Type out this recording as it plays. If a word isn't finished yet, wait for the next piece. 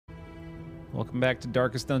Welcome back to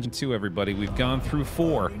Darkest Dungeon 2, everybody. We've gone through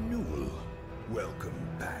 4. Renewal. Welcome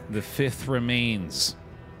back. The 5th remains.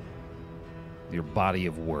 Your body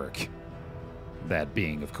of work. That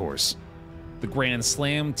being, of course, the Grand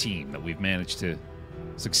Slam team that we've managed to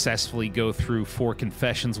successfully go through 4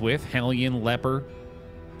 confessions with. Hellion, Leper,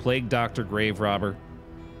 Plague Doctor, Grave Robber.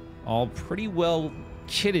 All pretty well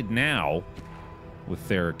kitted now with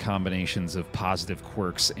their combinations of positive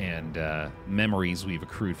quirks and memories we've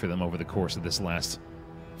accrued for them over the course of this last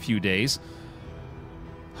few days.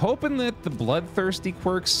 Hoping that the bloodthirsty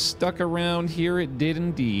quirks stuck around here. It did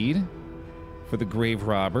indeed for the Grave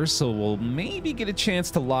Robber, so we'll maybe get a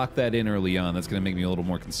chance to lock that in early on. That's going to make me a little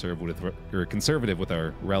more conservative with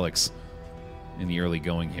our relics in the early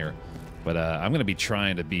going here. But I'm going to be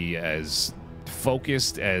trying to be as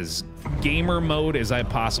focused, as gamer mode as I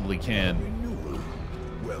possibly can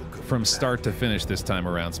from start to finish this time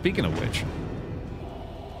around. Speaking of which,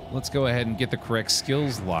 let's go ahead and get the correct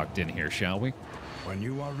skills locked in here, shall we? When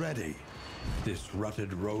you are ready, this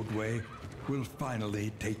rutted roadway will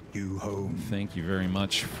finally take you home. Thank you very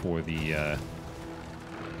much for the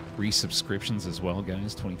resubscriptions as well,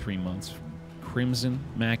 guys. 23 months. Crimson,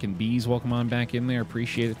 Mac, and Bees, welcome on back in there.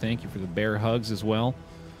 Appreciate it. Thank you for the bear hugs as well.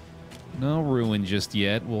 No ruin just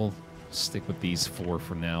yet. We'll stick with these 4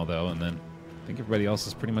 for now, though, and then I think everybody else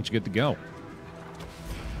is pretty much good to go.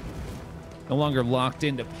 No longer locked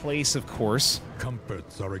into place, of course.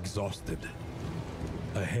 Comforts are exhausted.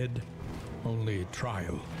 Ahead, only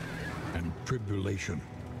trial and tribulation.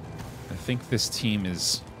 I think this team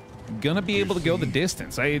is gonna be able to go the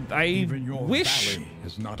distance. I Even your wish valley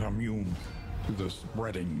is not immune to the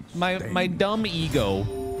spreading my dumb ego,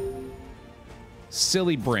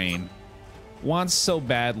 silly brain, wants so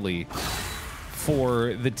badly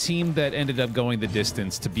for the team that ended up going the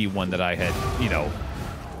distance to be one that I had, you know,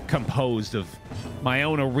 composed of my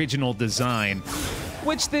own original design,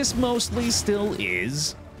 which this mostly still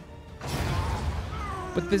is.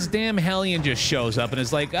 But this damn Hellion just shows up and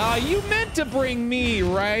is like, ah, you meant to bring me,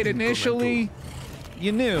 right? Initially,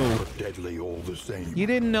 you knew. But deadly all the same. You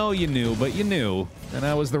didn't know you knew, but you knew. And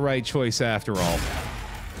that was the right choice after all.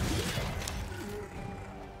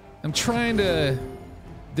 I'm trying to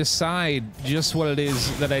decide just what it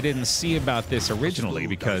is that I didn't see about this originally,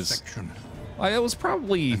 because it was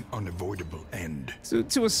probably an unavoidable end.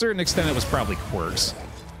 To a certain extent, it was probably quirks.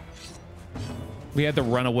 We had the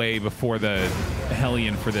runaway before the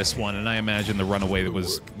Hellion for this one, and I imagine the runaway that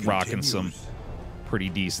was rocking some pretty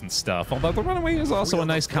decent stuff. Although the runaway is also a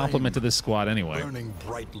nice compliment to this squad anyway. Burning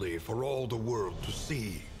brightly for all the world to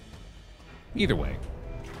see. Either way,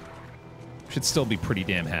 should still be pretty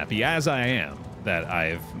damn happy, as I am, that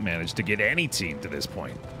I've managed to get any team to this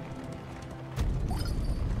point.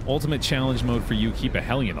 Ultimate challenge mode for you, keep a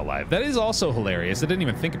Hellion alive. That is also hilarious. I didn't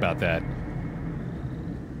even think about that.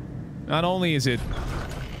 Not only is it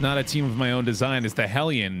not a team of my own design, it's the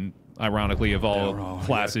Hellion, ironically, of all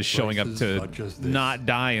classes showing up to not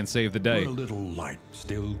die and save the day. A little light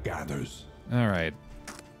still gathers. All right.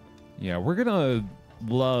 Yeah, we're gonna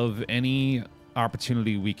love any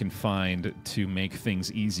opportunity we can find to make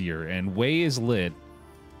things easier, and Way is Lit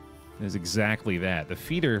is exactly that. The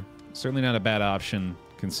feeder, certainly not a bad option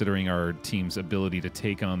considering our team's ability to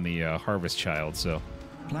take on the Harvest Child, so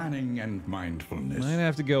Planning and mindfulness. might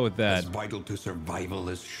have to go with that. As vital to survival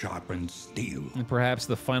as sharpened steel. And perhaps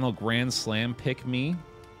the final Grand Slam pick me,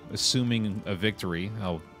 assuming a victory.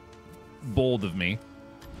 How bold of me.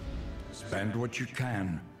 Spend what you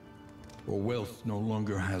can, or wealth no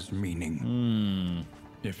longer has meaning.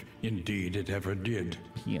 If indeed it ever did.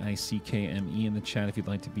 PICKME in the chat if you'd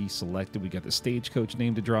like to be selected. We got the stagecoach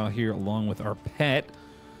name to draw here, along with our pet.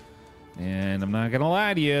 And I'm not gonna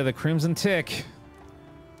lie to you, the Crimson Tick.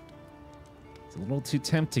 It's a little too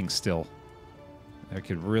tempting still. I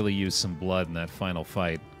could really use some blood in that final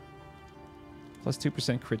fight. Plus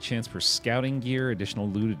 2% crit chance for scouting gear, additional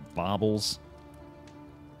looted baubles.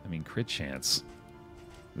 I mean, crit chance.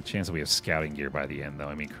 The chance that we have scouting gear by the end, though.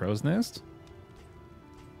 I mean, Crow's Nest?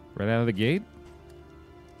 Right out of the gate?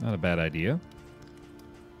 Not a bad idea.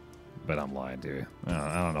 But I'm lying to you.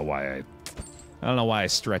 I don't know why I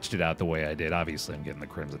stretched it out the way I did. Obviously, I'm getting the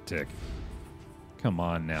Crimson Tick. Come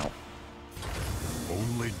on now.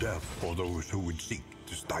 Only death for those who would seek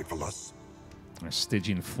to stifle us. Our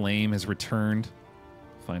Stygian Flame has returned.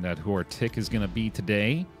 Find out who our tick is going to be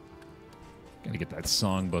today. Gotta get that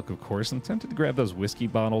songbook, of course. I'm tempted to grab those whiskey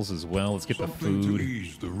bottles as well. Let's get the food. To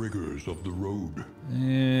ease the rigors of the road.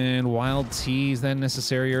 And wild tea, is that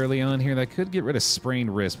necessary early on here? That could get rid of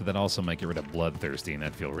sprained wrist, but that also might get rid of bloodthirsty, and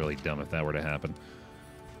that'd feel really dumb if that were to happen.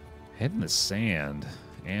 Head in the sand.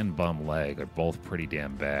 and bum leg are both pretty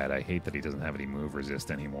damn bad. I hate that he doesn't have any move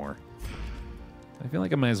resist anymore. I feel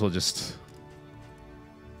like I might as well just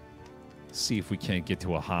see if we can't get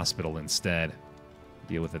to a hospital instead.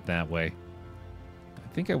 Deal with it that way.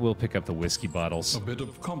 I think I will pick up the whiskey bottles. A bit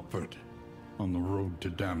of comfort on the road to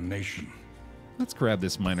damnation. Let's grab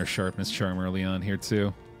this minor sharpness charm early on here,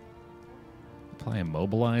 too. Apply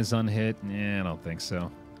immobilize on hit? Nah, I don't think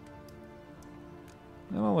so.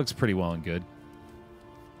 That all looks pretty well and good.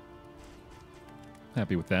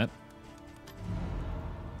 Happy with that.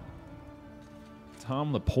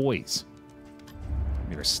 Tom the Poise.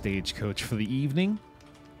 Be our stagecoach for the evening.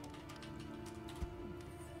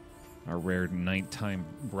 Our rare nighttime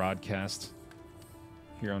broadcast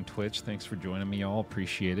here on Twitch. Thanks for joining me, all.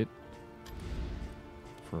 Appreciate it.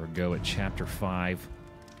 For a go at Chapter 5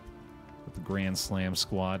 with the Grand Slam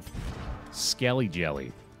squad. Skelly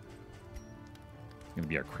Jelly. Gonna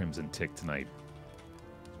be our Crimson Tick tonight.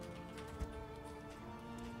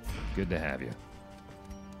 Good to have you.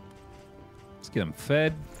 Let's get him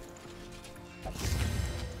fed.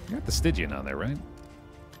 You got the Stygian on there, right?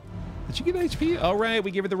 Did she get HP? All right,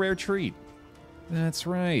 we gave her the rare treat. That's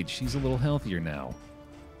right. She's a little healthier now.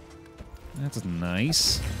 That's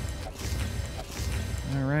nice.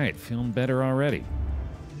 All right, feeling better already.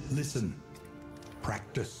 Listen,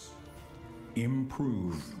 practice,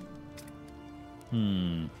 improve.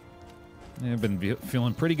 I've been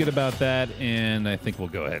feeling pretty good about that, and I think we'll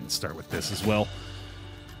go ahead and start with this as well.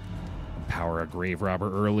 Power a grave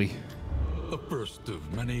robber early. The first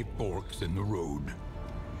of many forks in the road.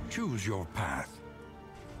 Choose your path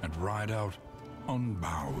and ride out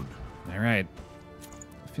unbowed. All right.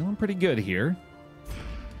 Feeling pretty good here.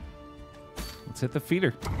 Let's hit the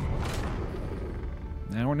feeder.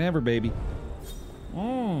 Now or never, baby.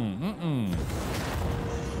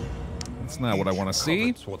 That's not what I want to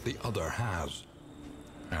see. That's what the other has,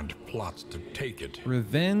 and plots to take it.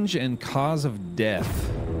 Revenge and cause of death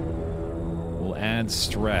will add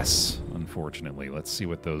stress, unfortunately. Let's see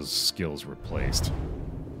what those skills replaced.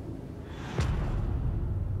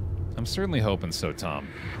 I'm certainly hoping so, Tom.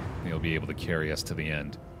 You'll be able to carry us to the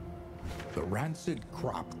end. The rancid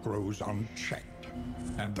crop grows unchecked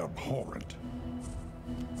and abhorrent.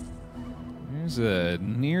 There's a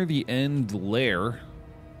near the end lair.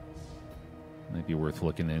 Might be worth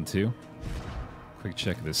looking into. Quick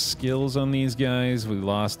check of the skills on these guys. We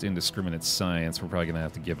lost indiscriminate science. We're probably going to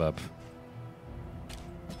have to give up.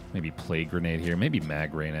 Maybe plague grenade here. Maybe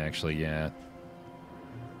mag rain, actually, yeah.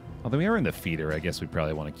 Although we are in the feeder, I guess we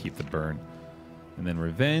probably want to keep the burn. And then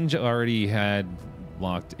revenge already had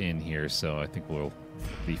locked in here, so I think we'll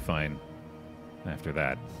be fine after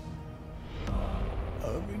that.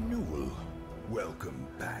 A renewal. Welcome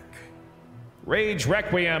back. Rage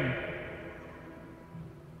Requiem.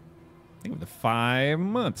 I think with the 5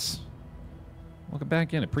 months. Welcome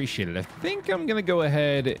back in. Appreciate it. I think I'm going to go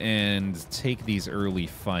ahead and take these early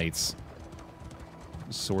fights.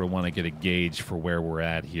 Sort of want to get a gauge for where we're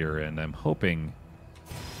at here, and I'm hoping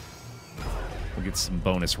we'll get some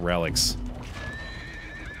bonus relics.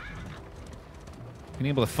 Being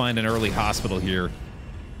able to find an early hospital here,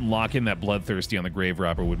 lock in that bloodthirsty on the grave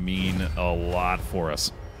robber would mean a lot for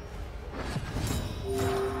us. All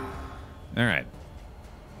right.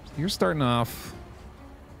 You're starting off.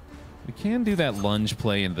 We can do that lunge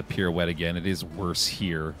play into the pirouette again. It is worse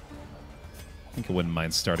here. I think I wouldn't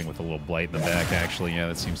mind starting with a little blight in the back, actually. Yeah,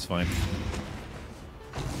 that seems fine.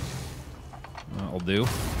 That'll do.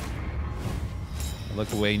 I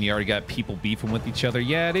look away and you already got people beefing with each other.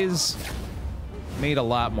 Yeah, it is made a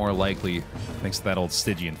lot more likely thanks to that old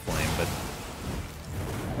Stygian flame, but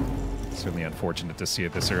certainly unfortunate to see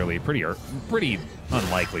it this early. Pretty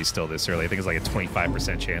unlikely still this early. I think it's like a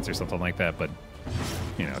 25% chance or something like that, but,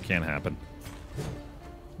 you know, it can happen.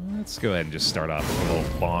 Let's go ahead and just start off with a little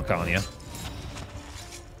bonk on you.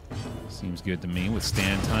 Seems good to me with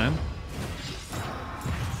stand time.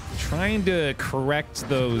 Trying to correct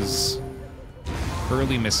those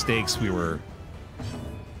early mistakes we were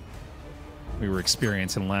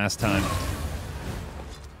experiencing last time.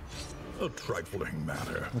 A trifling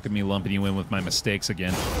matter. Look at me lumping you in with my mistakes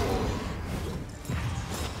again.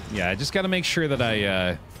 Yeah, I just got to make sure that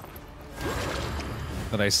I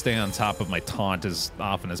stay on top of my taunt as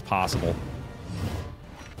often as possible.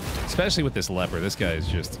 Especially with this leper. This guy is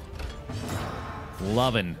just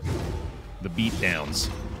loving the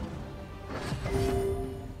beatdowns.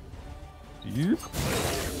 Yep.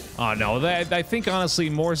 Oh, no. I think,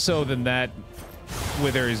 honestly, more so than that,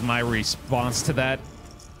 Wither is my response to that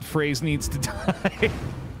phrase needs to die.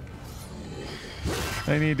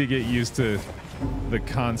 I need to get used to the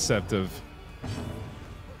concept of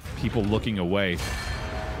people looking away.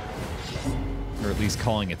 at least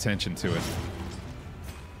calling attention to it.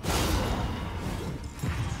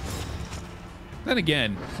 Then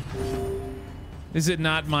again, is it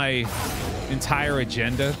not my entire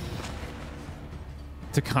agenda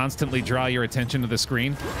to constantly draw your attention to the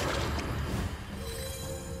screen?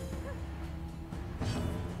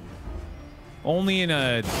 Only in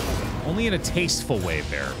a tasteful way,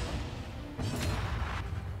 Baer.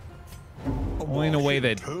 Only in a way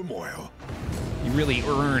that you really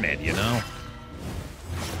earn it, you know?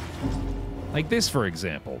 Like this, for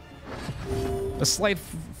example. A slight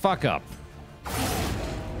fuck up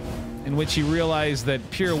in which you realize that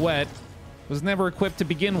Pirouette was never equipped to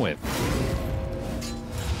begin with.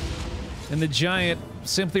 And the giant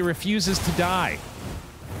simply refuses to die,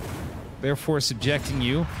 therefore subjecting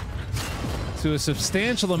you to a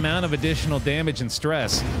substantial amount of additional damage and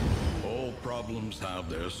stress. All problems have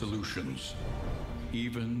their solutions,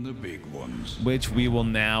 even the big ones. Which we will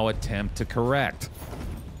now attempt to correct.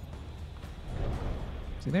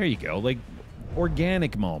 See, there you go. Like,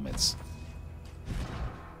 organic moments.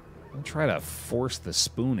 Don't try to force the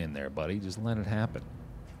spoon in there, buddy. Just let it happen.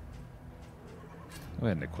 Go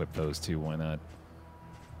ahead and equip those two. Why not?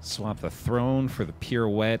 Swap the throne for the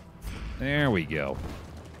pirouette. There we go.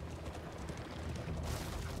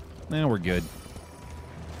 Now we're good.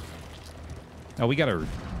 Oh, we got our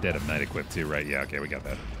Dead of Night equipped too, right? Yeah, okay, we got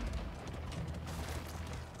that.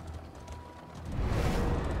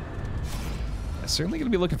 I'm certainly going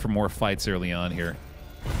to be looking for more fights early on here.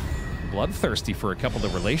 Bloodthirsty for a couple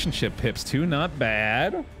of relationship pips too. Not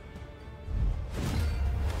bad.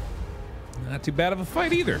 Not too bad of a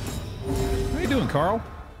fight either. How you doing, Carl?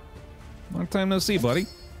 Long time no see, buddy.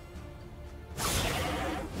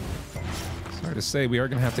 Sorry to say, we are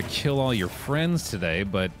going to have to kill all your friends today,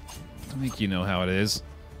 but I think you know how it is.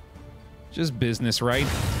 Just business, right?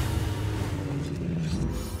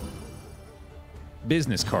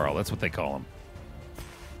 Business Carl, that's what they call him.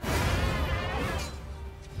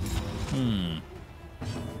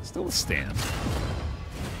 Still a stand.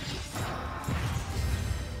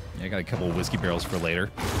 Yeah, I got a couple of whiskey barrels for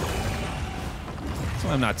later. So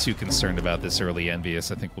I'm not too concerned about this early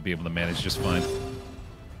Envious. I think we'll be able to manage just fine.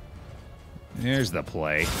 There's the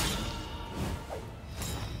play.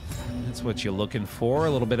 That's what you're looking for.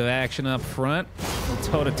 A little bit of action up front. A little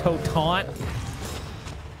toe-to-toe taunt.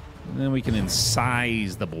 And then we can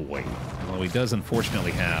incise the boy. Although he does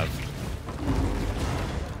unfortunately have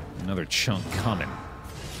another chunk coming.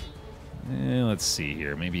 Let's see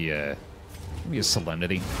here. Maybe a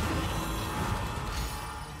Solemnity.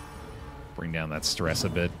 Bring down that stress a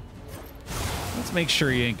bit. Let's make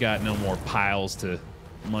sure you ain't got no more piles to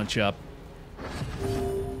munch up.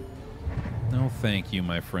 No thank you,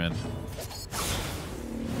 my friend.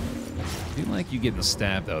 I do like you getting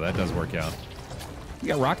stabbed, though. That does work out. We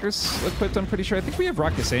got Rockers equipped, I'm pretty sure. I think we have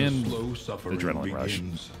Rockers and the Adrenaline Rush.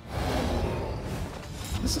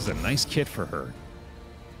 This is a nice kit for her.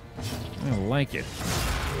 I like it.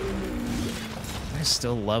 I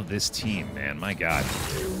still love this team, man. My God.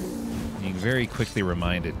 Being very quickly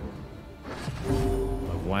reminded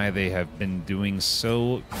of why they have been doing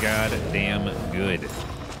so goddamn good.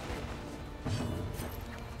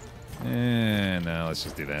 And now let's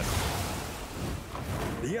just do that.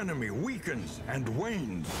 The enemy weakens and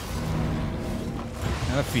wanes.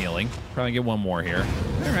 Got a feeling. Probably get one more here.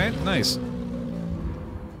 All right, nice.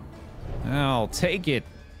 I'll take it.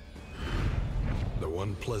 The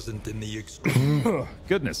one pleasant in the extreme.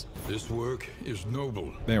 Goodness. This work is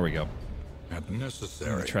noble. There we go. And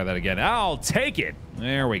necessary. Try that again. I'll take it.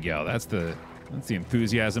 There we go. That's the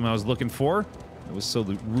enthusiasm I was looking for. I was so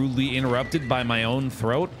rudely interrupted by my own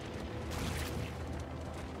throat.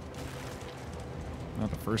 Not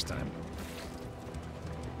the first time.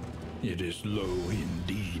 It is low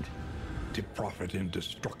indeed to profit in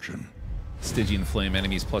destruction. Stygian Flame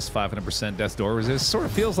enemies plus 500% death door resist. Sort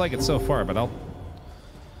of feels like it so far, but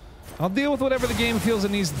I'll deal with whatever the game feels it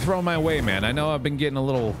needs to throw my way, man. I know I've been getting a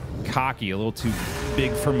little cocky, a little too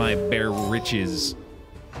big for my bare riches.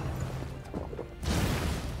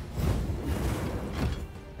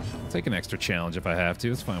 I'll take an extra challenge if I have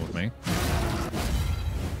to. It's fine with me.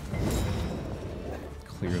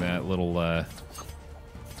 Clear that little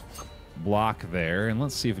block there, and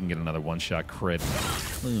let's see if we can get another one-shot crit.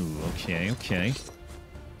 Ooh, okay.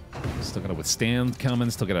 Still got a withstand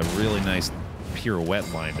coming. Still got a really nice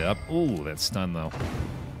pirouette lined up. Ooh, that stun, though.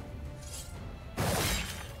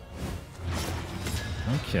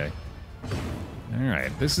 Okay. All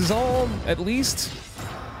right. This is all, at least...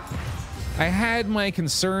 I had my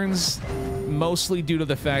concerns mostly due to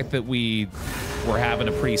the fact that we were having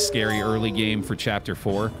a pretty scary early game for Chapter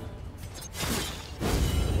 4.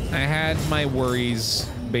 I had my worries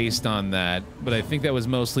based on that, but I think that was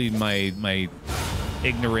mostly my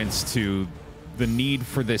ignorance to the need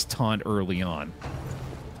for this taunt early on,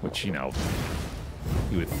 which, you know,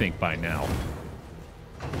 you would think by now.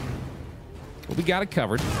 But we got it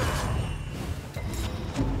covered.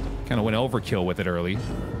 Kind of went overkill with it early,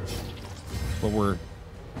 but we're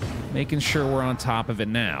making sure we're on top of it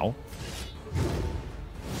now.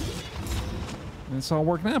 And it's all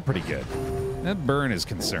working out pretty good. That burn is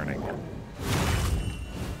concerning.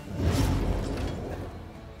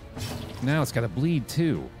 Now it's got to bleed,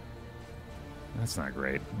 too. That's not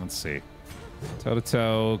great. Let's see.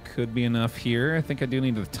 Toe-to-toe could be enough here. I think I do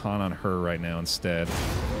need to taunt on her right now instead.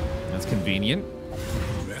 That's convenient.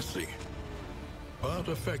 Messy, but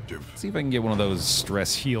effective. Let's see if I can get one of those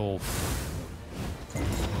stress heal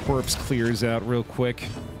corpse clears out real quick.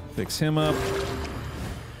 Fix him up.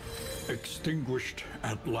 Extinguished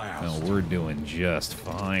at last. Oh, we're doing just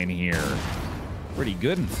fine here. Pretty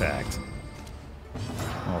good, in fact.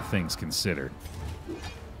 All things considered.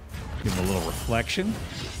 Give him a little reflection.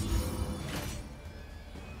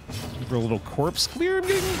 Give her a little corpse clear. I'm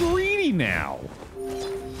getting greedy now.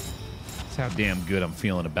 That's how damn good I'm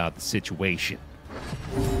feeling about the situation.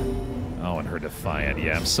 Oh, and her Defiant.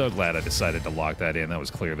 Yeah, I'm so glad I decided to lock that in. That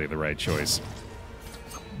was clearly the right choice.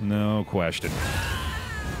 No question.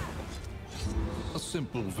 A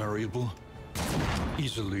simple variable.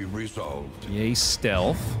 Easily resolved. Yay,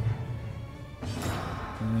 stealth.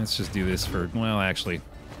 Let's just do this for... Well, actually,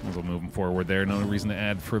 we'll move him forward there. No reason to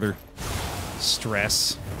add further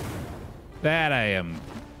stress. That I am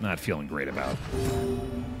not feeling great about.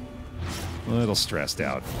 A little stressed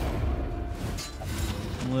out.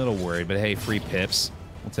 A little worried, but hey, free pips.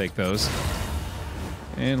 We'll take those.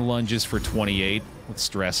 And lunges for 28 with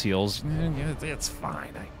stress heals. Yeah, it's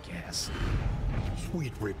fine, I guess.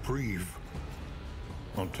 Sweet reprieve.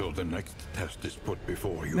 Until the next test is put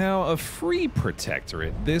before you. Now, a free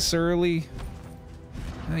protectorate this early?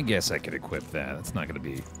 I guess I could equip that. It's not going to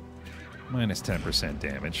be minus 10%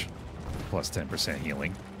 damage, plus 10%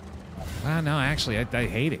 healing. Ah, no, actually, I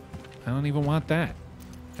hate it. I don't even want that.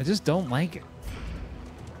 I just don't like it.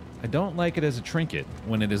 I don't like it as a trinket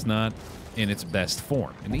when it is not in its best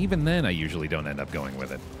form. And even then, I usually don't end up going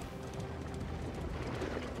with it.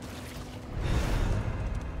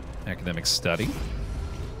 Academic study.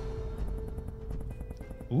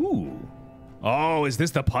 Ooh. Oh, is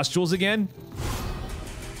this the pustules again?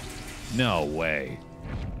 No way.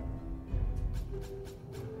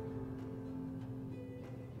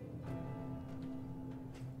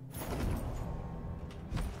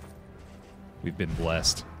 We've been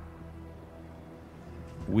blessed.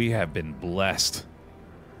 We have been blessed.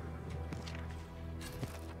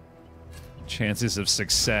 Chances of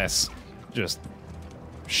success just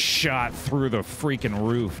shot through the freaking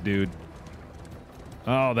roof, dude.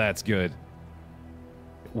 Oh, that's good.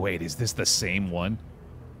 Wait, is this the same one?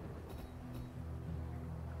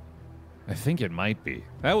 I think it might be.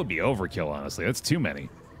 That would be overkill, honestly. That's too many.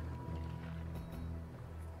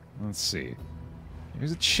 Let's see.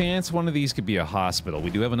 There's a chance one of these could be a hospital. We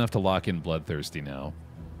do have enough to lock in Bloodthirsty now.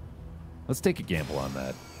 Let's take a gamble on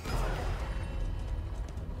that.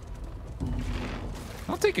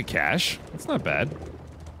 I'll take a cash. That's not bad.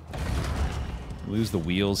 Lose the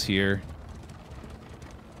wheels here.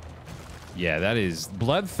 Yeah, that is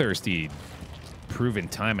Bloodthirsty. Proven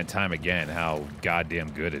time and time again how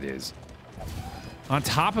goddamn good it is. On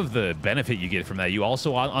top of the benefit you get from that, you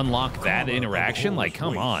also unlock that interaction? Like,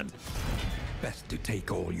 come on. Best to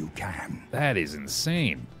take all you can. That is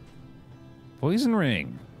insane. Poison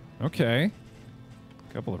ring. Okay.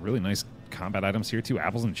 A couple of really nice combat items here, too.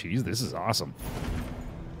 Apples and cheese. This is awesome.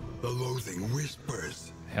 The loathing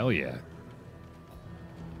whispers. Hell yeah.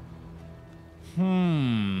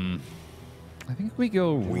 I think we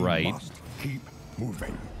go right. We must keep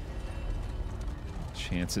moving.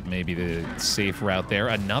 Chance it may be the safe route there.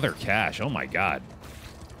 Another cache. Oh my god.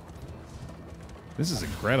 This is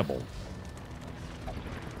incredible.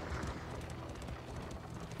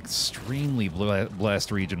 Extremely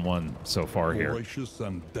blessed Region 1 so far here. Voracious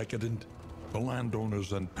and decadent, the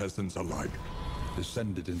landowners and peasants alike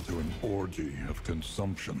descended into an orgy of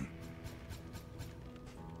consumption.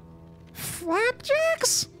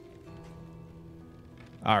 Flapjacks?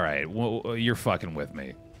 All right, well, you're fucking with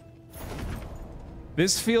me.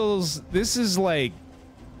 This is like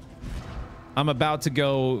I'm about to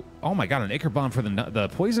go, oh my god, an Ichor Bomb for the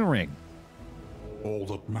poison ring. All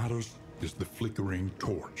that matters is the flickering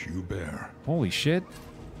torch you bear. Holy shit.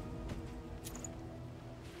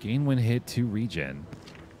 Gain when hit 2 regen.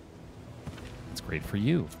 That's great for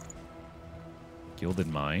you. Gilded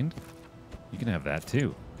Mind. You can have that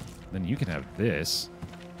too. Then you can have this.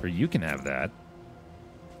 Or you can have that.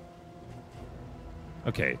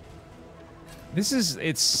 Okay.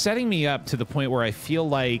 It's setting me up to the point where I feel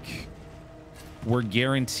like we're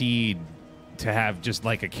guaranteed to have just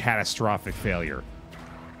like a catastrophic failure.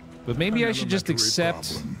 But maybe I should just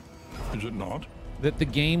accept... Problem. Is it not? That the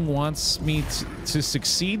game wants me to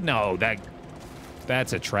succeed? No,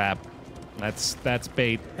 that's a trap. That's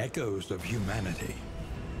bait. Echoes of humanity,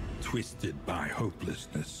 twisted by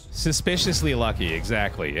hopelessness. Suspiciously lucky,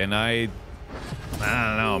 exactly. And I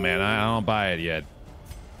don't know, man. I don't buy it yet.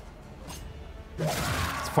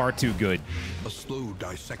 It's far too good. A slow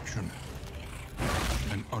dissection.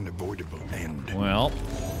 An unavoidable end. Well,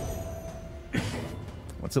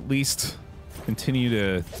 let's at least continue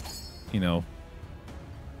to, you know,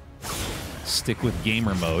 stick with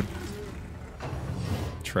gamer mode.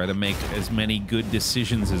 Try to make as many good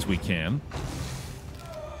decisions as we can.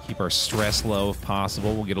 Keep our stress low if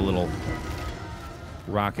possible. We'll get a little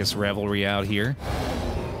raucous revelry out here.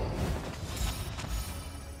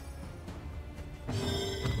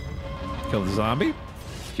 Kill the zombie.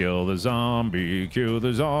 Kill the zombie. Kill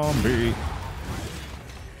the zombie.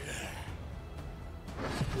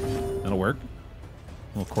 That'll work.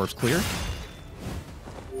 A little corpse clear.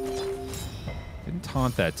 Didn't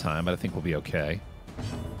taunt that time, but I think we'll be okay.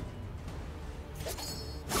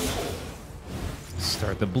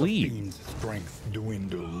 Start the bleed. The fiend's strength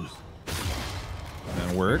dwindles.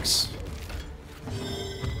 That works.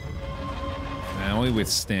 Now we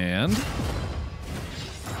withstand.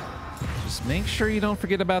 Just make sure you don't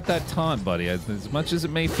forget about that taunt, buddy. As much as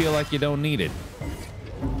it may feel like you don't need it.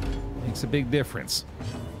 Makes a big difference.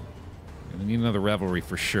 We need another revelry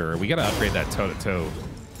for sure. We gotta upgrade that toe-to-toe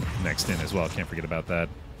next in as well. Can't forget about that.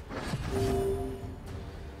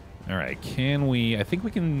 Alright, can we... I think we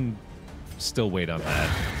can still wait on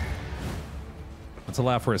that. Let's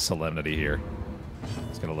allow for a solemnity here.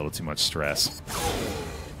 It's got a little too much stress.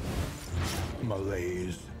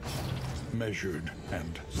 Malaise. Measured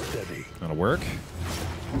and steady. That'll work.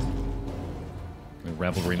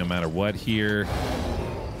 Revelry no matter what here.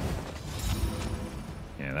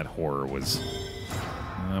 Yeah, that horror was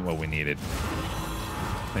not what we needed.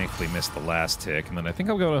 Thankfully missed the last tick. And then I think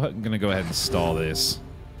I'm gonna go ahead and stall this.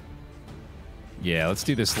 Yeah, let's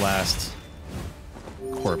do this last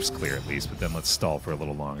corpse clear at least, but then let's stall for a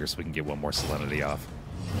little longer so we can get one more solemnity off.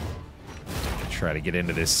 Try to get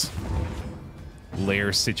into this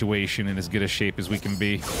lair situation in as good a shape as we can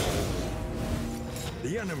be.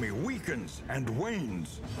 The enemy weakens and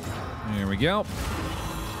wanes. There we go.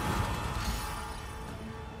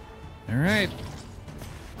 All right.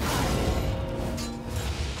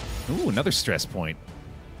 Ooh, another stress point.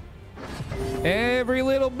 Every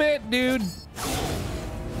little bit, dude.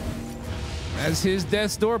 As his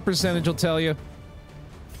death's door percentage will tell you.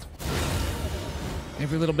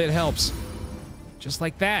 Every little bit helps. Just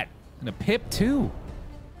like that. And a pip, too.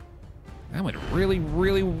 That went really,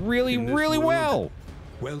 really, really, really well.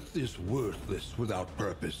 Wealth is worthless without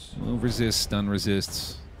purpose. Move resist, stun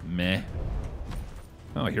resist. Meh.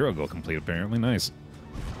 Oh, hero goal complete, apparently. Nice.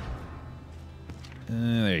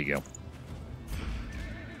 There you go.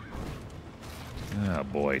 Oh,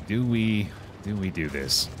 boy. Do we do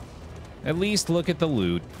this? At least look at the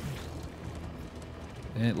loot.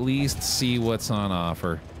 At least see what's on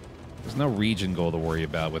offer. There's no region goal to worry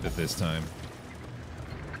about with it this time.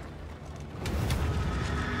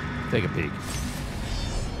 Take a peek.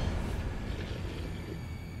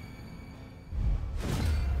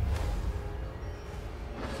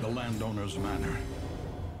 The landowner's manor.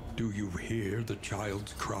 Do you hear the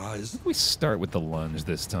child's cries? We start with the lunge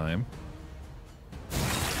this time.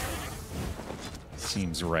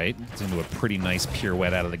 Seems right. It's into a pretty nice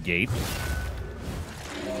pirouette out of the gate.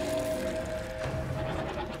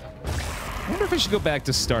 I wonder if I should go back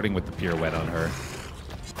to starting with the pirouette on her.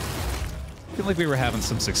 I feel like we were having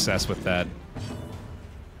some success with that.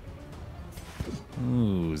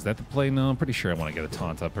 Ooh, is that the play? No, I'm pretty sure I want to get a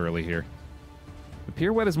taunt up early here. The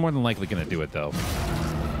pirouette is more than likely going to do it, though.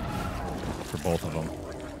 For both of them.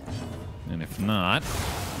 And if not,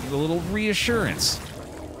 need a little reassurance.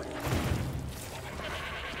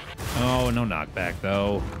 Oh, no knockback,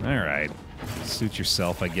 though. All right. Suit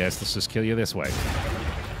yourself, I guess. Let's just kill you this way.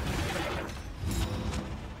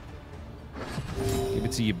 Give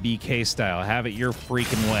it to you BK style. Have it your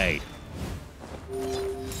freaking way.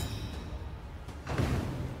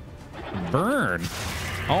 Burn.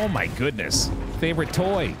 Oh, my goodness. Favorite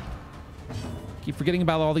toy. Keep forgetting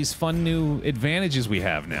about all these fun new advantages we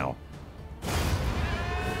have now.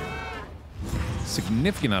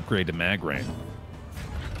 Significant upgrade to mag rank.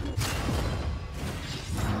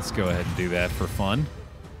 Let's go ahead and do that for fun.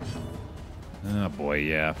 Oh boy,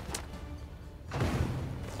 yeah.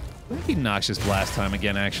 Maybe Noxious Blast time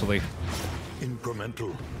again, actually.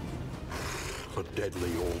 Incremental, but deadly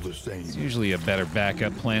all the same. It's usually a better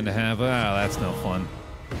backup plan to have. Ah, that's no fun.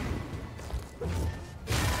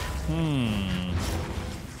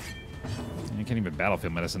 You can't even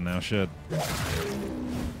battlefield medicine now, shit.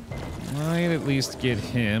 Might at least get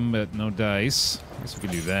him, but no dice. Guess we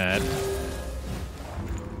can do that.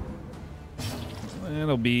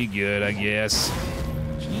 That'll be good, I guess.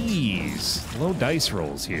 Jeez, low dice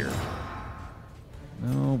rolls here.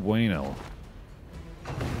 No bueno.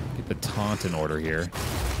 Get the taunt in order here.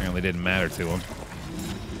 Apparently didn't matter to him.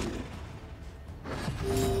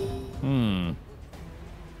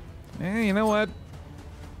 You know what?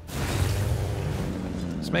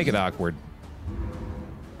 Let's make it awkward.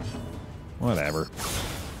 Whatever.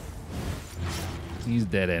 He's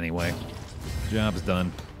dead anyway. Job's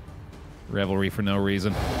done. Revelry for no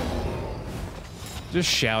reason. Just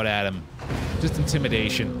shout at him. Just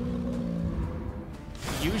intimidation.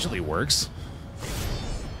 Usually works.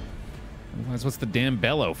 Otherwise, what's the damn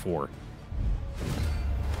bellow for?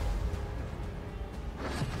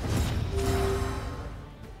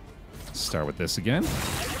 Start with this again.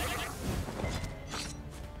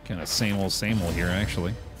 Kind of same old here,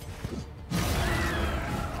 actually.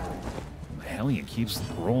 The Hellion keeps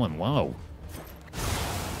rolling low.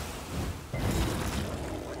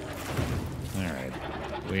 Alright.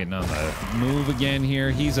 Waiting on the move again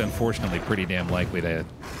here. He's unfortunately pretty damn likely to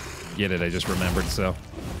get it, I just remembered, so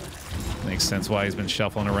makes sense why he's been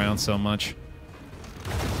shuffling around so much.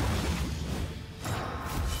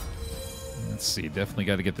 Let's see, definitely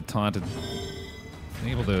got to get the taunted.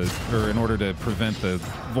 Able to, or in order to prevent the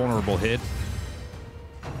vulnerable hit.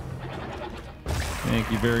 Thank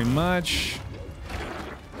you very much.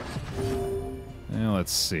 Now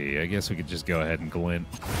let's see. I guess we could just go ahead and glint.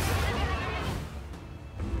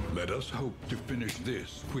 Let us hope to finish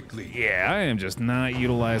this quickly. Yeah, I am just not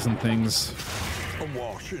utilizing things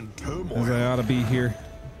Awash in turmoil. as I ought to be here.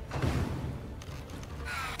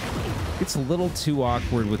 It's a little too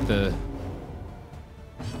awkward with the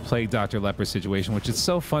Plague Dr. Leper situation, which is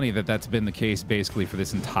so funny that that's been the case basically for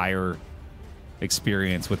this entire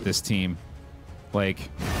experience with this team. Like,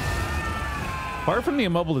 apart from the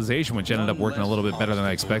immobilization, which ended up working a little bit better than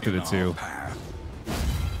I expected it to,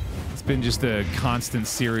 it's been just a constant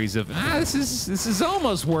series of, this is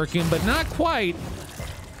almost working, but not quite.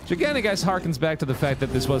 Which again, I guess harkens back to the fact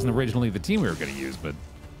that this wasn't originally the team we were going to use, but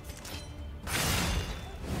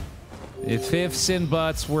if ifs and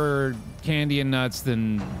buts were candy and nuts,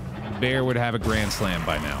 then Baer would have a grand slam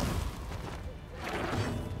by now.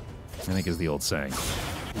 I think is the old saying.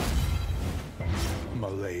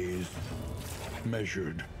 Malaise,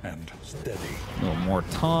 measured and steady. A little more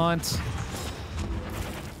taunt.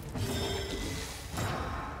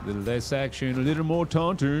 A little less action, a little more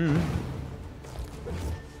taunting.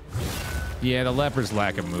 Yeah, the leper's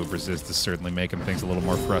lack of move resist is certainly making things a little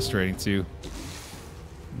more frustrating too.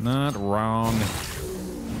 Not wrong.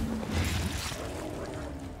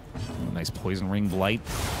 Nice poison ring blight.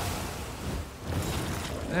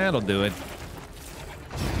 That'll do it.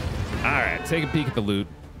 Alright, take a peek at the loot.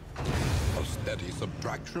 A steady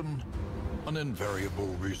subtraction, an invariable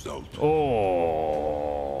result.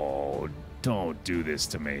 Oh, don't do this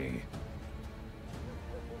to me.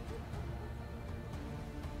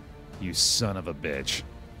 You son of a bitch.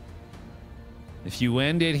 If you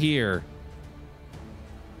end it here,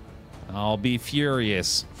 I'll be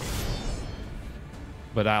furious.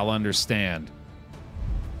 But I'll understand.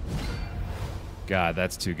 God,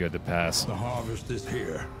 that's too good to pass. The harvest is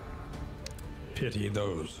here. Pity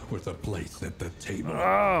those with a place at the table.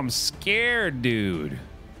 Oh, I'm scared, dude.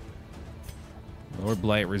 Lower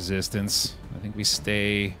blight resistance. I think we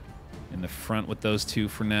stay in the front with those two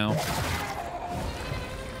for now.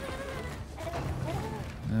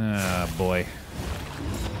 Ah, boy.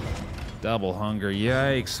 Double hunger.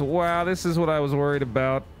 Yikes. Wow, this is what I was worried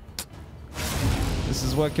about. This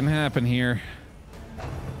is what can happen here.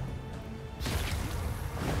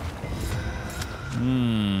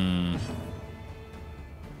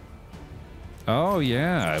 Oh,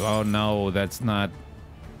 yeah. Oh, no, that's not...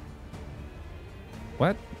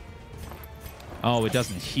 What? Oh, it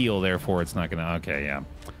doesn't heal, therefore it's not gonna... Okay, yeah.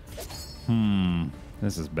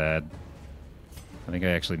 This is bad. I think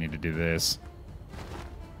I actually need to do this.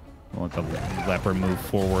 I want the leper move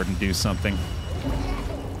forward and do something.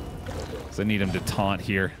 Because I need him to taunt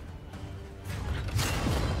here.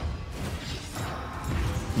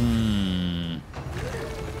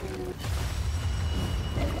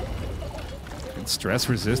 Can stress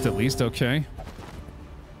resist at least, okay.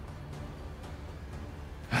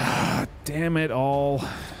 damn it all.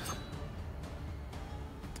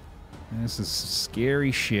 This is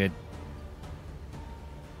scary shit.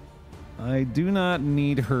 I do not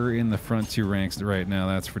need her in the front two ranks right now,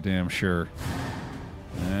 that's for damn sure.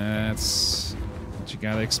 That's what you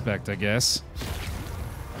gotta expect, I guess.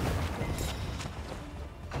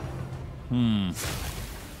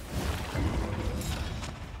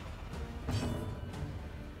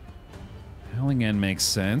 Howling End makes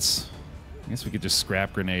sense. I guess we could just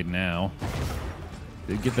scrap grenade now.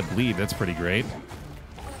 Did get the bleed, that's pretty great.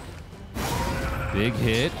 Big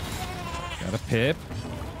hit. Got a pip.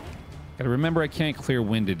 Gotta remember I can't clear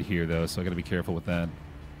winded here, though, so I gotta be careful with that.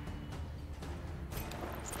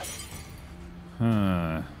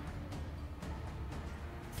 Huh.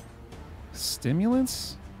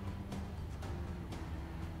 Stimulants?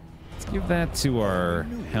 Let's give that to our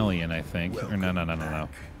Hellion, I think. Or no.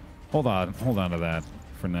 Hold on to that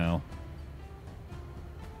for now.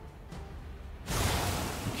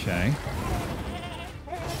 Okay.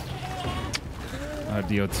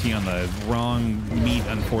 DOT on the wrong meat,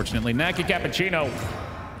 unfortunately. Naki Cappuccino!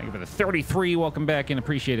 Thank you for the 33. Welcome back and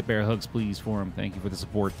appreciate it. Bear hugs, please, for him. Thank you for the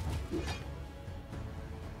support.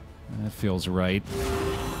 That feels right.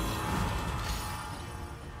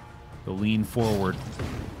 The lean forward.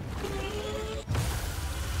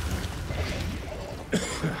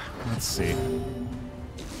 Let's see.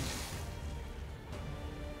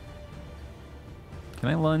 Can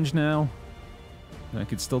I lunge now? I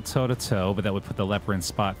could still toe-to-toe, but that would put the leper in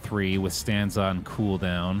spot 3 with stands on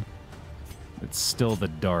cooldown. It's still the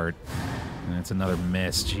dart. And it's another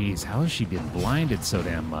miss. Jeez, how has she been blinded so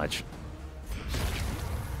damn much?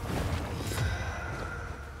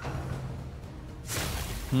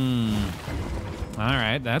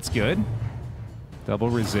 Alright, that's good. Double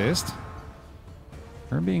resist.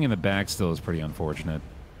 Her being in the back still is pretty unfortunate.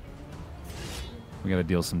 We gotta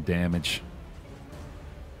deal some damage.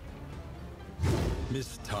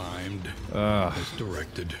 Mistimed. Ugh. As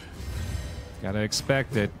directed. Gotta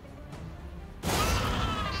expect it.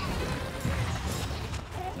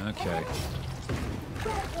 Okay.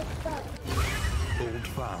 Hold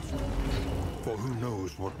fast, for who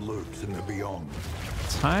knows what lurks in the beyond.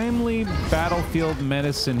 Timely battlefield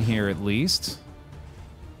medicine here, at least.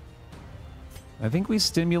 I think we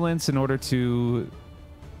stimulants in order to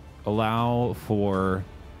allow for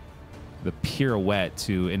the pirouette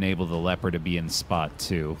to enable the leper to be in spot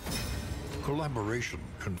 2. Collaboration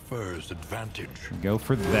confers advantage. Go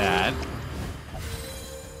for that.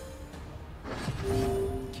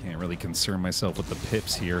 Can't really concern myself with the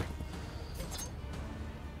pips here.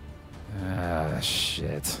 Ah,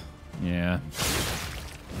 shit. Yeah.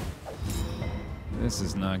 This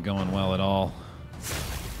is not going well at all.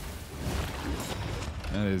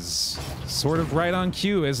 That is sort of right on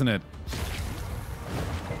cue, isn't it?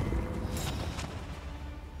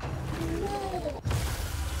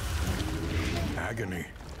 Agony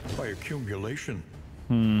by accumulation.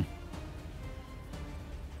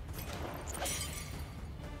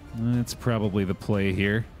 That's probably the play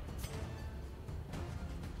here.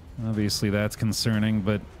 Obviously that's concerning,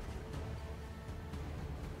 but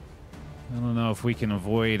I don't know if we can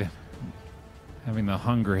avoid having the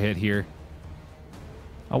hunger hit here.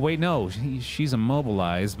 Oh wait, no, she's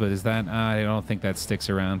immobilized, but is that... I don't think that sticks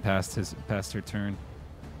around past her turn.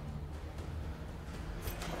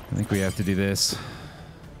 I think we have to do this.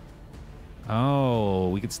 Oh,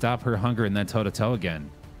 we could stop her hunger and then toe-to-toe again.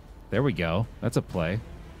 There we go. That's a play.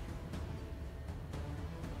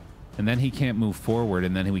 And then he can't move forward,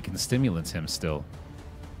 and then we can stimulants him still.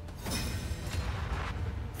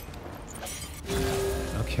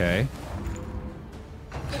 Okay.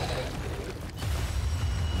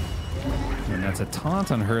 And that's a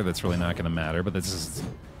taunt on her that's really not going to matter, but this is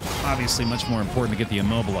obviously much more important to get the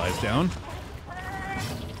immobilized down.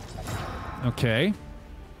 Okay.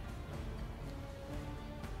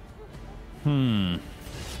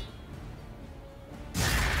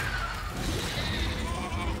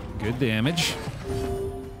 Good damage.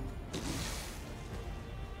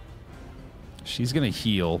 She's gonna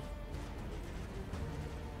heal.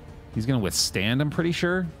 He's gonna withstand, I'm pretty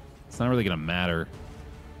sure. It's not really gonna matter.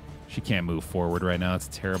 She can't move forward right now. It's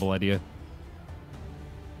a terrible idea.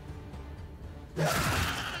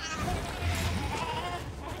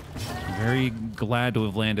 Very glad to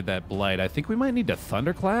have landed that blight. I think we might need to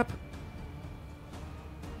thunderclap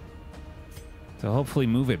to hopefully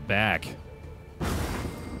move it back.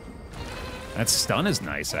 That stun is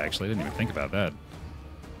nice, actually. I didn't even think about that.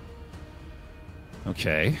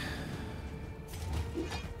 Okay.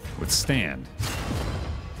 Withstand.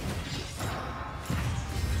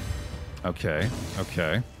 Okay,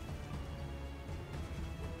 okay.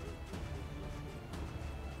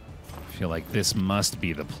 I feel like this must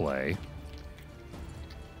be the play.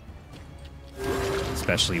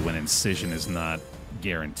 Especially when incision is not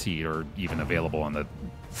guaranteed or even available on the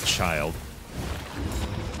child.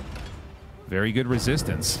 Very good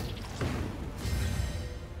resistance.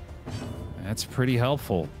 That's pretty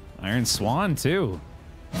helpful. Iron Swan, too.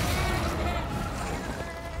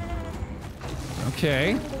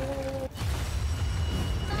 Okay.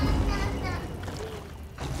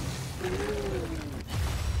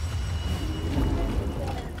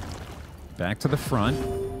 Back to the front.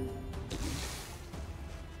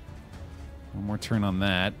 One more turn on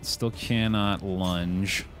that. Still cannot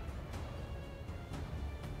lunge.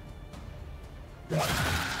 That's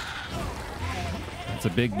a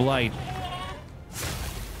big blight.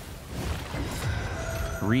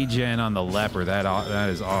 Regen on the leper. That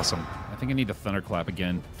is awesome. I think I need to thunderclap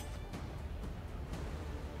again.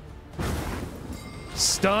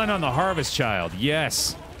 Stun on the harvest child.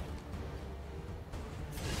 Yes.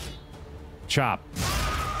 Chop.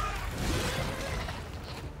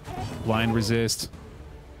 Blind resist.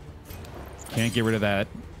 Can't get rid of that.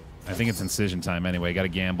 I think it's incision time anyway. Got to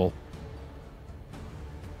gamble.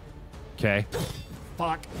 Okay.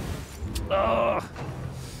 Fuck. Ugh.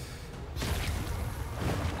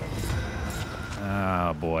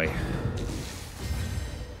 Oh, boy.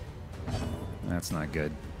 That's not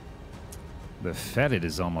good. The fetid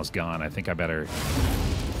is almost gone. I think I better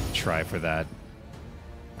try for that.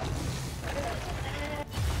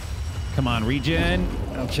 Come on, regen.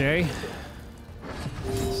 Okay.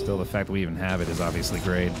 Still, the fact that we even have it is obviously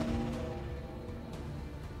great.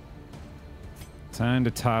 Time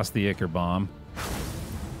to toss the Ichor Bomb.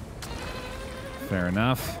 Fair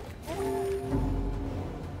enough.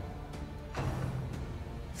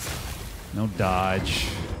 No dodge.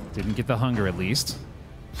 Didn't get the hunger, at least.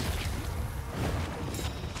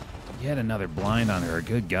 Yet another blind on her.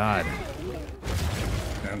 Good God.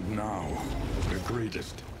 And now, the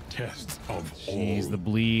greatest test of all. Jeez, the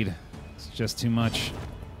bleed. It's just too much.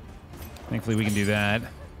 Thankfully, we can do that.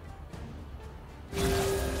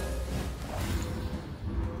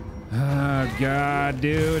 Oh, God,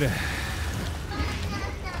 dude.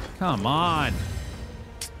 Come on.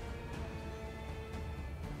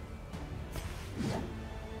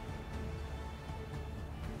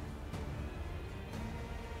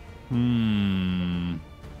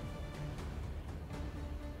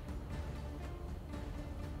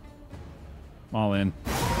 All in.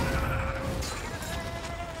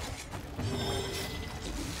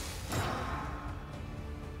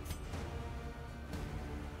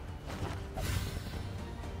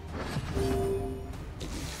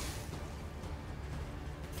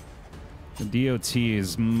 The DOT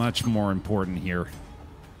is much more important here.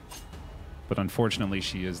 But unfortunately,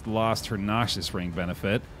 she has lost her Noxious Ring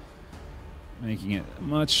benefit, making it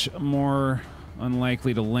much more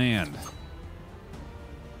unlikely to land.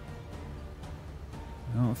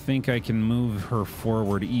 I don't think I can move her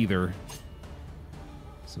forward either.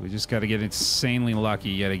 So we just got to get insanely lucky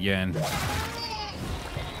yet again.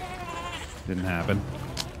 Didn't happen.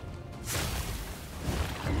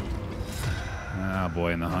 Ah,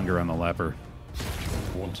 boy, and the hunger on the leper.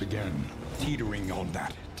 Once again, teetering on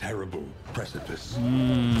that terrible precipice.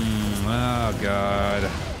 Oh,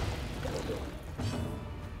 God.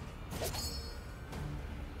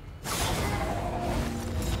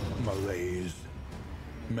 Malaise.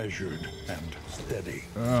 Measured and steady.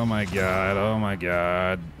 Oh, my God. Oh, my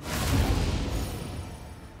God.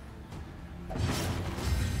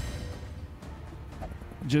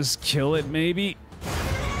 Just kill it, maybe?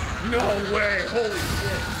 No way! Holy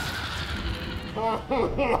shit!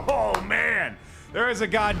 Oh, man! There is a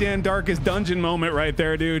goddamn Darkest Dungeon moment right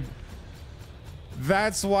there, dude.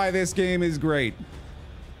 That's why this game is great.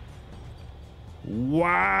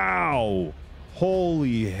 Wow!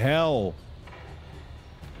 Holy hell.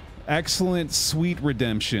 Excellent, sweet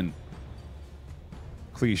redemption.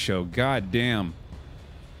 Cliche. God damn.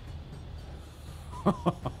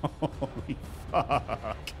 Holy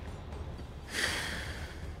fuck.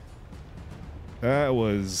 That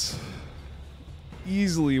was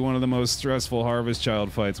easily one of the most stressful Harvest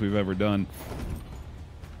Child fights we've ever done.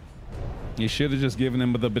 You should have just given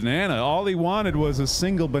him the banana. All he wanted was a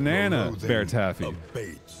single banana, BaerTaffy.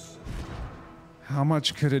 How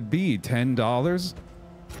much could it be? $10?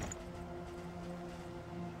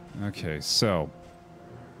 Okay, so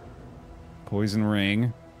Poison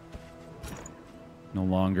Ring. No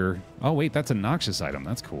longer. Oh, wait, that's a Noxious item.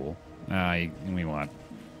 That's cool. We want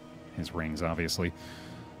his rings, obviously.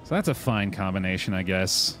 So that's a fine combination, I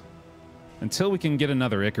guess. Until we can get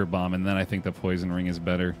another Ichor Bomb, and then I think the Poison Ring is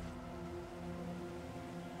better.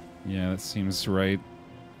 Yeah, that seems right.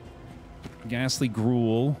 Ghastly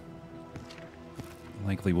Gruel.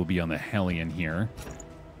 Likely will be on the Hellion here.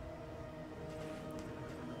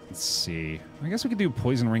 Let's see. I guess we could do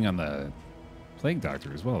Poison Ring on the Plague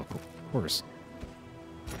Doctor as well, of course.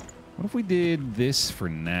 What if we did this for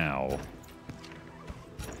now?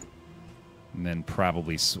 And then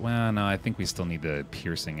probably... Well, no, I think we still need the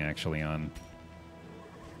Piercing, actually, on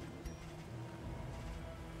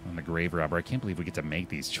the Grave Robber. I can't believe we get to make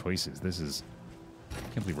these choices. This is... I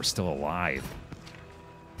can't believe we're still alive.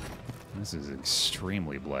 This is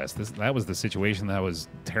extremely blessed. That was the situation that I was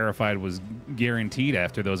terrified was guaranteed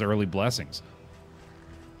after those early blessings.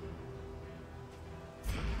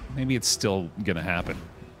 Maybe it's still going to happen.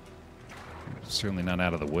 Certainly not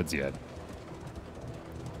out of the woods yet.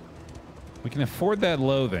 We can afford that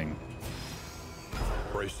loathing.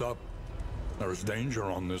 Brace up. There's danger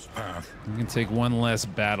on this path. We can take one less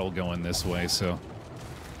battle going this way, so...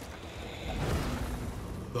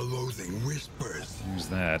 The loathing whispers. There's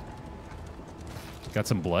that. Got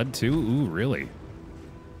some blood, too? Ooh, really?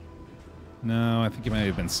 No, I think you might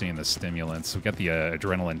have been seeing the stimulants. We got the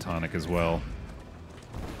adrenaline tonic as well.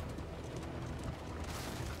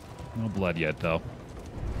 No blood yet, though.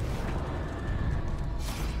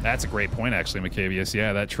 That's a great point, actually, Maccabeus.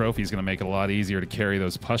 Yeah, that trophy's going to make it a lot easier to carry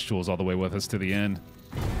those pustules all the way with us to the end.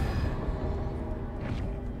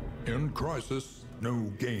 In crisis, no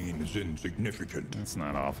gain is insignificant. That's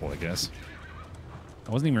not awful, I guess. I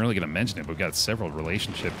wasn't even really going to mention it, but we've got several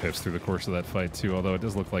relationship pips through the course of that fight, too, although it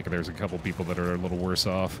does look like there's a couple people that are a little worse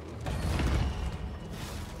off.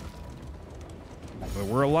 But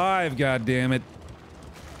we're alive, goddammit.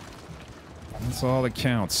 That's all that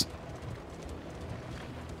counts.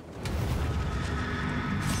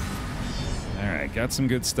 Alright, got some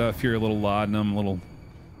good stuff here, a little laudanum, a little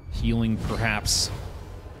healing, perhaps.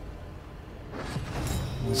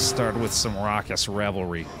 We'll start with some raucous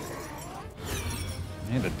revelry.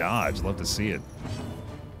 And a dodge. Love to see it.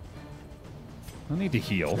 No need to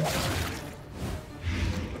heal.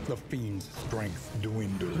 The fiend's strength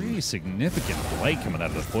dwindles. Pretty significant blight coming out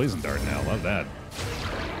of the poison dart now. Love that.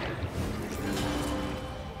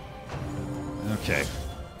 Okay.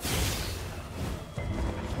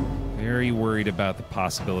 Very worried about the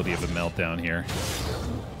possibility of a meltdown here.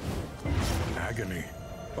 Agony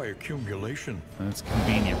by accumulation. That's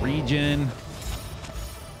convenient regen.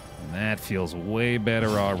 And that feels way better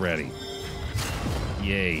already.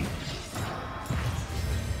 Yay.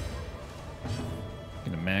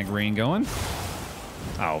 Get a mag rain going.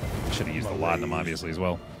 Oh, should have used the laudanum obviously as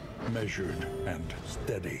well. Measured and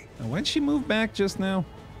steady. Now, why'd she move back just now?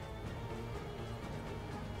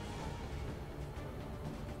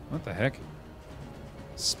 What the heck?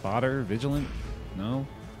 Spotter, vigilant? No?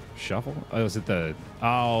 Shuffle? Oh, is it the...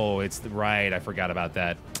 Oh, it's the... Right, I forgot about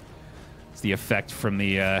that. It's the effect from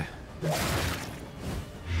the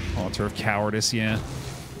Altar of Cowardice, yeah.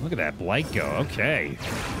 Look at that blight go. Okay.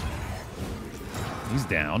 He's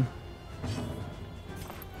down.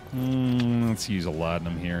 Let's use a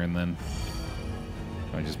laudanum here and then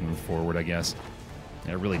I just move forward, I guess.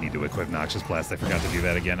 I really need to equip Noxious Blast. I forgot to do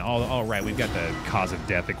that again. Oh, right. We've got the Cause of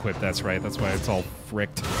Death equipped. That's right. That's why it's all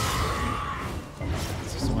fricked.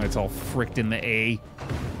 That's why it's all fricked in the A.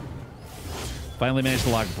 Finally managed to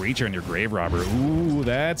lock Breacher in your Grave Robber. Ooh,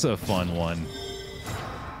 that's a fun one.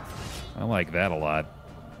 I like that a lot.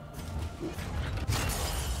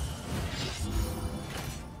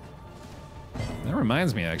 That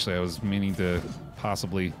reminds me, actually, I was meaning to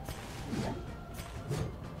possibly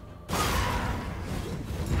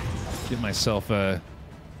get myself a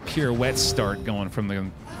pirouette start going from the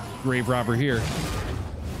Grave Robber here.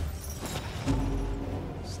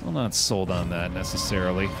 Still not sold on that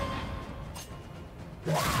necessarily.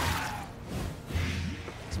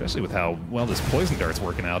 Especially with how well this poison dart's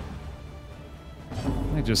working out.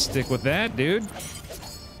 I just stick with that, dude.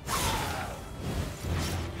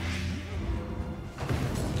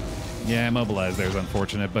 Yeah, immobilized there's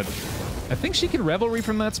unfortunate, but I think she can Revelry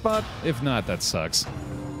from that spot. If not, that sucks.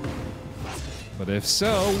 But if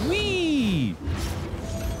so, wee!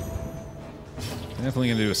 Definitely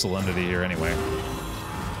gonna do a Solemnity here anyway.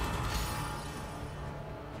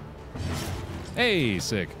 Hey,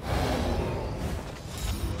 sick.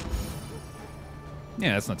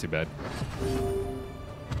 Yeah, that's not too bad.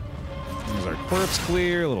 There's our corpse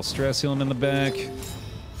clear, a little stress healing in the back.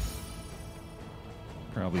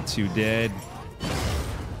 Probably 2 dead.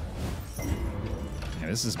 Yeah,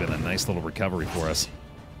 this has been a nice little recovery for us.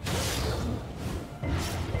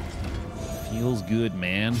 Feels good,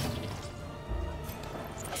 man.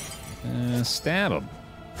 Stab him.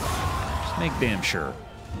 Just make damn sure.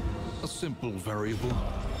 A simple variable.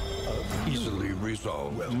 Easily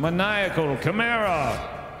resolved. Maniacal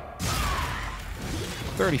Chimera.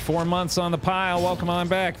 34 months on the pile. Welcome on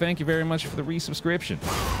back. Thank you very much for the resubscription.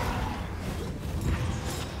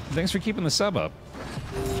 Thanks for keeping the sub up.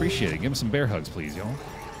 Appreciate it. Give him some bear hugs, please, y'all.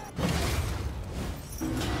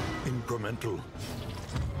 Incremental,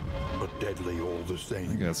 but deadly all the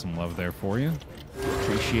same. I got some love there for you.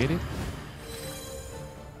 Appreciate it.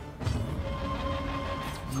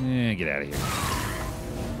 Yeah, get out of here.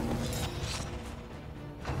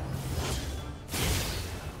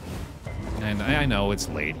 And I know it's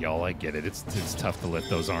late, y'all. I get it. It's tough to lift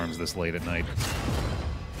those arms this late at night.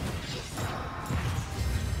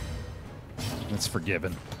 It's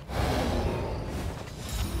forgiven.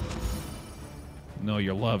 Know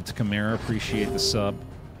you're loved, Chimera. Appreciate the sub.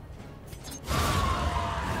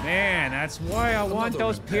 Man, that's why I want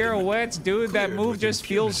those pirouettes, dude. That move just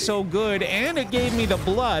feels so good. And it gave me the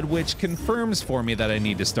blood, which confirms for me that I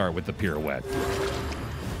need to start with the pirouette.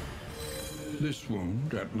 This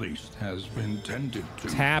wound, at least, has been tended to.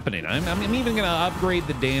 It's happening. I'm even going to upgrade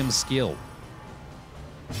the damn skill.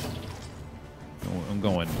 I'm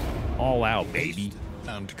going all out, baby.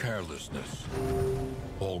 And carelessness.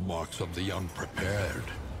 Hallmarks of the unprepared.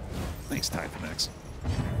 Thanks, Typhonex.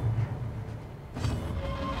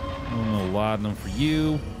 A lot of them for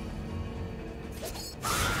you.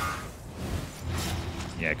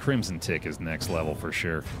 Yeah, Crimson Tick is next level for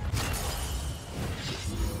sure.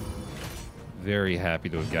 Very happy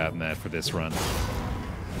to have gotten that for this run.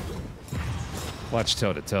 Watch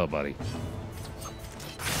toe to toe, buddy.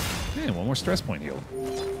 Man, one more stress point healed.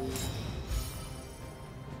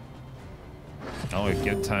 Oh,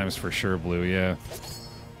 good times for sure, Blue, yeah.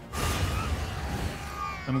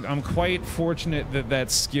 I'm quite fortunate that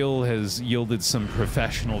that skill has yielded some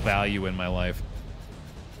professional value in my life.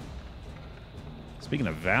 Speaking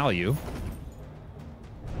of value,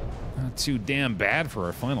 not too damn bad for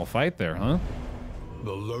our final fight there, huh?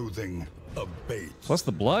 The loathing abates. Plus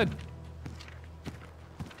the blood.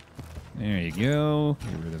 There you go.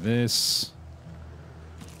 Get rid of this.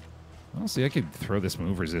 Honestly, I could throw this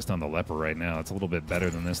move resist on the leper right now. It's a little bit better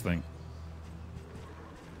than this thing.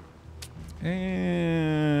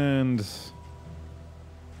 And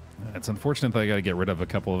it's unfortunate that I got to get rid of a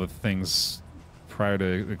couple of things prior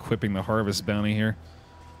to equipping the harvest bounty here.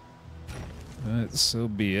 But so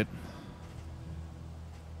be it.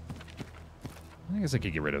 I guess I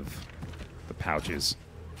could get rid of the pouches.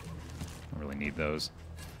 I don't really need those.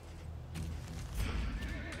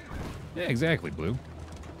 Yeah, exactly, Blue.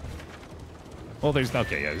 Well, there's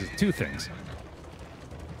two things.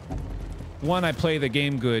 One, I play the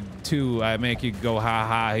game good. Two, I make you go ha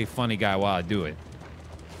ha, hey funny guy while I do it.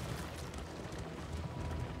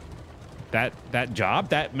 That job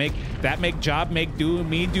job make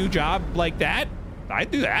do job like that. I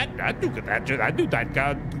do that. I do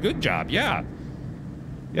that good job. Yeah.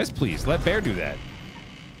 Yes, please let Baer do that.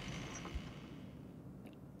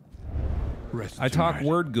 Rest I talk tonight.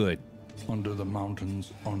 word good. Under the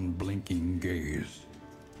mountain's unblinking gaze.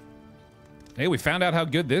 Hey, we found out how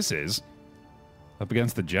good this is. Up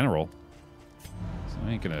against the general. So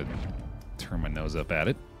I ain't gonna turn my nose up at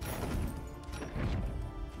it.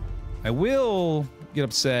 I will get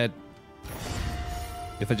upset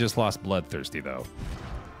if I just lost Bloodthirsty, though.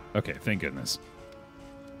 Okay, thank goodness.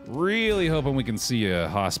 Really hoping we can see a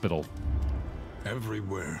hospital.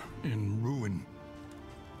 Everywhere in ruin.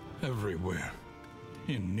 Everywhere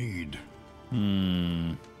in need.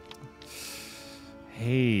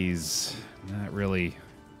 Haze. Not really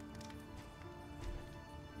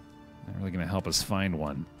gonna help us find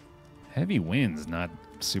one. Heavy winds, not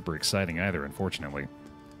super exciting either, unfortunately.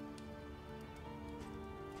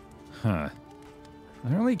 Huh. I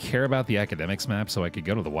don't really care about the academics map, so I could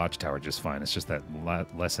go to the watchtower just fine. It's just that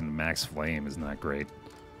lesson max flame is not great.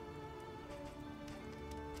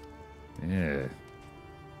 Yeah.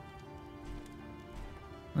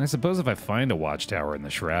 I suppose if I find a watchtower in the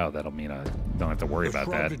shroud, that'll mean I don't have to worry about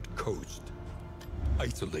that. The shrouded coast,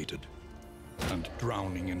 isolated and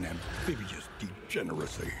drowning in amphibious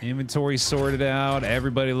degeneracy. Inventory sorted out.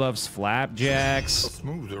 Everybody loves A flapjacks.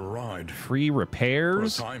 smoother ride. Free For a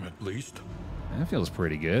repairs. time at least. That feels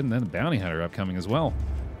pretty good. And then the bounty hunter upcoming as well.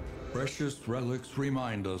 Precious relics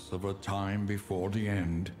remind us of a time before the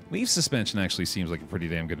end. Leaf suspension actually seems like a pretty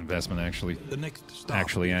damn good investment, actually. The next stop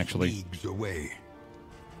Actually. is leagues away.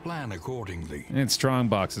 Plan accordingly. And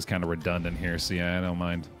Strongbox is kind of redundant here, so yeah, I don't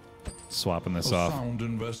mind swapping this A off. sound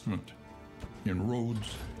investment in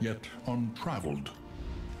roads yet untraveled.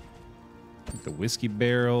 The whiskey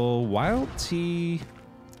barrel, wild tea.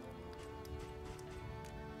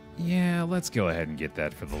 Yeah, let's go ahead and get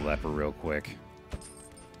that for the leper real quick.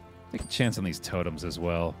 Take a chance on these totems as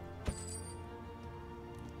well.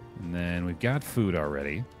 And then we've got food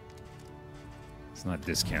already. It's not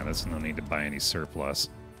discounted, so no need to buy any surplus.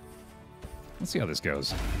 Let's see how this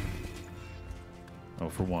goes.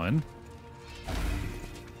 0 for 1.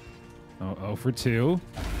 Oh, 0 for 2.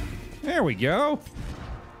 There we go.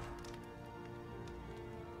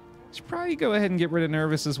 Should probably go ahead and get rid of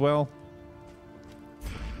Nervous as well.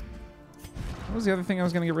 What was the other thing I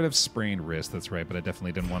was going to get rid of? Sprained wrist, that's right, but I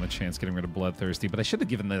definitely didn't want a chance getting rid of Bloodthirsty, but I should have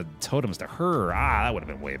given the totems to her. Ah, that would have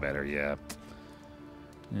been way better, yeah.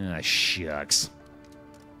 Ah, shucks.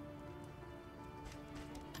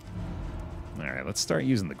 Alright, let's start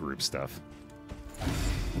using the group stuff.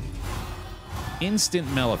 Instant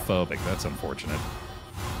mellophobic, that's unfortunate.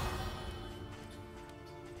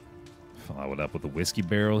 Follow it up with a whiskey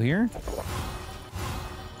barrel here.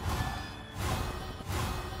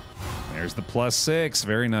 There's the +6.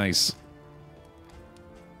 Very nice.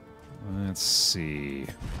 Let's see.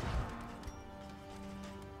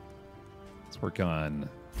 Let's work on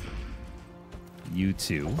you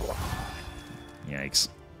two. Yikes.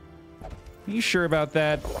 Are you sure about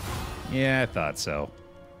that? Yeah, I thought so.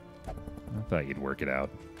 I thought you'd work it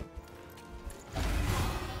out.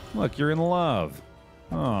 Look, you're in love.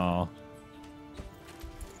 Aw.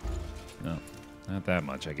 No, not that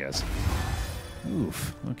much, I guess.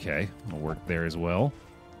 Oof, okay. I'll work there as well.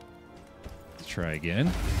 Let's try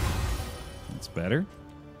again. That's better.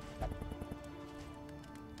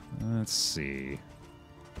 Let's see.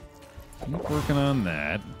 Keep working on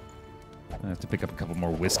that. I have to pick up a couple more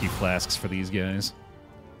whiskey flasks for these guys.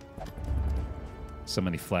 So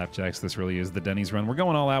many flapjacks, this really is the Denny's run. We're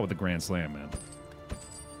going all out with the Grand Slam, man.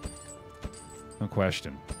 No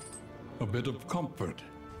question. A bit of comfort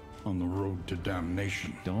on the road to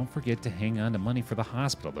damnation. Don't forget to hang on to money for the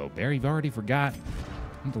hospital, though. Baer, you've already forgotten.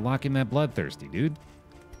 You need to lock in that Bloodthirsty, dude.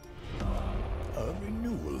 A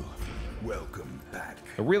renewal. Welcome back.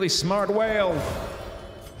 A really smart whale.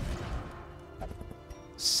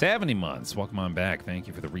 70 months. Welcome on back. Thank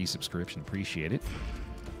you for the resubscription. Appreciate it.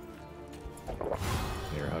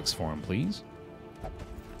 Bear hugs for him, please.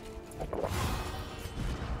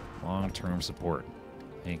 Long-term support.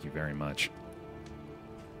 Thank you very much.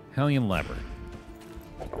 Hellion Lever.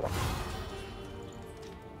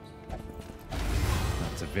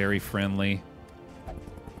 That's a very friendly.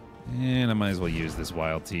 And I might as well use this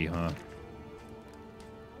wild tea, huh?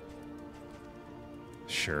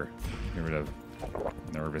 Sure. Get rid of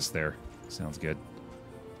Nervous there. Sounds good.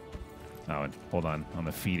 Oh, and hold on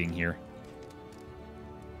the feeding here.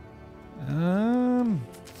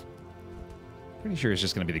 Pretty sure it's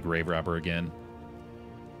just going to be the Grave Robber again.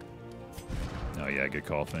 Oh, yeah, good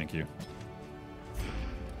call. Thank you.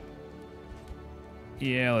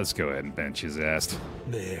 Yeah, let's go ahead and bench his ass.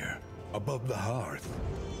 There, above the hearth.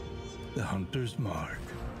 The hunter's mark.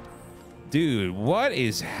 Dude, what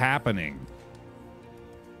is happening?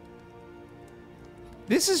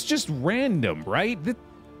 This is just random, right?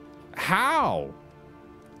 How?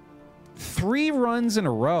 3 runs in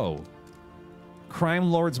a row.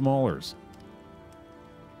 Crime Lord's Maulers.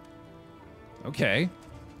 Okay.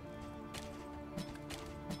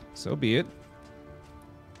 So be it.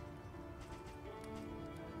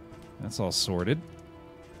 That's all sorted.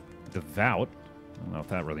 Devout. I don't know if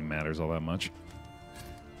that really matters all that much.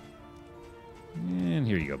 And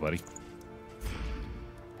here you go, buddy.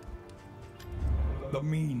 The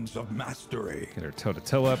means of mastery. Get our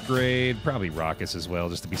toe-to-toe upgrade. Probably Raucous as well,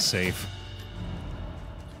 just to be safe.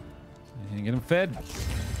 And get him fed.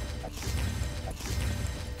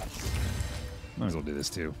 Might as well do this,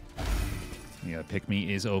 too. Yeah, Pick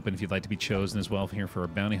Me is open if you'd like to be chosen as well here for a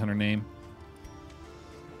bounty hunter name.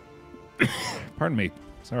 Pardon me.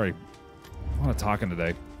 Sorry. A lot of talking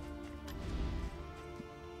today.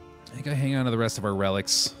 I think I hang on to the rest of our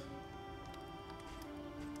relics.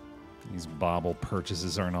 These bauble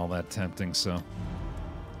purchases aren't all that tempting, so...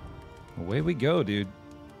 away we go, dude.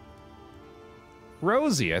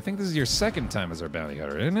 Rosie, I think this is your second time as our bounty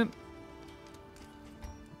hunter, isn't it?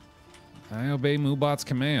 I obey Moobot's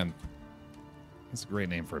command. That's a great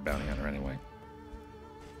name for a bounty hunter, anyway.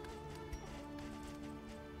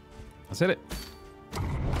 Let's hit it.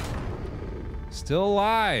 Still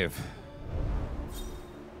alive.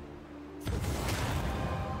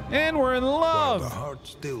 And we're in love. While the heart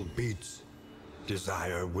still beats,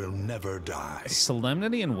 desire will never die.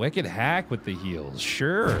 Solemnity and Wicked Hack with the heals.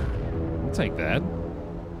 Sure. I'll take that.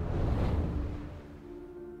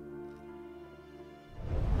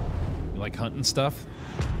 You like hunting stuff?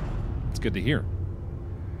 It's good to hear.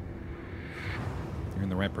 You're in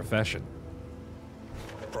the right profession.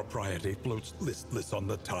 Propriety floats listless on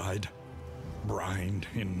the tide. brined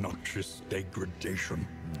in noxious degradation.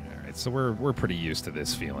 All right, so we're pretty used to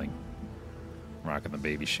this feeling. Rocking the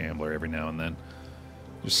baby shambler every now and then.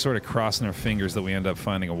 Just sort of crossing our fingers that we end up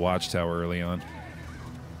finding a watchtower early on.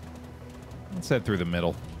 Let's head through the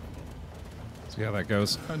middle. See how that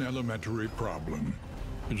goes. An elementary problem,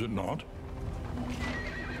 is it not?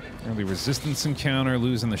 Early resistance encounter,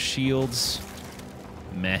 losing the shields.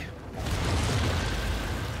 Meh.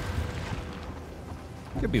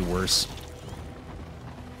 Could be worse.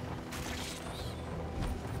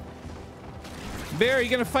 Baer, are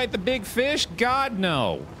you gonna fight the big fish? God,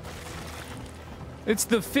 no. It's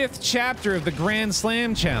the 5th chapter of the Grand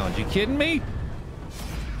Slam Challenge. You kidding me?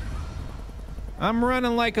 I'm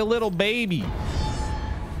running like a little baby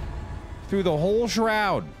through the whole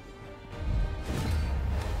shroud.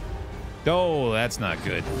 Oh, that's not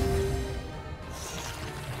good.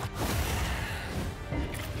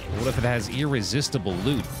 What if it has irresistible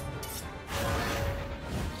loot?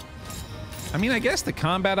 I mean, I guess the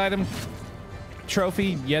combat item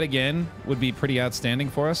trophy, yet again, would be pretty outstanding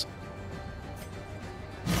for us.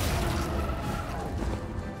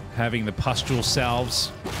 Having the pustule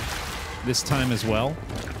salves this time as well.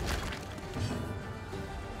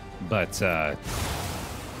 But,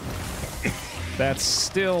 that's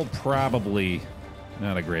still probably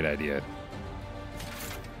not a great idea.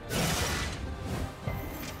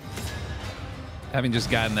 Having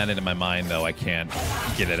just gotten that into my mind, though, I can't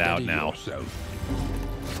get it out now.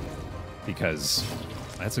 Because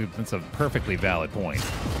that's a perfectly valid point.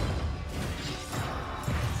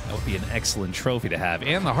 That would be an excellent trophy to have.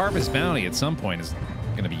 And the Harvest Bounty at some point is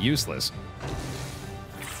going to be useless.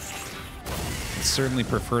 I'd certainly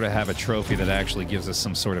prefer to have a trophy that actually gives us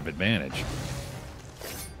some sort of advantage.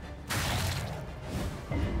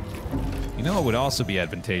 You know what would also be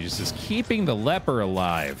advantageous is keeping the leper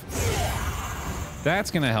alive.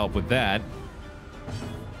 That's going to help with that.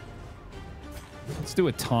 Let's do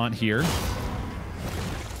a taunt here.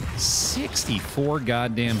 64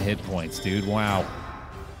 goddamn hit points, dude. Wow.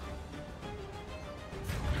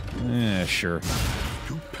 Yeah, sure.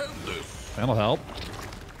 That'll help.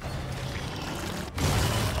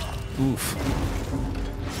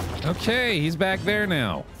 Oof. Okay, he's back there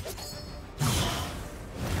now.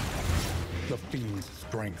 The fiend's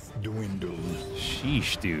strength dwindles.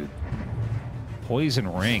 Sheesh, dude.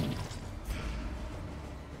 Poison ring.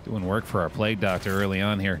 Doing work for our plague doctor early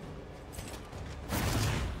on here.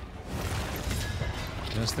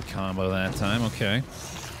 Just the combo that time, okay.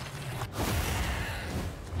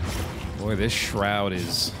 Boy, this shroud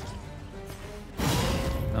is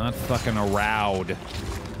not fucking around.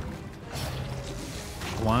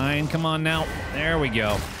 Line, come on now. There we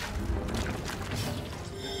go.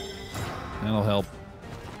 That'll help.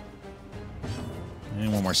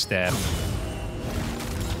 And one more stab.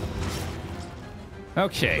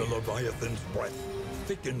 Okay. The Leviathan's breath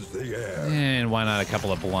thickens the air. And why not a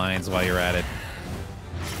couple of blinds while you're at it?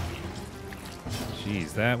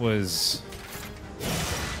 Jeez, that was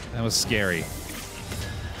scary. I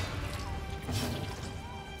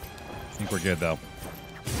think we're good, though.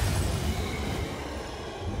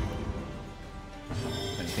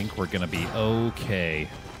 I think we're gonna be okay.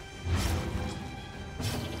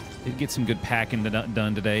 Did get some good packing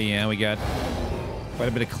done today. Yeah, we got quite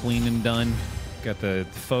a bit of cleaning done. Got the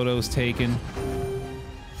photos taken.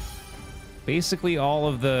 Basically, all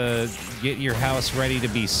of the get your house ready to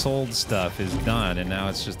be sold stuff is done, and now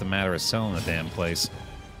it's just a matter of selling the damn place.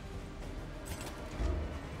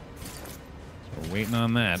 So we're waiting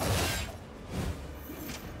on that.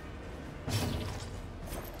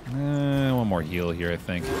 One more heal here, I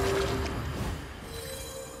think.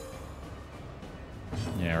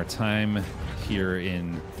 Yeah, our time here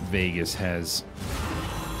in Vegas has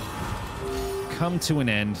come to an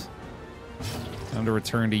end. Time to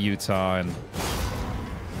return to Utah and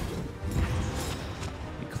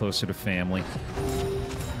be closer to family.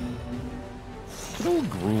 Good old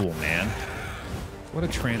gruel, man. What a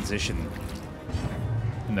transition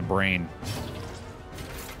in the brain.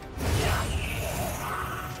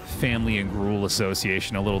 Family and gruel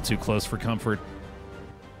association, a little too close for comfort.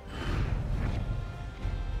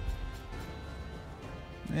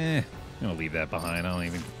 I'll leave that behind.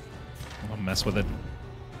 I won't mess with it.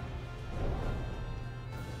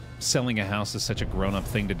 Selling a house is such a grown-up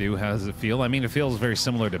thing to do. How does it feel? I mean, it feels very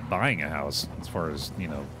similar to buying a house as far as, you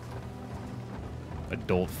know,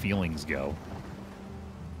 adult feelings go.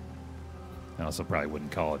 I also probably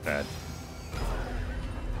wouldn't call it that.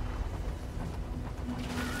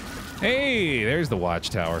 Hey, there's the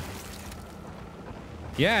watchtower.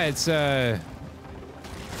 Yeah, it's, well,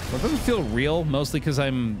 it doesn't feel real, mostly because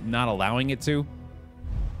I'm not allowing it to.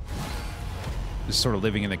 Just sort of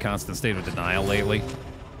living in a constant state of denial lately.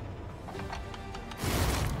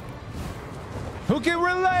 Who can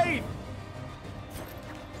relate?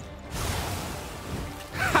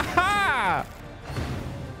 Ha ha!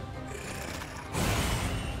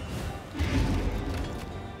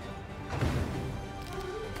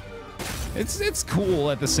 It's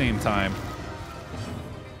cool at the same time.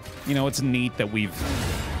 You know, it's neat that we've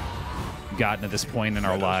gotten to this point in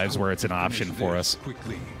our lives where it's an option for us.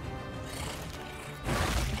 Quickly.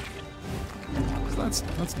 So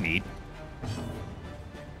that's neat.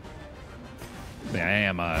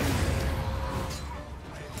 Yeah,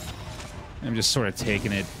 I'm just sort of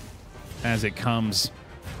taking it as it comes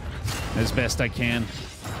as best I can.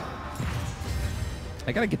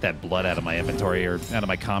 I gotta get that blood out of my inventory or out of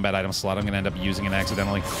my combat item slot. I'm gonna end up using it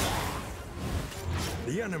accidentally.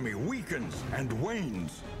 The enemy weakens and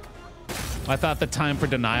wanes. I thought the time for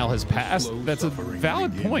denial has passed. That's a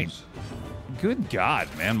valid point. Good God,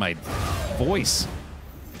 man, my voice.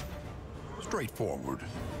 Straightforward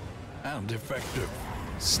and effective.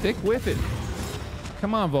 Stick with it.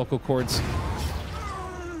 Come on, vocal cords.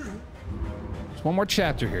 There's one more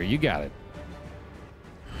chapter here. You got it.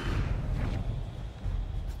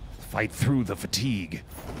 Fight through the fatigue.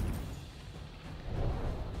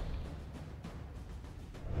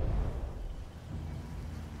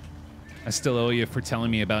 I still owe you for telling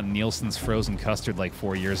me about Nielsen's frozen custard like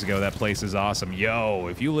 4 years ago. That place is awesome. Yo,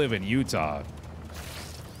 if you live in Utah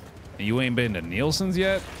and you ain't been to Nielsen's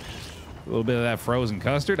yet, a little bit of that frozen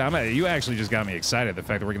custard. You actually just got me excited. The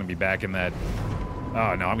fact that we're going to be back in that.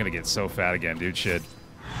 Oh, no, I'm going to get so fat again, dude. Shit.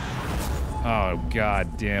 Oh,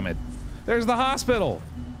 God damn it. There's the hospital.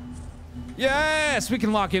 Yes, we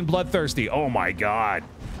can lock in Bloodthirsty. Oh, my God.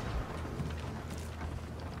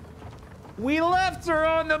 We left her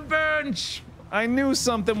on the bench. I knew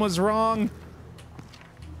something was wrong.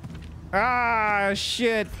 Ah,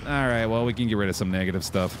 shit. All right, well, we can get rid of some negative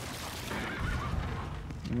stuff.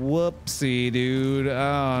 Whoopsie, dude.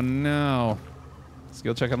 Oh, no.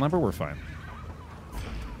 Skill check on lumber, we're fine.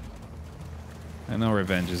 I know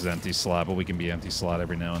revenge is empty slot, but we can be empty slot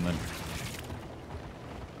every now and then.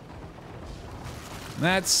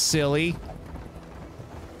 That's silly.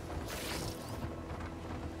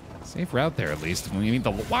 Safe route there, at least. I mean,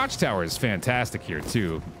 the watchtower is fantastic here,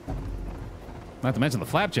 too. Not to mention the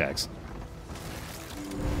flapjacks.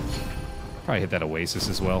 Probably hit that oasis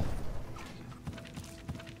as well.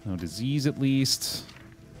 No disease, at least.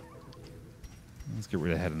 Let's get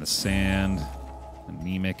rid of head in the sand.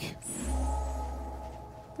 Anemic.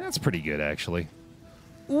 That's pretty good, actually.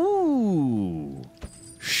 Ooh.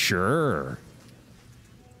 Sure.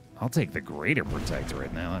 I'll take the greater protector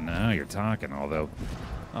right now. Now you're talking, although...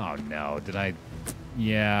 Oh, no. Did I...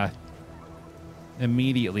 Yeah.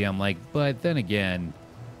 Immediately, I'm like, but then again...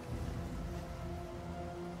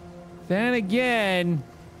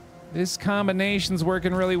 This combination's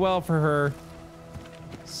working really well for her.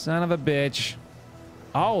 Son of a bitch.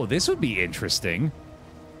 Oh, this would be interesting.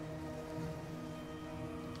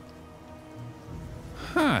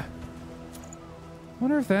 Huh.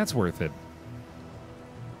 Wonder if that's worth it.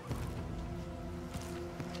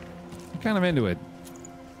 I'm kind of into it.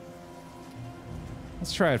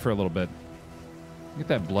 Let's try it for a little bit. Get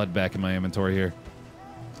that blood back in my inventory here.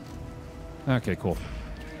 Okay, cool.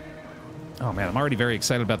 Oh, man, I'm already very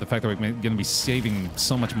excited about the fact that we're going to be saving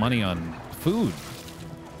so much money on food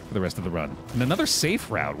for the rest of the run. And another safe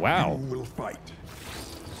route, wow. You will fight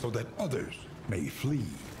so that others may flee.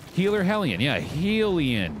 Healer Hellion, yeah,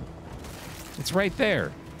 Hellion. It's right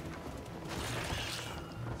there.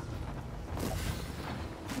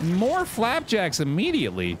 More flapjacks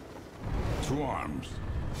immediately. To arms,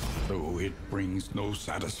 though it brings no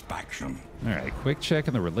satisfaction. All right, quick check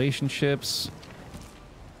on the relationships.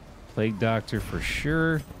 Plague Doctor for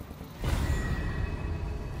sure.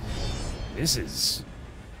 This is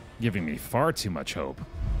giving me far too much hope.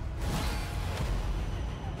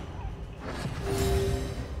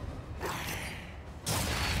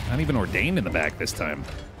 Not even ordained in the back this time.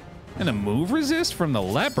 And a move resist from the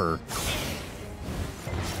leper.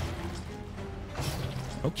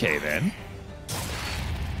 Okay, then.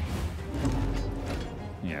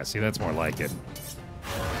 Yeah, see, that's more like it.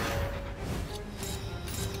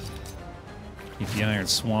 Keep the Iron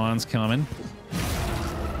Swans coming.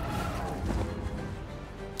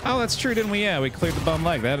 Oh, that's true, didn't we? Yeah, we cleared the bum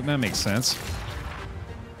leg. That makes sense.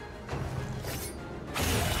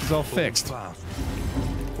 It's all fixed. Fast,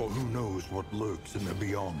 for who knows what lurks in the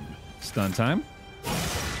beyond. Stun time.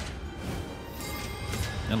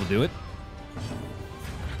 That'll do it.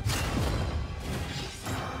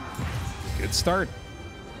 Good start.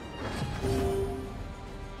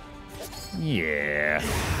 Yeah.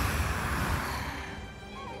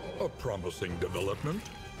 A promising development.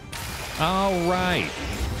 All right.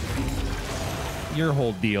 Your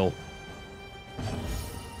whole deal.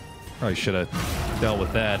 Probably should have dealt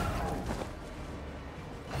with that.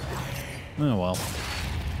 Oh, well.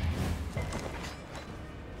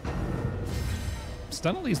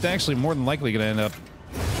 Stunnelly's actually more than likely going to end up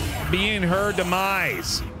being her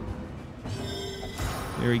demise.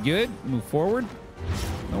 Very good. Move forward.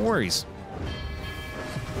 No worries.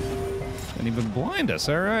 Didn't even blind us.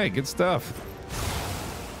 All right, good stuff.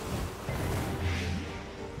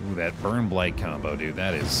 Ooh, that burn blight combo, dude.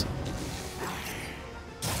 That is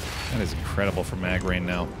incredible for Magrain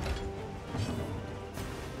now.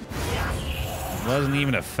 It wasn't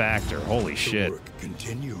even a factor. Holy shit. Work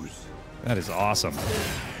continues. That is awesome.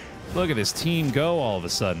 Look at this team go all of a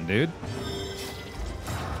sudden, dude.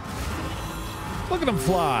 Look at them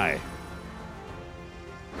fly.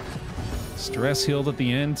 Stress healed at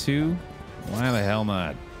the end, too. Why the hell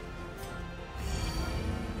not?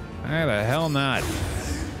 Why the hell not?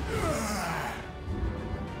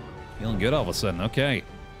 Feeling good all of a sudden. Okay.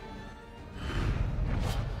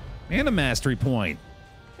 And a mastery point.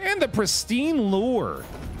 And the pristine lure.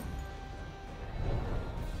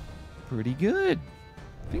 Pretty good.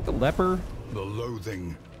 I think the leper... The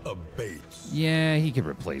loathing abates. Yeah, he could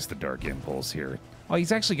replace the Dark Impulse here. Oh,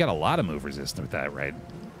 he's actually got a lot of move resistance with that right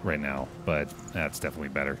now, but that's definitely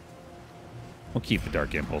better. We'll keep the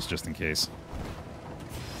Dark Impulse just in case.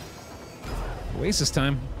 Oasis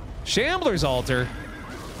time. Shambler's Altar.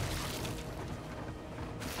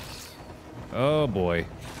 Oh, boy.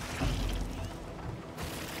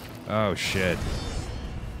 Oh, shit.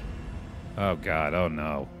 Oh, God. Oh,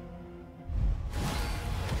 no.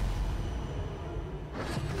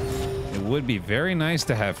 It would be very nice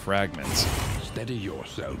to have fragments. Steady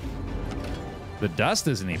yourself. The dust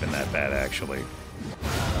isn't even that bad, actually.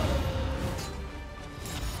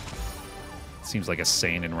 Seems like a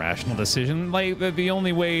sane and rational decision. Like, the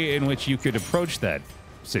only way in which you could approach that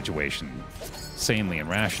situation sanely and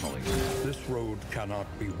rationally. This road cannot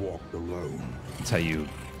be walked alone. That's how you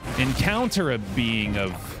encounter a being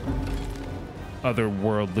of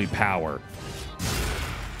otherworldly power.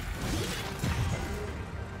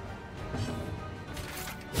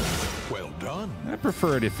 Well done. I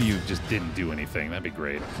prefer it if you just didn't do anything. That'd be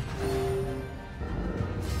great.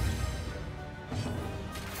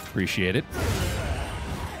 Appreciate it.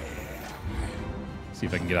 See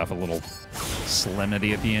if I can get off a little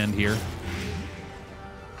solemnity at the end here.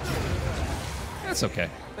 That's okay.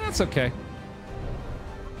 That's okay.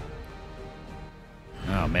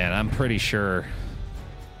 Oh, man, I'm pretty sure.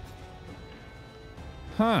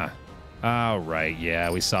 Huh. Oh, right.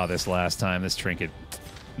 Yeah, we saw this last time. This trinket.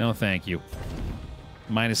 No, thank you.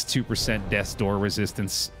 Minus 2% death's door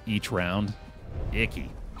resistance each round.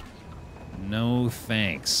 Icky. No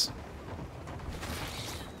thanks.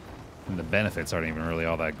 And the benefits aren't even really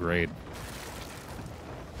all that great.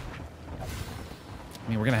 I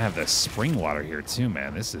mean, we're going to have the spring water here, too,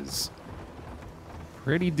 man. This is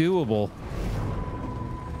pretty doable.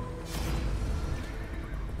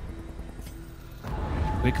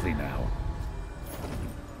 Quickly now.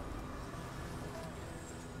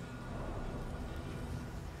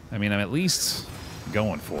 I mean, I'm at least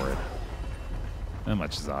going for it. That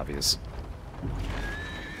much is obvious.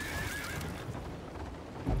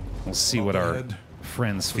 We'll see what our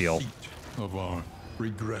friends feel. The seat of our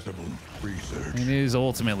regrettable research. It is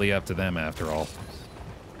ultimately up to them, after all.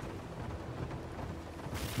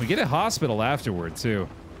 We get a hospital afterward, too.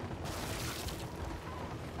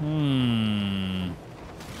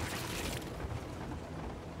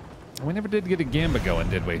 We never did get a Gamba going,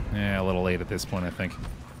 did we? Yeah, a little late at this point, I think.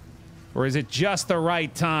 Or is it just the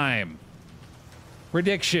right time?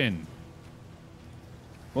 Prediction.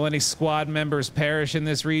 Will any squad members perish in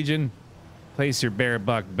this region? Place your bear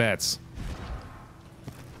buck bets.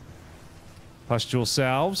 Pustule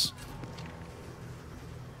salves.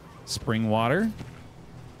 Spring water.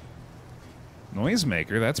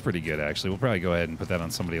 Noisemaker, that's pretty good, actually. We'll probably go ahead and put that on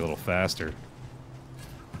somebody a little faster.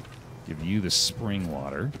 Give you the spring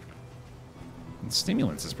water. And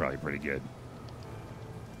stimulants is probably pretty good.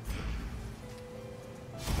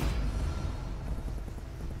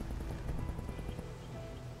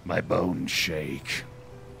 My bones shake.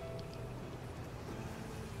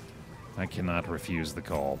 I cannot refuse the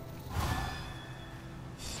call.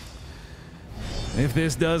 If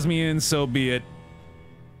this does me in, so be it.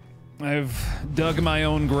 I've dug my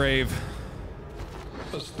own grave.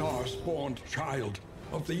 A star-spawned child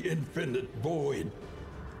of the infinite void.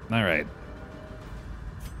 All right.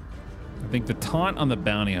 I think the taunt on the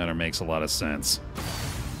bounty hunter makes a lot of sense.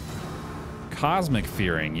 Cosmic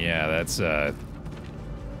fearing. Yeah, that's not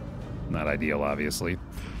ideal, obviously.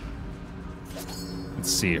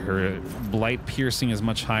 Let's see. Her blight piercing is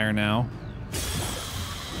much higher now.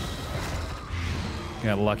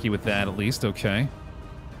 Got lucky with that, at least. Okay.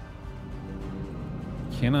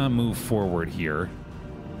 Cannot move forward here.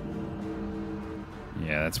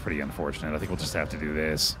 Yeah, that's pretty unfortunate. I think we'll just have to do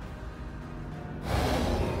this.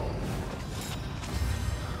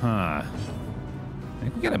 Huh. I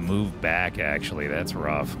think we gotta move back, actually. That's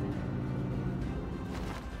rough.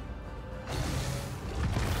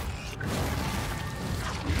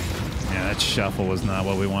 Yeah, that shuffle was not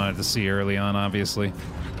what we wanted to see early on, obviously.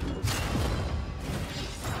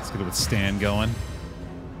 Let's get it with Stan going.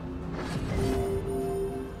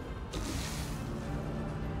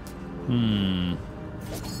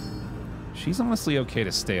 She's honestly okay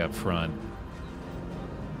to stay up front.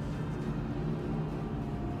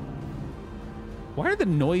 Why are the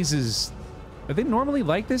noises... Are they normally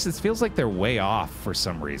like this? It feels like they're way off for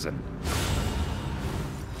some reason.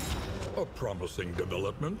 A promising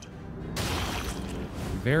development.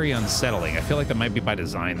 Very unsettling. I feel like that might be by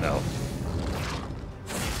design, though.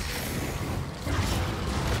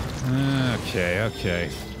 Okay, okay.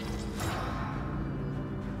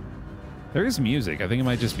 There is music. I think it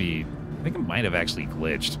might just be... I think it might have actually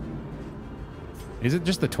glitched. Is it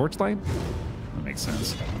just the torchlight? That makes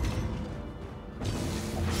sense.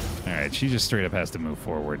 Alright, she just straight up has to move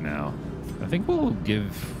forward now. I think we'll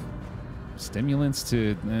give stimulants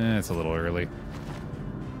to... it's a little early.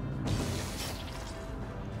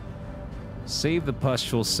 Save the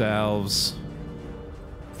pustule salves.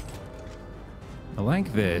 I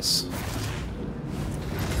like this.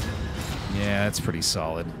 Yeah, that's pretty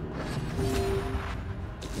solid.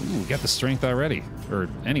 Ooh, we got the strength already. Or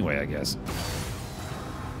anyway, I guess.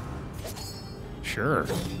 Sure.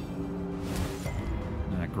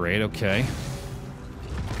 Not great, okay.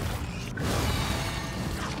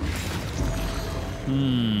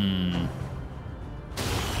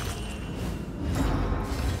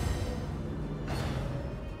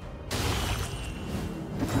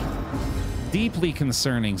 Deeply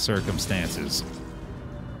concerning circumstances.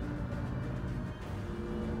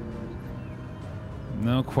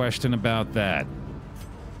 No question about that.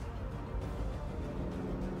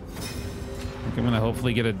 I think I'm going to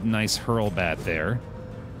hopefully get a nice hurl bat there.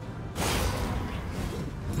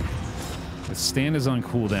 The stand is on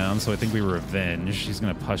cooldown, so I think we revenge. He's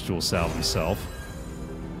going to pustule salve himself.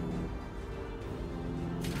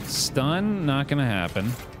 Stun, not going to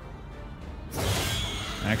happen.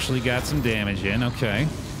 Actually got some damage in, okay.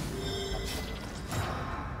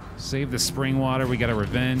 Save the spring water, we got a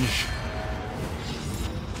revenge.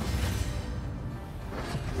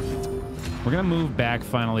 We're gonna move back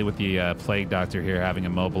finally with the Plague Doctor here, having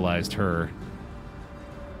immobilized her.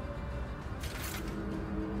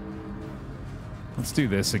 Let's do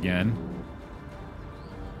this again.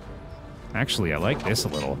 Actually, I like this a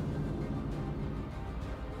little.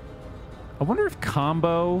 I wonder if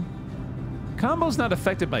combo's not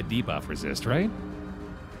affected by debuff resist, right?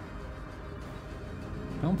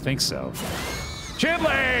 I don't think so.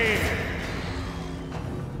 Chibley!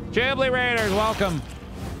 Chibley Raiders, welcome.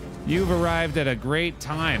 You've arrived at a great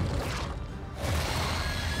time.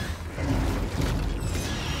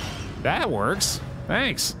 That works.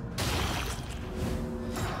 Thanks.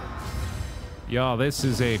 Y'all, this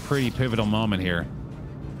is a pretty pivotal moment here.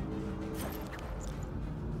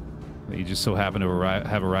 That you just so happen to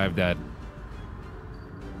have arrived at.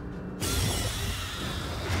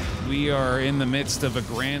 We are in the midst of a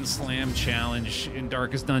Grand Slam challenge in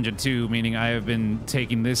Darkest Dungeon 2, meaning I have been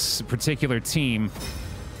taking this particular team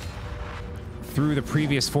through the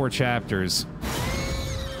previous 4 chapters.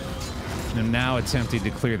 I'm now attempting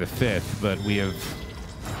to clear the 5th, but we have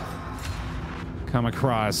come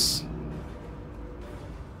across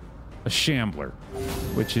a shambler,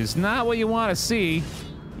 which is not what you want to see,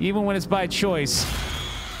 even when it's by choice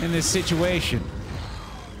in this situation.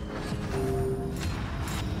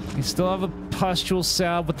 We still have a pustule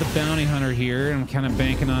salve with the bounty hunter here, and I'm kind of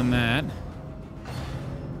banking on that.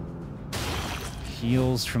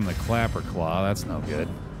 Heals from the clapper claw, that's no good.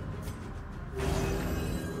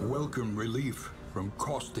 Welcome relief from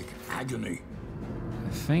caustic agony. I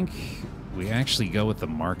think we actually go with the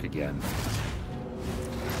mark again.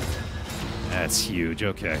 That's huge,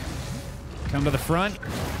 okay. Come to the front.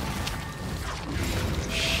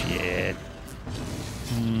 Shit.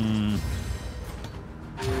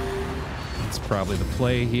 That's probably the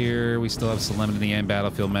play here. We still have Solemnity and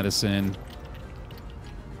Battlefield Medicine.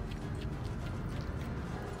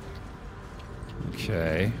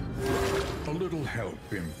 Okay. A little help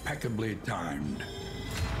impeccably timed.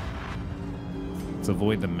 Let's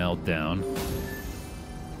avoid the meltdown.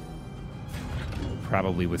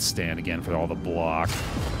 Probably withstand again for all the block.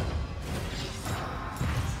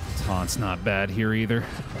 Taunt's not bad here either.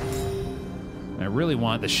 I really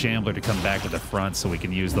want the Shambler to come back to the front so we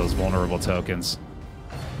can use those vulnerable tokens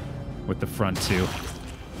with the front two.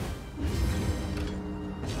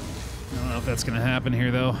 I don't know if that's going to happen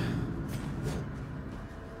here, though.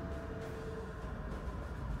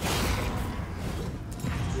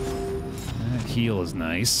 That heal is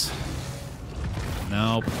nice.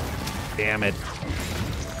 Nope. Damn it.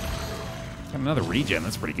 Got another regen.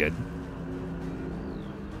 That's pretty good.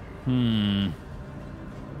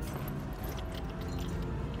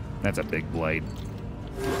 That's a big blight.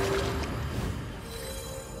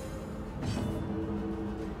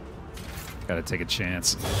 Gotta take a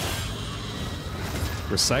chance.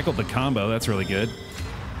 Recycled the combo. That's really good.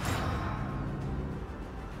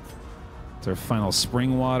 It's our final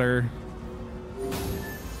spring water.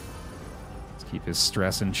 Let's keep his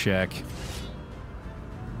stress in check.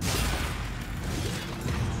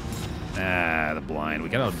 Ah, the blind. We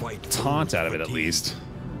got a taunt out of it at least.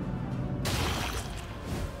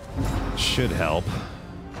 Should help.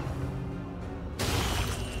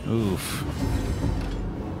 Oof.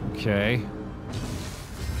 Okay.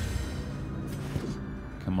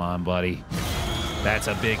 Come on, buddy. That's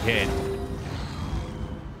a big hit.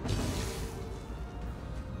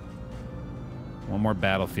 One more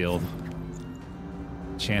battlefield.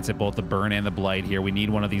 Chance at both the burn and the blight here. We need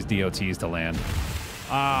one of these DOTs to land.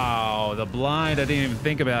 Oh, the blind. I didn't even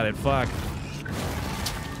think about it. Fuck.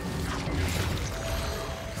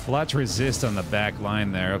 Clutch resist on the back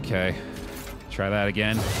line there. Okay. Try that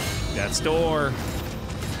again. Got store.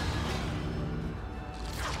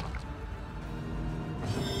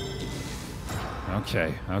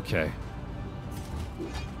 Okay, okay.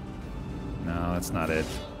 No, that's not it.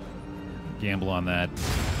 Gamble on that.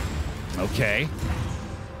 Okay.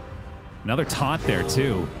 Another taunt there,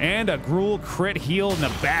 too. And a Gruul crit heal in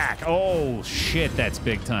the back. Oh, shit, that's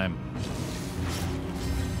big time.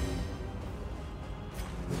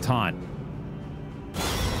 Taunt.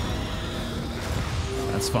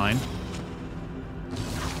 That's fine.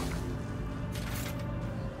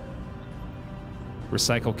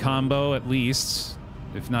 Recycle combo, at least.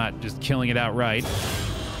 If not, just killing it outright.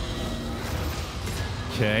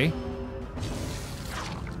 Okay.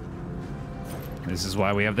 This is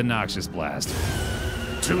why we have the Noxious Blast.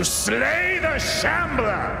 To slay the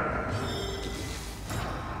Shambler!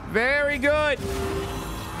 Very good!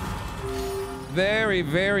 Very,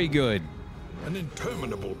 very good. An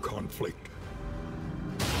interminable conflict.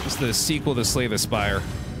 It's the sequel to Slay the Spire.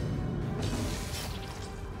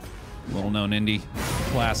 Well-known indie.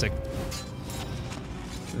 Classic.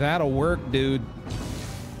 That'll work, dude.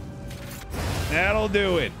 That'll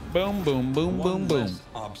do it. Boom, boom, boom, boom, boom. One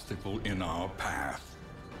obstacle in our path.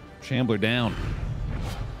 Shambler down.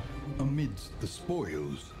 Amidst the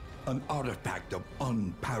spoils, an artifact of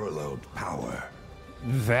unparalleled power.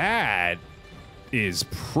 That is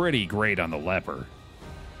pretty great on the leper.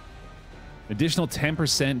 Additional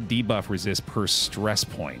 10% debuff resist per stress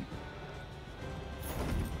point.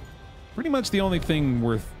 Pretty much the only thing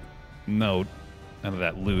worth note out of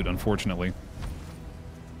that loot, unfortunately.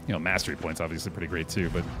 You know, mastery points obviously pretty great too,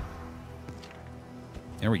 but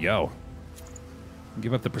there we go.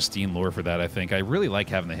 Give up the pristine lore for that, I think. I really like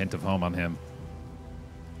having the hint of home on him.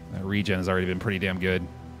 That regen has already been pretty damn good.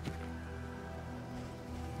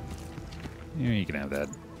 Yeah, you can have that.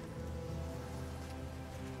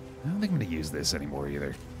 I don't think I'm going to use this anymore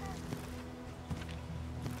either.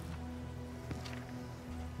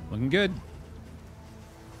 Looking good.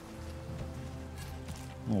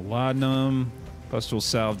 Laudanum, Pustule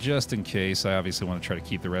Salve, just in case. I obviously want to try to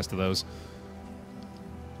keep the rest of those.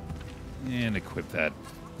 And equip that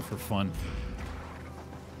for fun.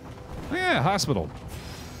 Oh, yeah, hospital.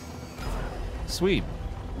 Sweet.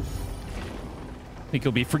 Think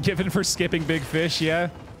he'll be forgiven for skipping big fish, yeah?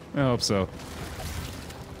 I hope so.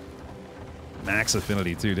 Max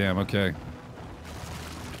affinity, too. Damn, okay.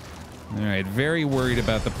 All right, very worried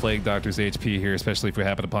about the Plague Doctor's HP here, especially if we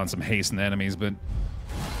happen upon some hastened enemies, but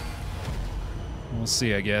we'll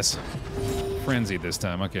see, I guess. Frenzied this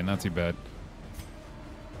time. Okay, not too bad.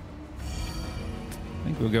 I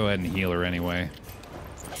think we'll go ahead and heal her anyway.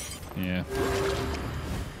 Yeah.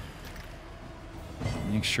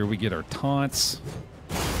 Make sure we get our taunts.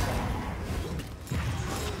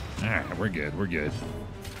 All right, we're good. We're good.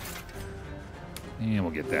 And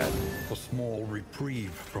we'll get that. A small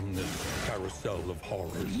reprieve from this carousel of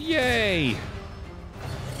horrors. Yay!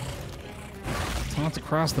 Taunts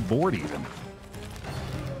across the board, even.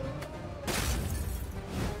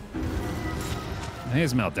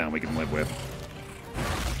 His meltdown we can live with.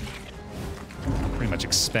 Pretty much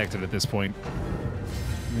expected at this point.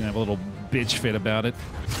 We're gonna have a little bitch fit about it.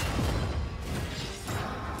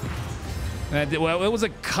 Well, it was a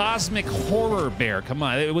cosmic horror bear. Come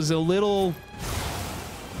on, it was a little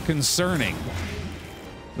concerning.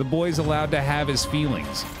 The boy's allowed to have his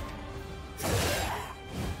feelings.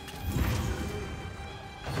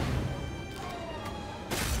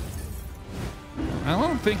 I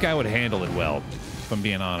don't think I would handle it well, if I'm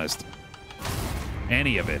being honest.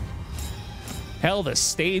 Any of it. Hell, the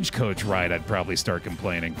stagecoach ride, I'd probably start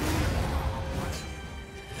complaining.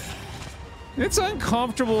 It's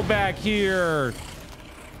uncomfortable back here.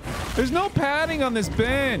 There's no padding on this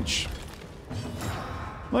bench.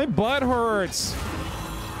 My butt hurts.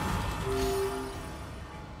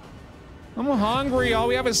 I'm hungry. All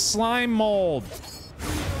we have is slime mold.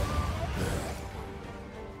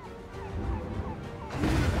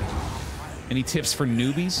 Any tips for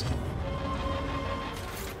newbies?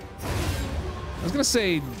 I was gonna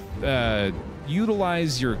say,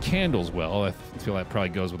 utilize your candles well. I feel that probably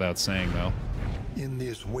goes without saying, though. In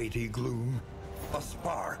this weighty gloom, a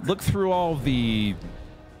spark. Look through all the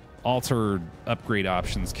alter upgrade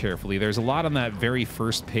options carefully. There's a lot on that very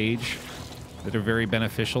first page that are very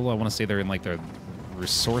beneficial. I want to say they're in like the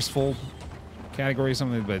resourceful category or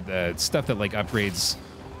something, but stuff that like upgrades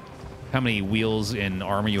how many wheels and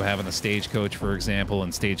armor you have in the stagecoach, for example,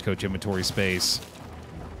 and stagecoach inventory space.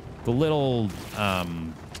 The little,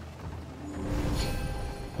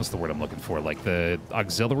 what's the word I'm looking for? Like the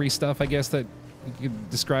auxiliary stuff, I guess, that you could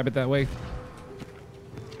describe it that way.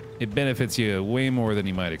 It benefits you way more than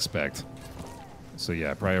you might expect. So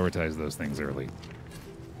yeah, prioritize those things early.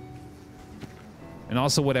 And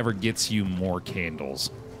also whatever gets you more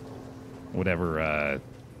candles. Whatever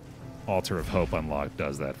Altar of Hope unlock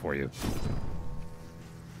does that for you.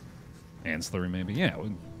 Ancillary, maybe? Yeah,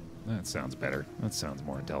 well, that sounds better. That sounds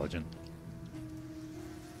more intelligent.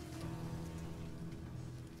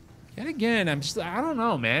 Yet again, I don't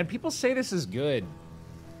know, man. People say this is good.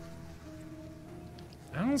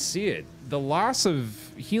 I don't see it. The loss of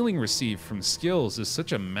healing received from skills is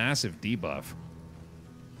such a massive debuff.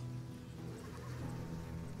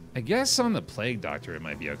 I guess on the Plague Doctor it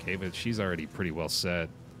might be okay, but she's already pretty well set.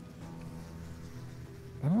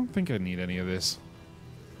 I don't think I need any of this.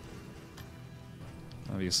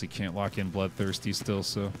 Obviously can't lock in Bloodthirsty still,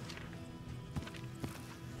 so...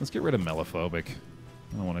 Let's get rid of Mellophobic.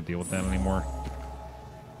 I don't want to deal with that anymore.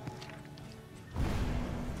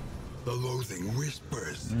 The loathing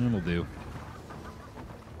whispers. That'll do.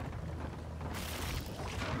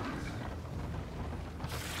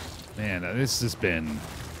 Man, this has been...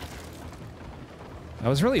 I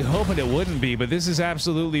was really hoping it wouldn't be, but this has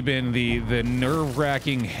absolutely been the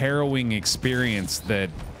nerve-wracking, harrowing experience that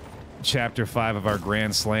Chapter 5 of our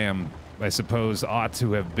Grand Slam, I suppose, ought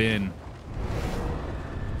to have been.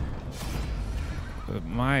 But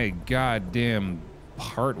my goddamn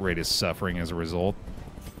heart rate is suffering as a result.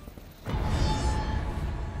 Could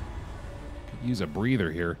use a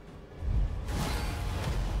breather here.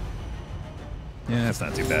 Yeah, that's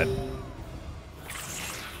not too bad.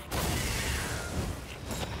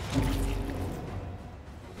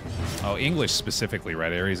 Oh, English specifically,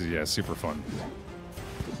 right? Aries, yeah, super fun.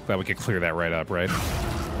 Glad we could clear that right up, right?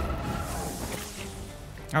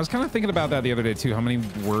 I was kind of thinking about that the other day, too. How many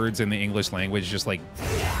words in the English language just, like,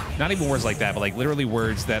 not even words like that, but, like, literally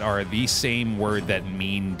words that are the same word that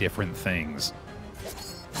mean different things.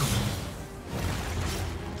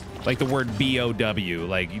 Like the word B-O-W,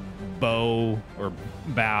 like bow or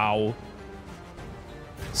bow.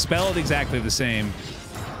 Spelled exactly the same.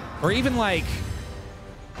 Or even, like...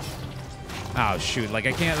 Oh shoot! Like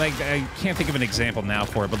I can't think of an example now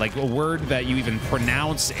for it, but like a word that you even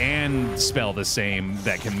pronounce and spell the same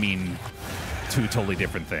that can mean two totally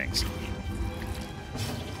different things.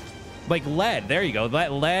 Like lead. There you go.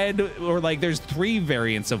 That lead, or like there's 3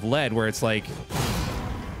 variants of lead where it's like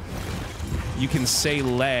you can say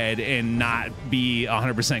lead and not be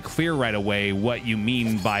 100% clear right away what you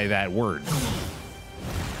mean by that word.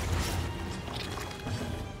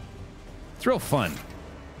 It's real fun.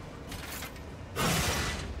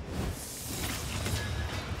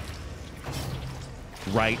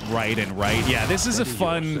 Right, and right. Yeah, this is a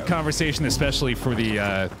fun conversation, especially for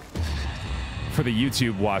the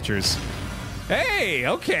YouTube watchers. Hey,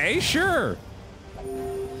 okay, sure.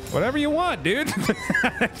 Whatever you want, dude.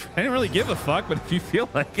 I didn't really give a fuck, but if you feel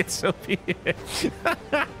like it, so be it.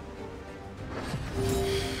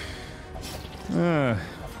 Yeah,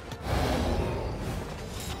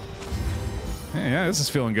 this is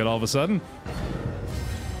feeling good all of a sudden.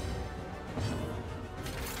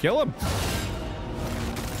 Kill him.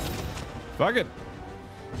 Fuck it.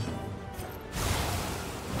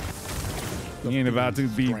 You ain't about to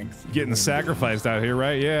be getting sacrificed out here,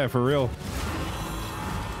 right? Yeah, for real.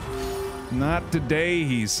 Not today,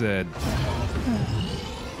 he said.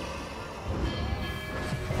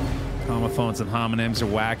 Homophones and homonyms are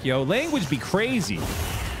whack, yo. Language be crazy.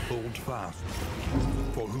 Hold fast,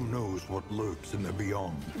 for who knows what lurks in the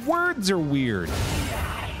beyond. Words are weird.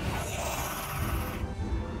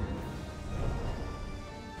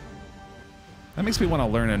 That makes me want to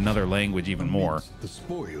learn another language even more. The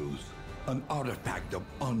spoils, an artifact of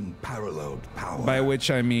unparalleled power. By which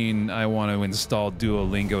I mean I want to install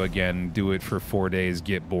Duolingo again, do it for 4 days,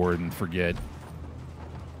 get bored, and forget.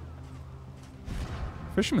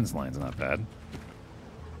 Fisherman's Line's not bad.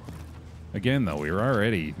 Again, though, we were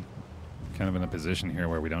already kind of in a position here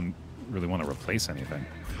where we don't really want to replace anything.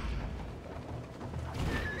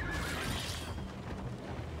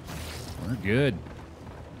 We're good.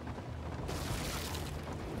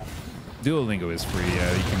 Duolingo is free,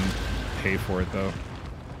 yeah, you can pay for it, though.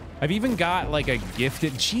 I've even got, like, a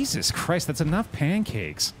gifted... Jesus Christ, that's enough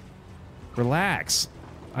pancakes. Relax.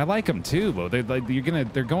 I like them, too, but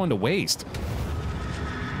they're going to waste.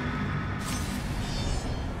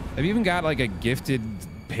 I've even got, like, a gifted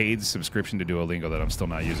paid subscription to Duolingo that I'm still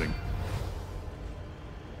not using.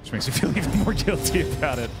 Which makes me feel even more guilty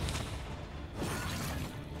about it.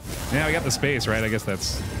 Yeah, I got the space, right? I guess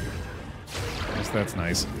that's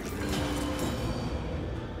nice.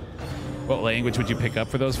 What language would you pick up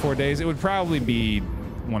for those 4 days? It would probably be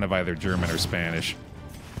one of either German or Spanish.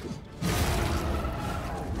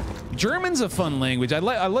 German's a fun language. I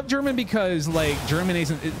love German because, like, German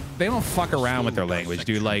isn't... They don't fuck around with their language,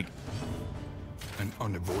 dude. Like, an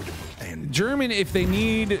unavoidable end. German, if they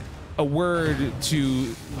need a word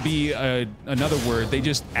to be another word, they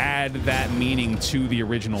just add that meaning to the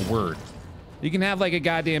original word. You can have, like, a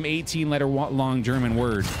goddamn 18-letter long German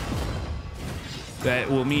word that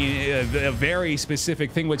will mean a very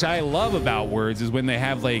specific thing, which I love about words, is when they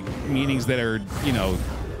have, like, meanings that are, you know,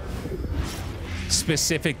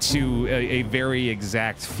 specific to a very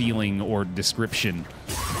exact feeling or description.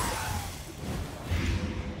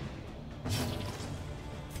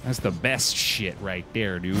 That's the best shit right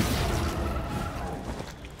there, dude.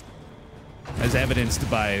 As evidenced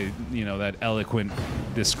by, you know, that eloquent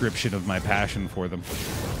description of my passion for them.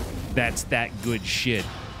 That's that good shit.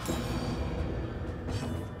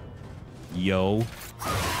 Yo.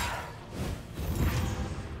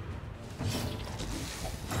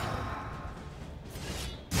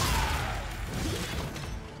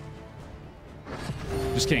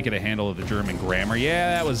 Just can't get a handle of the German grammar.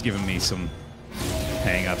 Yeah, that was giving me some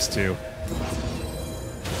hang-ups too.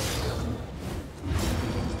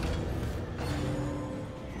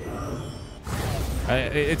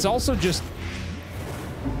 It's also just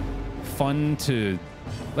fun to,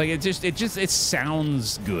 like, it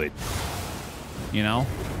sounds good, you know?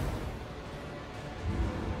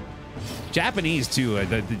 Japanese too,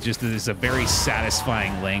 just is a very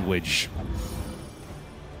satisfying language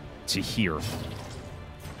to hear.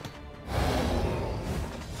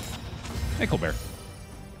 Hey, Colbert.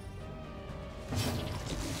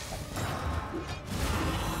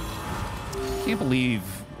 Can't believe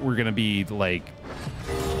we're gonna be, like,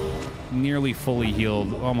 nearly fully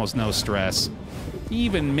healed, almost no stress. You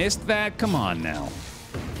even missed that? Come on now.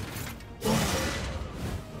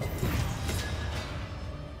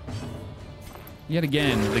 Yet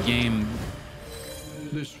again, the game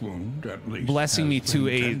This wound, at least, blessing me to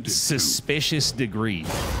a suspicious degree.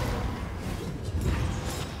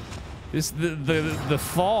 The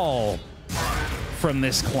fall from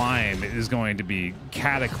this climb is going to be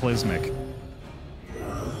cataclysmic.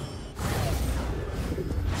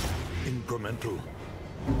 Incremental,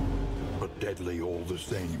 but deadly all the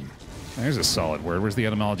same. There's a solid word. Where's the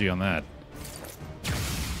etymology on that?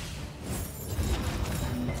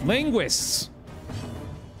 Linguists!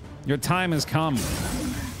 Your time has come.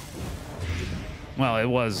 Well, it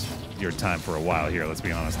was your time for a while here, let's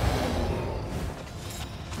be honest.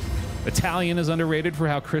 Italian is underrated for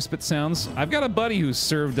how crisp it sounds. I've got a buddy who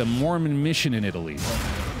served a Mormon mission in Italy.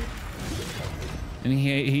 And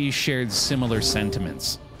he shared similar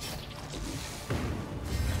sentiments.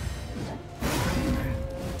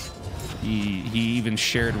 He even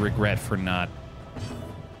shared regret for not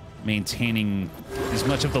maintaining as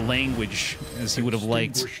much of the language as he would have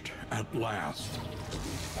liked. At last.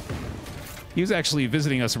 He was actually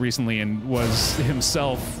visiting us recently and was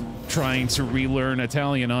himself trying to relearn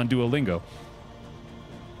Italian on Duolingo.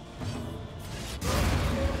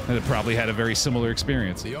 And it probably had a very similar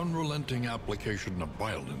experience. The unrelenting application of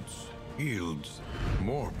violence yields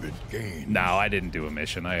morbid gain. No, I didn't do a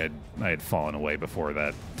mission. I had fallen away before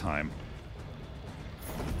that time.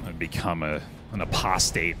 I'd become an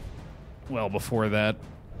apostate well before that.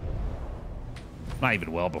 Not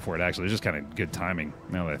even well before it, actually. It was just kind of good timing,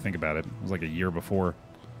 now that I think about it. It was like a year before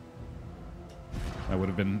I would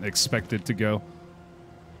have been expected to go.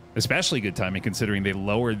 Especially good timing, considering they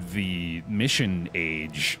lowered the mission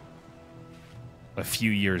age a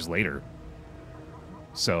few years later.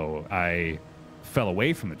 So I fell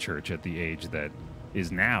away from the church at the age that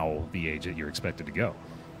is now the age that you're expected to go.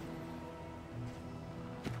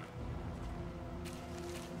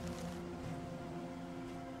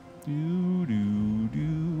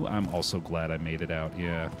 I'm also glad I made it out.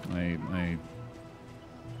 Yeah, I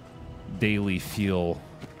daily feel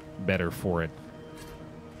better for it.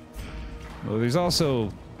 Well, there's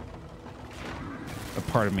also a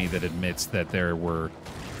part of me that admits that there were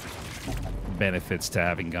benefits to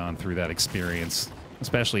having gone through that experience,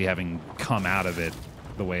 especially having come out of it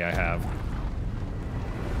the way I have.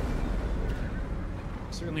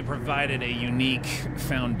 Certainly provided a unique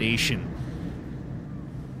foundation.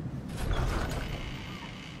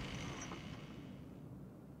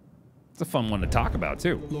 It's a fun one to talk about,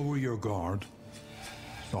 too. Lower your guard.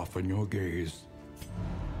 Soften your gaze.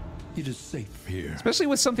 It is safe here. Especially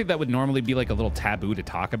with something that would normally be like a little taboo to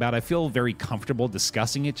talk about. I feel very comfortable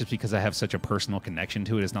discussing it just because I have such a personal connection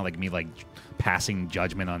to it. It's not like me like passing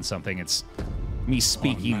judgment on something. It's me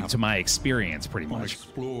speaking to my experience pretty much.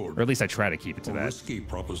 Or at least I try to keep it to that. Risky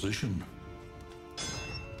proposition.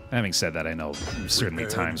 Having said that, I know there's certainly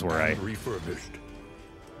times where I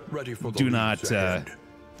Ready for the do not ahead.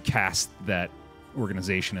 cast that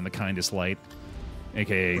organization in the kindest light.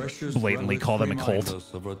 AKA Precious blatantly call them a remind cult.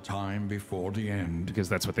 us of a time before the end. Because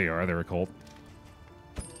that's what they are. They're a cult.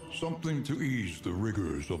 Something to ease the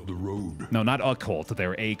rigors of the road. No, not a cult.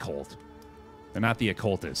 They're a cult. They're not the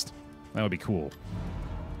occultist. That would be cool.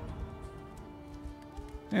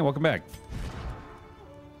 Hey, welcome back.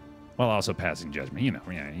 While also passing judgment. You know,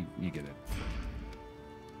 yeah, you get it.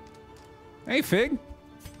 Hey, Fig.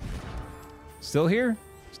 Still here.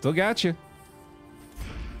 Still got you.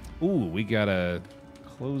 Ooh, we gotta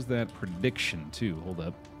close that prediction, too. Hold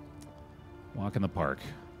up. Walk in the park.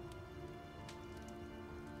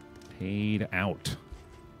 Paid out.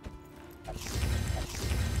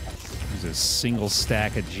 There's a single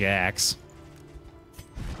stack of jacks.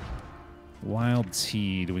 Wild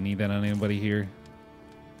tea. Do we need that on anybody here?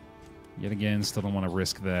 Yet again, still don't want to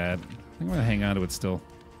risk that. I think I'm going to hang on to it still.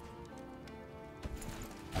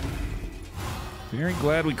 Very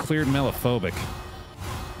glad we cleared Melophobic.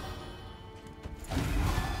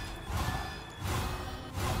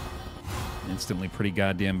 Instantly pretty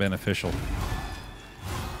goddamn beneficial.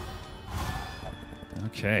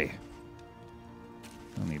 Okay.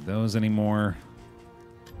 Don't need those anymore.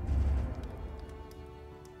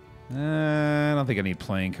 I don't think I need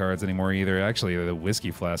playing cards anymore either. Actually, the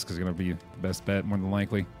whiskey flask is going to be the best bet, more than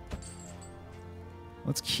likely.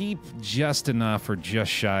 Let's keep just enough, or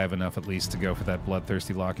just shy of enough at least, to go for that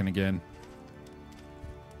bloodthirsty lock-in again.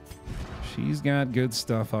 She's got good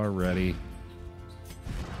stuff already.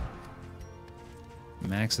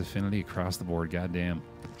 Max affinity across the board, goddamn.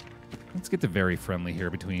 Let's get to very friendly here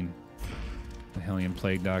between the Hellion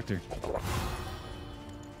Plague Doctor.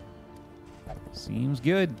 Seems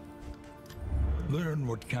good. Learn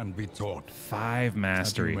what can be taught. 5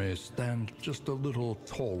 mastery. And you may stand just a little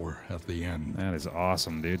taller at the end. That is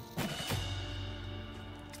awesome, dude.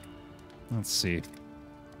 Let's see.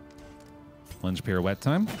 Lunge pirouette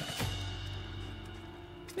time.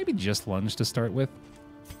 Maybe just lunge to start with.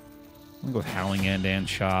 I'm gonna go with Howling End and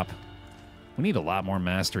Chop. We need a lot more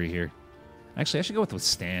mastery here. Actually, I should go with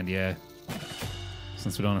Withstand, yeah.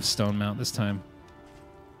 Since we don't have Stone Mount this time.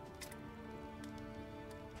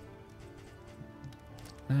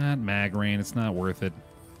 Not Mag Rain, it's not worth it.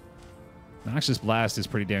 Noxious Blast is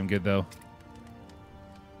pretty damn good, though.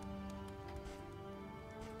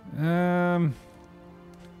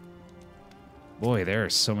 Boy, there are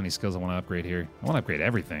so many skills I want to upgrade here. I want to upgrade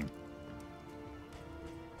everything.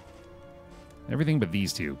 Everything but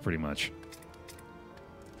these two, pretty much.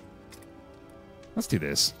 Let's do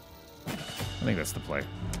this. I think that's the play.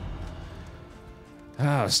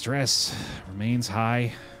 Ah, stress remains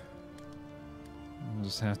high. It'll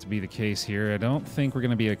just have to be the case here. I don't think we're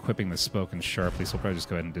going to be equipping the Spoken Sharply, so we'll probably just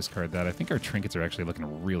go ahead and discard that. I think our trinkets are actually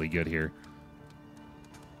looking really good here.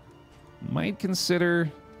 Might consider...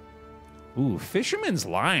 Ooh, Fisherman's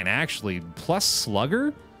Line, actually. Plus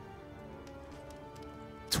Slugger?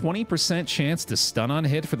 20% chance to stun on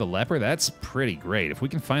hit for the Leper? That's pretty great. If we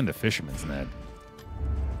can find the Fisherman's Net.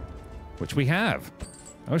 Which we have.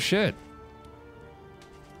 Oh, shit.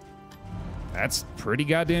 That's pretty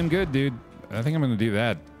goddamn good, dude. I think I'm going to do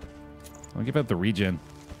that. I'll give up the regen.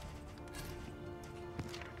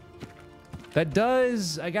 That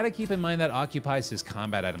does... I got to keep in mind that occupies his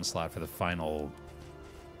combat item slot for the final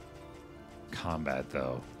combat,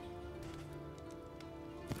 though.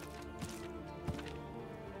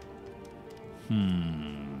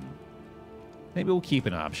 Maybe we'll keep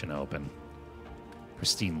an option open.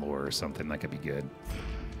 Pristine lore or something. That could be good.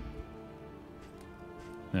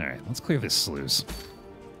 Alright, let's clear this sluice.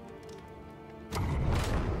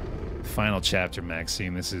 Final chapter,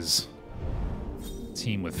 Maxine. This is a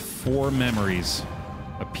team with 4 memories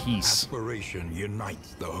apiece. Aspiration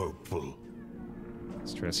unites the hopeful.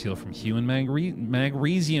 Stress heal from Hue and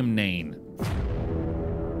Magnesium Nane.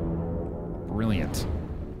 Brilliant.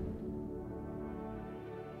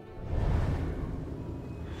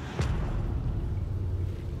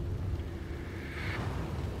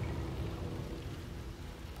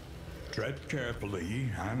 Tread carefully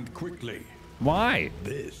and quickly. Why?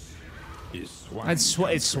 This is swine.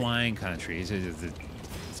 It's swine country. It's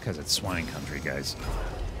because it's swine country, guys.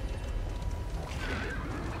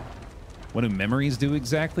 What do memories do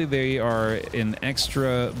exactly? They are an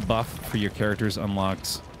extra buff for your characters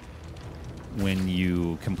unlocked when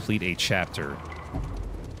you complete a chapter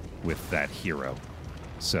with that hero.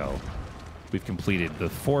 So, we've completed the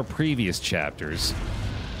 4 previous chapters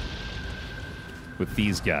with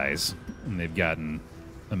these guys, and they've gotten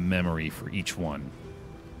a memory for each one.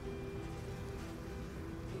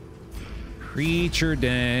 Creature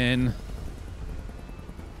Den.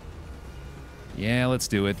 Yeah, let's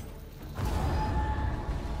do it.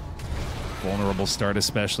 Vulnerable start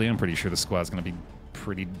especially. I'm pretty sure the squad's going to be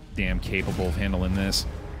pretty damn capable of handling this.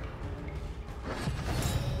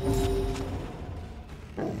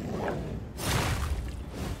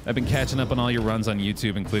 I've been catching up on all your runs on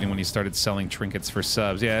YouTube, including when you started selling trinkets for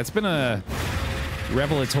subs. Yeah, it's been a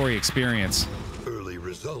revelatory experience. Early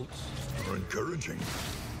results are encouraging.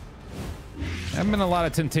 Haven't been a lot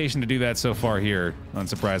of temptation to do that so far here,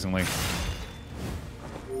 unsurprisingly.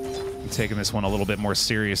 I'm taking this one a little bit more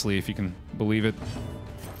seriously, if you can believe it.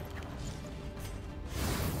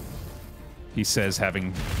 He says,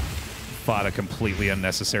 having fought a completely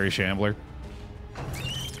unnecessary shambler.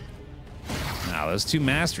 Wow, those 2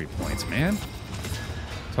 mastery points, man.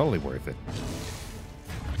 Totally worth it.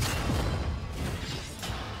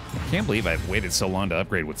 Can't believe I've waited so long to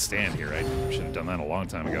upgrade Withstand here. I should have done that a long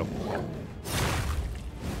time ago.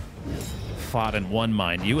 Fought and won,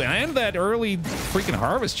 mind you. And that early freaking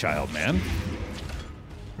Harvest Child, man.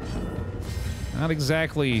 Not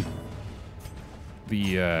exactly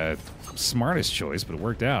the smartest choice, but it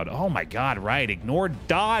worked out. Oh my god, right. Ignore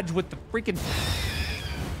dodge with the freaking...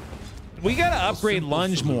 We gotta upgrade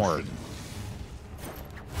lunge more.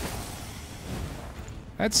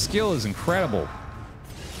 That skill is incredible.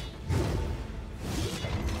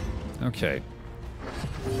 Okay.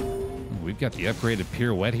 We've got the upgraded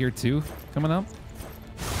pirouette here too, coming up.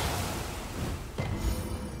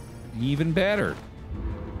 Even better.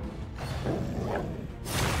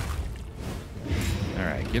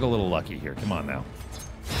 Alright, get a little lucky here. Come on now.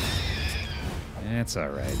 That's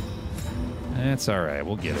alright. That's alright,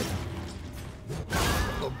 we'll get it.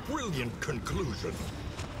 A brilliant conclusion.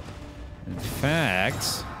 In fact,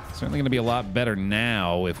 certainly going to be a lot better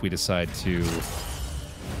now if we decide to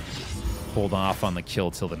hold off on the kill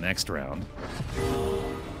till the next round.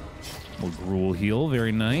 Little Gruul heal,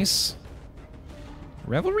 very nice.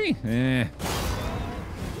 Revelry? Eh.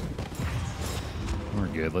 We're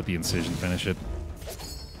good. Let the incision finish it.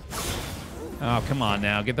 Oh, come on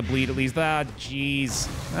now. Get the bleed at least. Ah, jeez.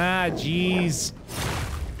 Ah, jeez.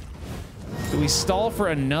 Do we stall for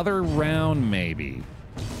another round, maybe?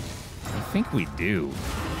 I think we do.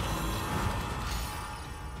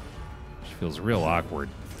 Which feels real awkward.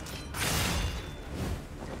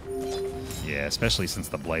 Yeah, especially since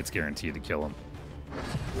the Blight's guaranteed to kill him.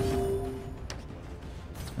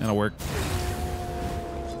 That'll work.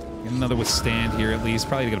 Get another Withstand here at least.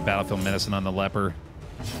 Probably get a Battlefield Medicine on the Leper.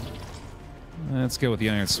 Let's go with the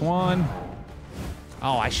Iron Swan.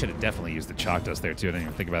 Oh, I should have definitely used the Chalk Dust there too. I didn't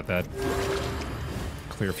even think about that.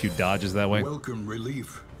 Clear a few dodges that way. Welcome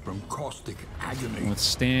relief from caustic agony.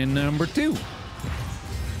 Withstand number 2.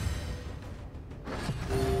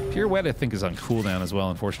 Pirouette, I think, is on cooldown as well,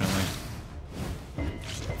 unfortunately.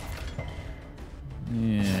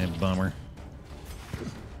 Yeah, bummer.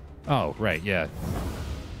 Oh, right, yeah.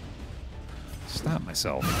 Stop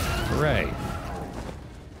myself. Hooray.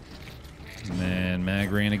 And then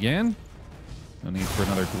Magrain again. No need for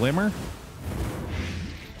another Glimmer.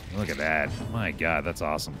 Look at that. My god, that's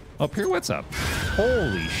awesome. Oh, Pirouette's up.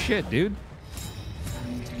 Holy shit, dude.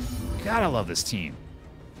 God, I love this team.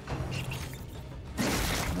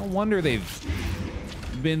 No wonder they've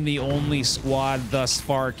been the only squad thus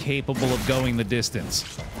far capable of going the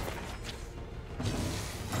distance.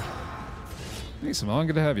 Hey, Simone,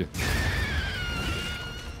 good to have you.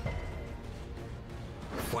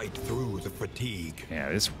 Fight through the fatigue. Yeah,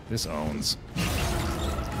 this owns.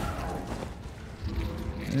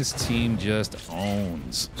 This team just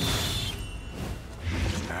owns.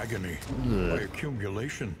 Agony by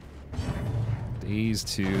accumulation. These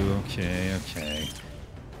two, okay. I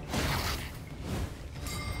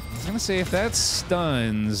was gonna say, if that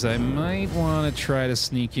stuns, I might want to try to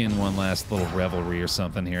sneak in one last little revelry or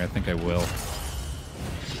something here. I think I will.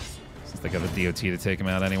 Since they got the DOT to take him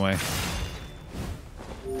out anyway.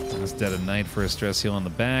 It's Dead of Night for a stress heal on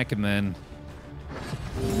the back, and then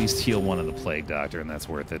at least heal one of the Plague Doctor, and that's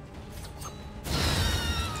worth it.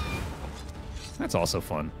 That's also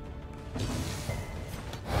fun.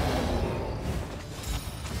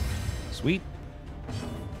 Sweet.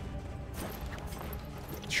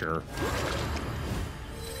 Sure.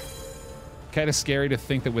 Kind of scary to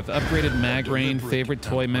think that with upgraded mag rain, favorite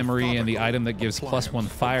toy memory, and the item that gives +1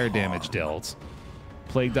 fire damage dealt,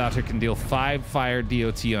 Plague Doctor can deal 5 fire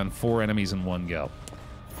DOT on 4 enemies in one go.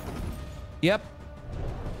 Yep.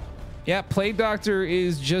 Yeah, Plague Doctor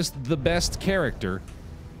is just the best character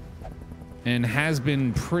and has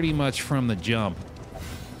been pretty much from the jump.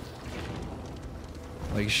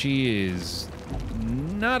 Like, she is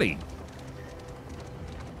nutty.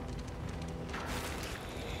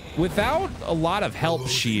 Without a lot of help,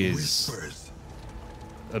 she is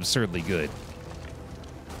absurdly good.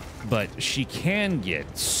 But she can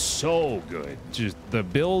get so good. Just the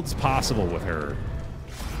builds possible with her.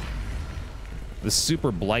 The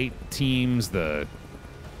Super Blight teams, the...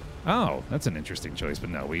 Oh, that's an interesting choice, but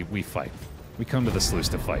no, we fight. We come to the sluice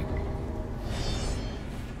to fight.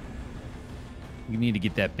 We need to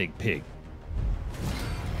get that big pig.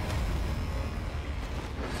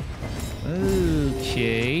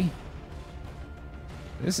 Okay.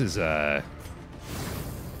 This is,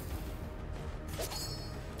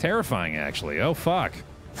 terrifying, actually. Oh, fuck.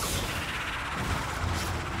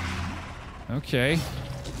 Okay.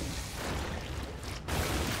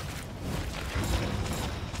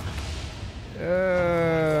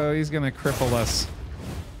 He's gonna cripple us.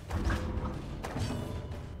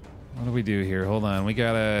 What do we do here? Hold on. We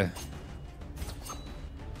gotta...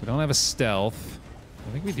 We don't have a stealth.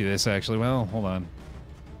 I think we do this, actually. Well, hold on.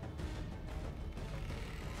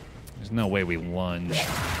 There's no way we lunge.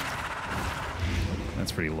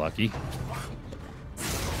 That's pretty lucky.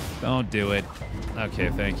 Don't do it. Okay,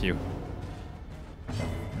 thank you.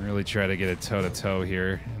 Really try to get a toe-to-toe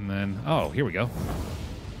here, and then... Oh, here we go.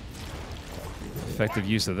 Effective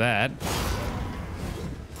use of that.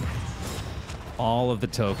 All of the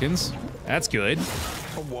tokens. That's good.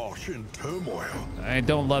 Awash in turmoil. I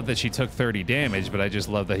don't love that she took 30 damage, but I just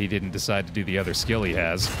love that he didn't decide to do the other skill he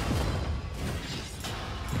has.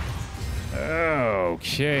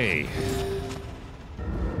 Okay.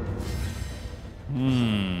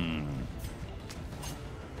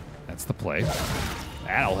 That's the play.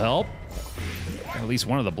 That'll help. At least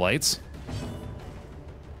one of the blights.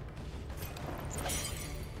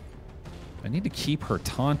 I need to keep her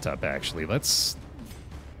taunt up, actually. Let's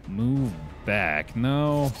move back.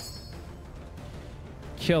 No.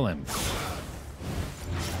 Kill him.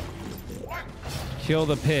 Kill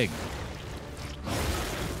the pig.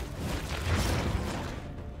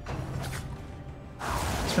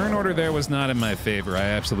 Turn order there was not in my favor. I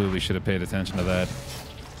absolutely should have paid attention to that.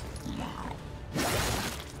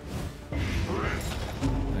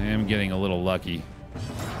 I am getting a little lucky.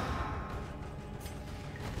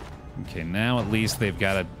 Okay, now at least they've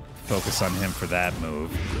got to focus on him for that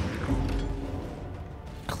move.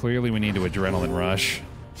 Clearly we need to adrenaline rush.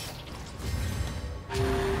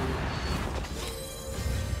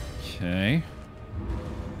 Okay.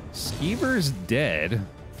 Skeever's dead.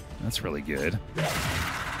 That's really good.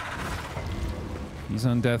 He's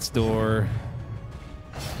on death's door.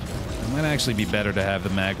 It might actually be better to have the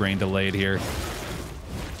mag rain delayed here.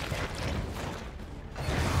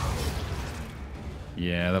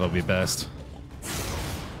 Yeah, that'll be best.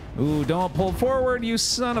 Ooh, don't pull forward, you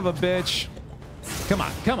son of a bitch. Come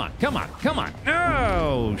on, come on, come on, come on.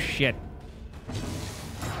 Oh, shit.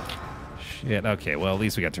 Shit, okay, well, at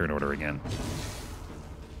least we got turn order again.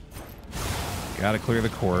 Gotta clear the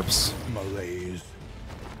corpse. Malaise.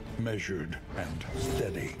 Measured and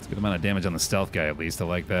steady. It's a good amount of damage on the stealth guy, at least. I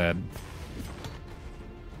like that.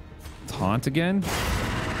 Taunt again?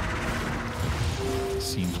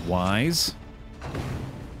 Seems wise.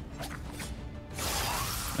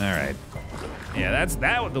 All right. Yeah,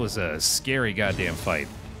 that was a scary goddamn fight.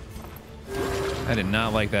 I did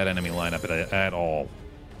not like that enemy lineup at all.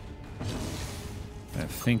 I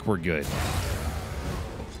think we're good.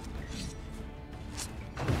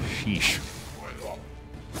 Sheesh.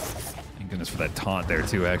 Thank goodness for that taunt there,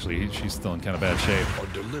 too, actually. She's still in kind of bad shape.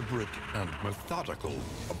 A deliberate and methodical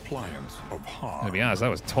appliance of harm. To be honest, I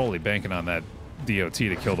was totally banking on that DOT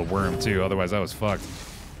to kill the worm, too. Otherwise, I was fucked.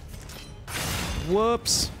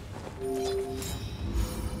 Whoops.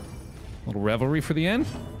 Little revelry for the end.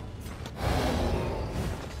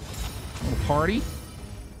 Little party.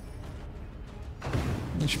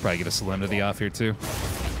 We should probably get a Solemnity off here, too.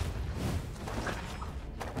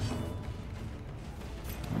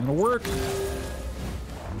 And it'll work.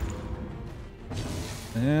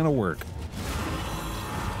 And it'll work.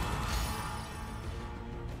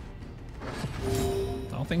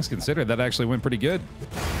 All things considered, that actually went pretty good.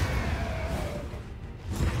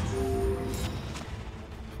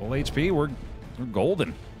 Full HP, we're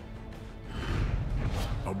golden.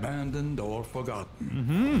 Abandoned or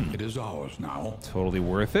forgotten. It is ours now. Totally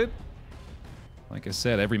worth it. Like I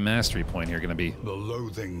said, every mastery point here going to be The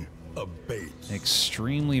loathing abates.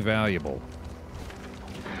 extremely valuable.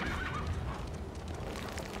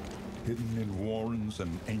 Hidden in warrens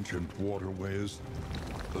and ancient waterways,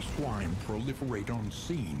 the swine proliferate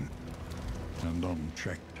unseen and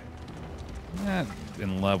unchecked. Not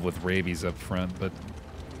in love with rabies up front, but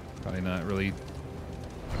probably not really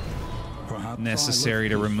Perhaps I necessary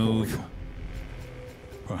to left this for remove. you.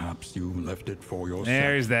 Perhaps you left it for yourself.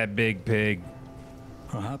 There's that big pig.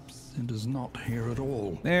 Perhaps it is not here at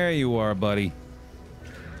all. There you are, buddy.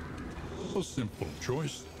 A simple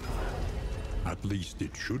choice. At least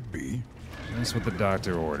it should be. That's what the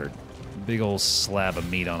doctor ordered. Big old slab of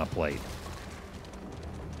meat on a plate.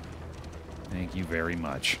 Thank you very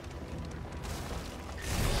much.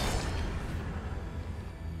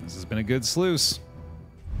 This has been a good sluice.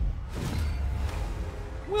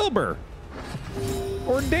 Wilbur.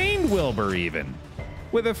 Ordained Wilbur, even.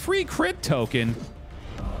 With a free crit token.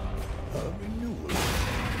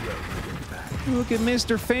 Look at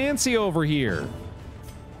Mr. Fancy over here.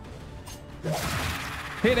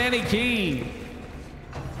 Hit any key.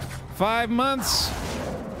 5 months.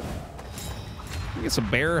 Get some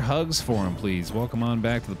bear hugs for him, please. Welcome on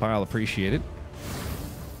back to the pile. Appreciate it.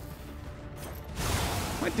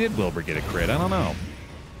 Why did Wilbur get a crit? I don't know.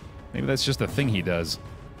 Maybe that's just a thing he does.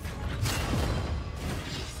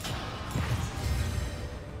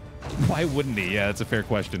 Why wouldn't he? Yeah, that's a fair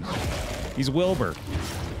question. He's Wilbur.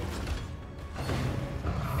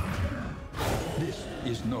 This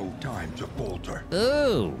is no time to falter.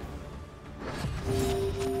 Oh.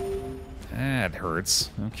 That hurts.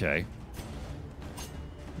 Okay.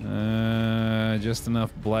 Just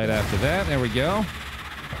enough blight after that. There we go.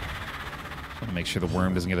 Trying to make sure the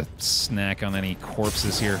worm doesn't get a snack on any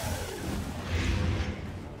corpses here.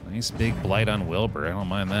 Nice big blight on Wilbur. I don't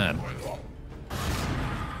mind that.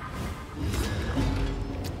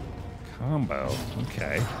 Combo.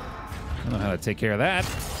 Okay. I know how to take care of that.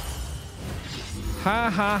 Ha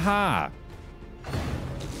ha ha.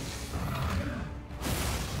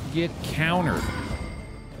 Get countered.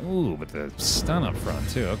 Ooh, but the stun up front,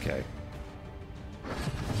 too. Okay.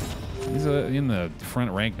 He's in the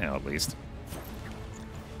front rank now, at least.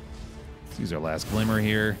 Let's use our last glimmer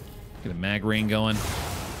here. Get a mag ring going.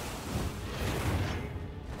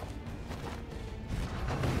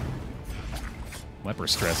 Leper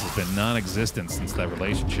stress has been non-existent since that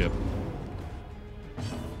relationship.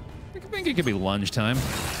 I think it could be lunge time.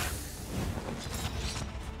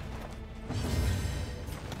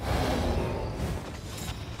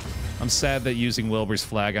 I'm sad that using Wilbur's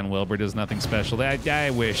flag on Wilbur does nothing special.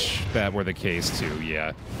 I wish that were the case, too,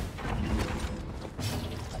 yeah.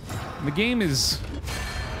 The game is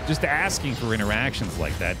just asking for interactions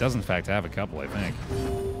like that. It does, in fact, have a couple, I think.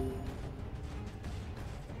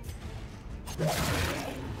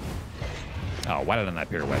 Oh, why didn't I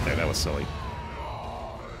pirouette there? That was silly.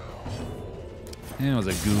 That was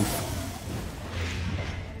a goof.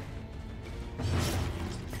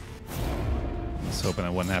 I was hoping I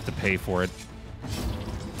wouldn't have to pay for it.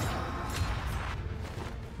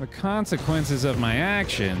 The consequences of my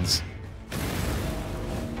actions.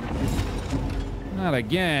 Not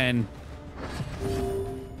again.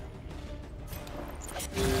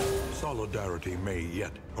 Solidarity may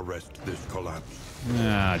yet arrest this collapse.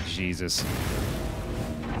 Ah, Jesus.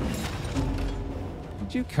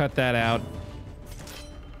 Did you cut that out?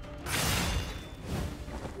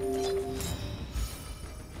 Did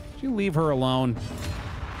you leave her alone?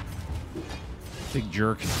 Big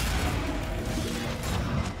jerk.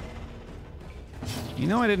 You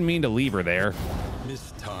know I didn't mean to leave her there.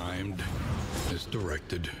 Mistimed.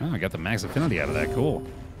 Misdirected. Oh, I got the max affinity out of that. Cool.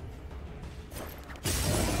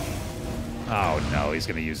 Oh, no. He's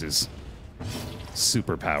going to use his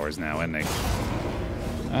superpowers now, isn't he?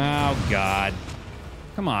 Oh, God.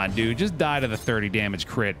 Come on, dude. Just die to the 30 damage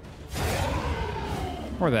crit.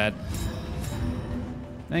 Or that.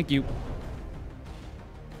 Thank you.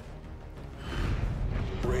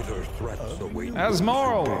 Greater threats await.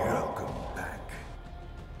 Asmoral!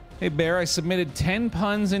 Hey, Baer, I submitted 10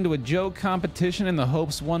 puns into a joke competition in the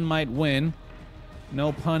hopes one might win.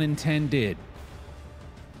 No pun intended.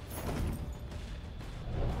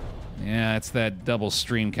 Yeah, it's that double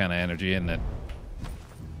stream kind of energy, isn't it?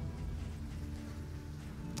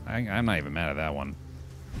 I'm not even mad at that one.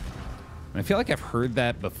 I feel like I've heard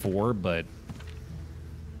that before, but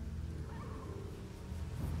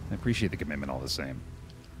I appreciate the commitment all the same.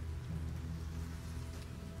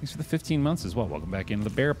 Thanks for the 15 months as well. Welcome back into the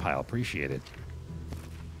Baer pile. Appreciate it.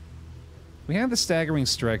 We had the staggering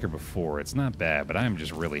striker before. It's not bad, but I'm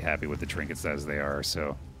just really happy with the trinkets as they are,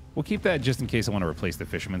 so we'll keep that just in case I want to replace the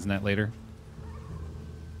fisherman's net later.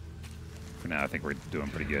 For now, I think we're doing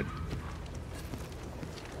pretty good.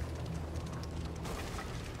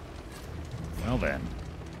 Well then.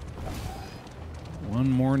 One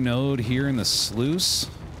more node here in the sluice.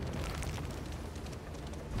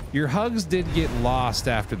 Your hugs did get lost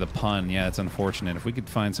after the pun. Yeah, it's unfortunate. If we could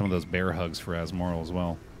find some of those bear hugs for Asmoral as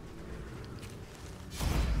well.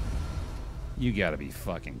 You gotta be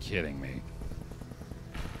fucking kidding me.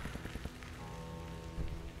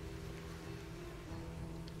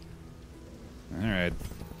 Alright.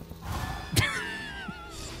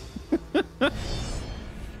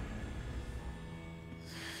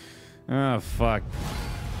 Oh, fuck.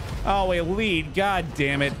 Oh, a lead. God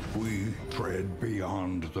damn it. We tread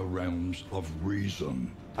beyond the realms of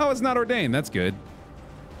reason. Oh, it's not ordained. That's good.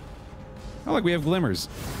 Oh, look, we have glimmers.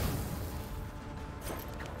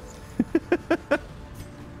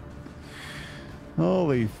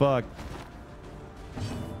 Holy fuck.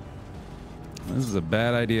 This is a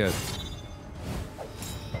bad idea.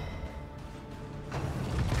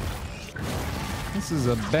 This is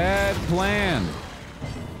a bad plan.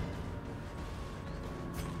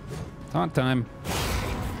 Taunt time.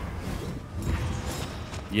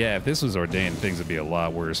 Yeah, if this was ordained, things would be a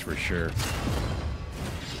lot worse for sure.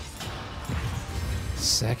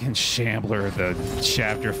 Second Shambler of the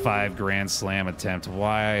Chapter 5 Grand Slam attempt.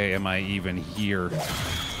 Why am I even here?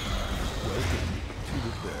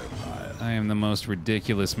 I am the most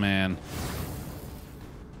ridiculous man.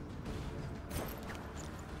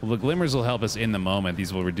 Well, the glimmers will help us in the moment.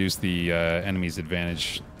 These will reduce the enemy's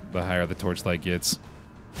advantage the higher the torchlight gets.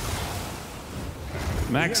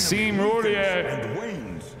 Maxime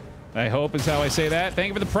Roulier. I hope is how I say that. Thank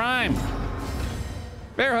you for the prime.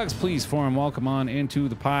 Bear hugs, please, for him. Welcome on into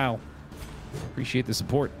the pile. Appreciate the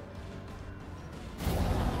support.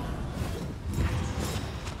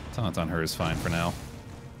 Taunt on her is fine for now.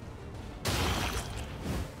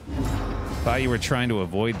 Thought you were trying to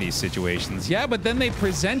avoid these situations. Yeah, but then they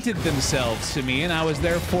presented themselves to me, and I was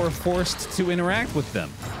therefore forced to interact with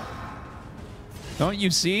them. Don't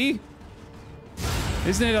you see?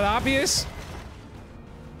 Isn't it obvious?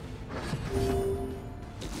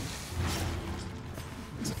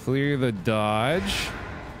 Let's clear the dodge.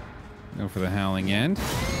 Go for the howling end.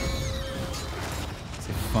 It's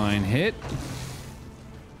a fine hit.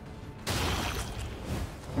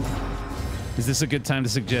 Is this a good time to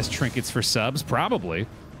suggest trinkets for subs? Probably.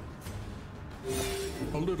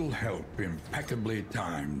 A little help, impeccably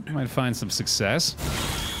timed. Might find some success.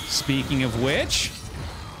 Speaking of which,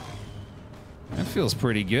 that feels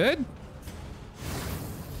pretty good.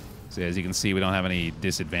 So as you can see, we don't have any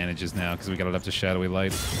disadvantages now because we got it up to shadowy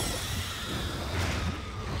light.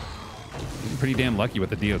 Getting pretty damn lucky with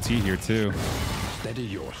the DOT here too. Steady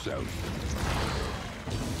yourself.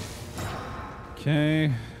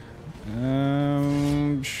 Okay.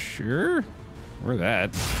 Sure. We're that.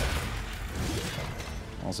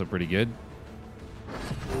 Also pretty good.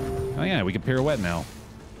 Oh yeah, we can pirouette now.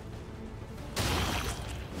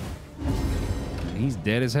 And he's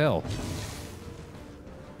dead as hell.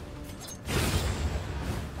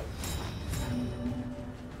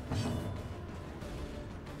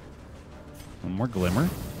 One more glimmer.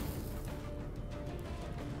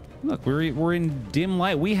 Look, we're in dim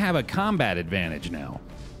light. We have a combat advantage now.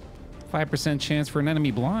 5% chance for an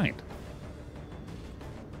enemy blind.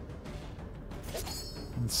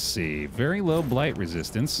 Let's see. Very low blight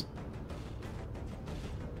resistance.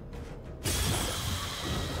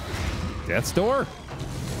 Death's Door.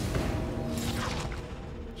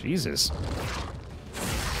 Jesus.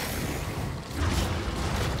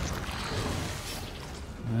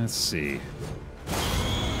 Let's see.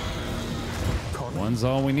 One's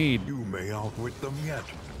all we need. You may outwit them yet.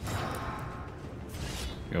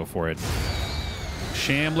 Go for it.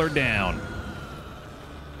 Shambler down.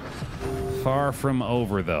 Far from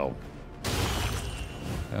over, though.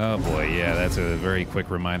 Oh, boy. Yeah, that's a very quick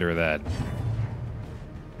reminder of that.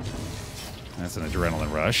 That's an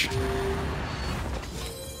adrenaline rush.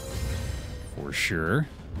 For sure.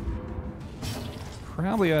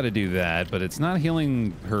 Probably ought to do that, but it's not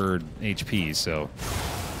healing her HP, so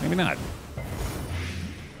maybe not.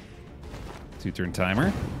 2-turn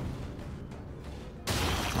timer.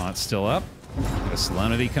 Oh, it's still up. Got a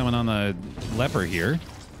Spelunky coming on the leper here.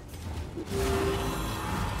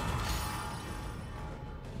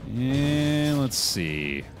 And let's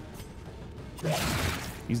see.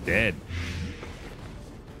 He's dead.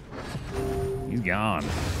 He's gone.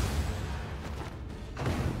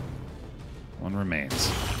 One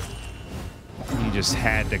remains. He just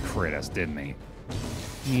had to crit us, didn't he?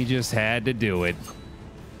 He just had to do it.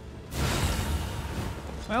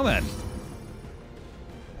 Well then.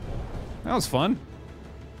 That was fun.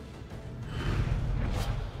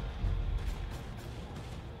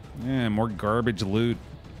 Yeah, more garbage loot.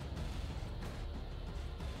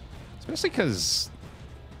 Especially because...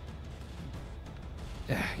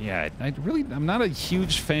 yeah, I'm not a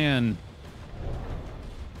huge fan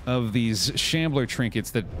of these Shambler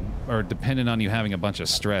trinkets that are dependent on you having a bunch of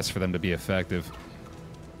stress for them to be effective.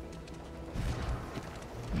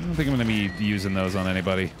 I don't think I'm going to be using those on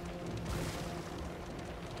anybody.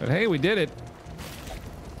 But hey, we did it.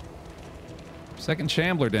 Second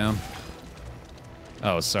Shambler down.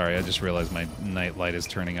 Oh, sorry, I just realized my night light is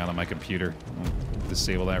turning on my computer. I'll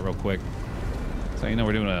disable that real quick. So you know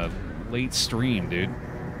we're doing a late stream, dude.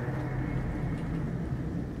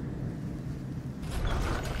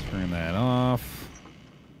 Turn that off.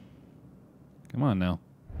 Come on now.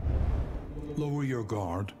 Lower your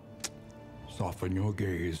guard. Soften your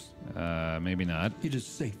gaze. Maybe not. It is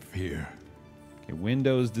safe here. Okay,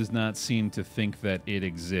 Windows does not seem to think that it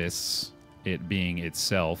exists, it being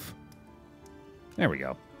itself. There we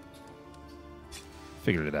go.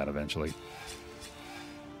 Figured it out eventually.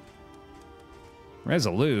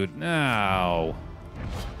 Resolute? No.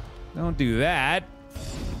 Don't do that.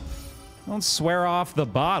 Don't swear off the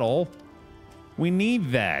bottle. We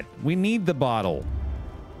need that. We need the bottle.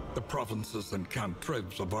 The provinces and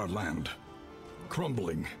cantrevs of our land,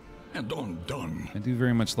 crumbling and undone. I do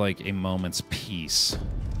very much like a moment's peace.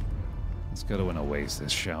 Let's go to an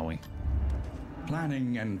oasis, shall we?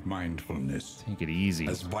 Planning and mindfulness. Take it easy.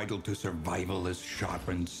 As vital to survival as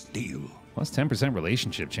sharpened steel. Plus 10%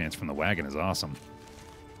 relationship chance from the wagon is awesome.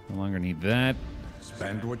 No longer need that.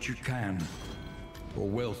 Spend what you can, for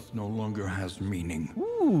wealth no longer has meaning.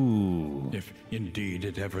 Ooh. If indeed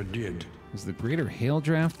it ever did. Is the greater hail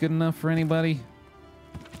draft good enough for anybody?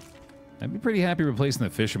 I'd be pretty happy replacing the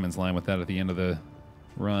fisherman's line with that at the end of the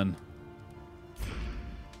run.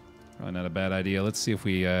 Probably not a bad idea. Let's see if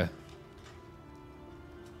we... I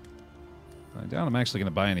doubt I'm actually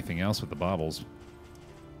going to buy anything else with the baubles.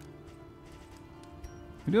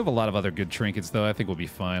 We do have a lot of other good trinkets, though. I think we'll be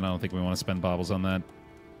fine. I don't think we want to spend baubles on that.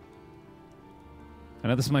 I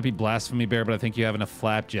know this might be blasphemy, Bear, but I think you have enough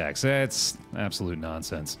flapjacks. That's absolute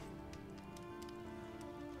nonsense.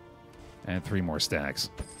 And 3 more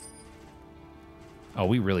stacks. Oh,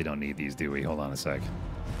 we really don't need these, do we? Hold on a sec.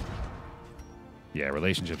 Yeah,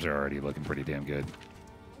 relationships are already looking pretty damn good.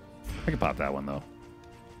 I can pop that one, though.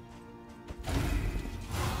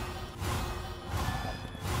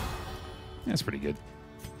 That's pretty good.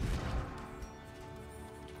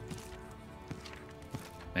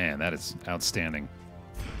 Man, that is outstanding.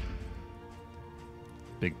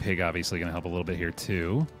 Big Pig obviously going to help a little bit here,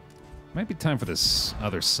 too. Might be time for this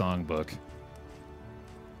other songbook.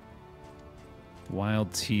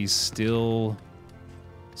 Wild Tea still...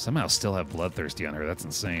 Somehow still have Bloodthirsty on her. That's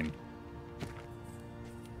insane.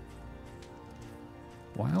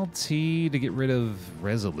 Wild Tea to get rid of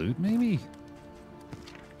Resolute, maybe?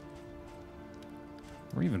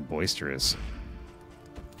 Or even Boisterous.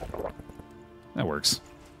 That works.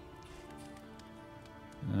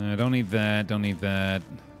 Don't need that. Don't need that.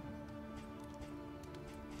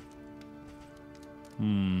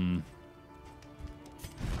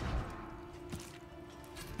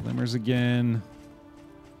 Glimmers again.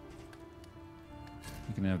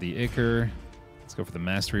 You can have the Ichor. Let's go for the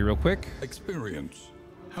Mastery real quick. Experience,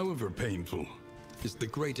 however painful, is the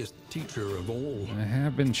greatest teacher of all. I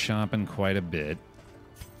have been chomping quite a bit.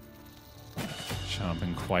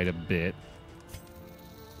 Chomping quite a bit.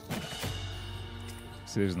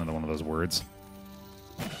 See, there's another one of those words.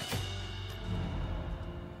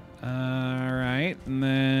 Alright, and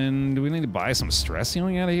then do we need to buy some stress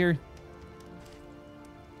healing out of here?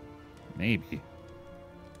 Maybe.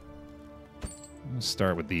 We'll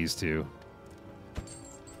start with these two.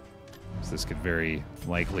 So this could very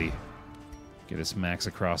likely get us max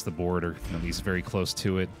across the board, or at least very close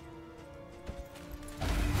to it.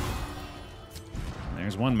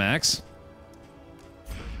 There's one max.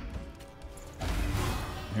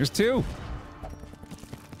 There's two.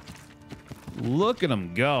 Look at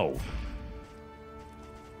them go.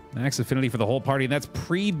 Max affinity for the whole party, and that's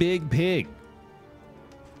pre-Big Pig.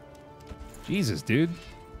 Jesus, dude.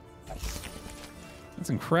 That's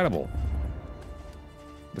incredible.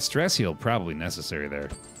 The stress heal probably necessary there.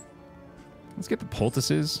 Let's get the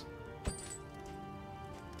poultices.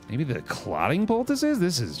 Maybe the clotting poultices?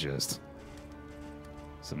 This is just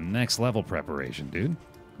some next level preparation, dude.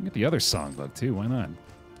 Get the other songbook too, why not?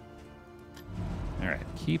 Alright,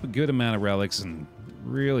 keep a good amount of relics, and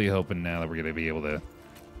really hoping now that we're going to be able to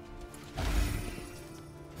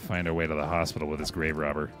find our way to the hospital with this grave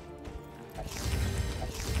robber.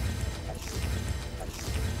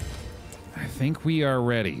 I think we are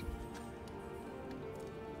ready.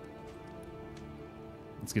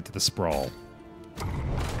 Let's get to the sprawl.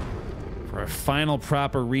 For our final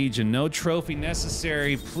proper region, no trophy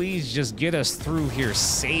necessary. Please just get us through here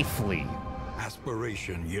safely.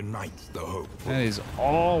 Aspiration unites the hope. That is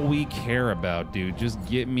all we care about, dude. Just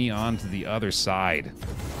get me onto the other side.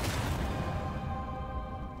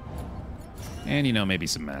 And, you know, maybe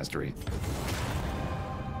some mastery.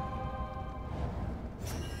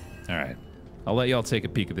 All right. I'll let y'all take a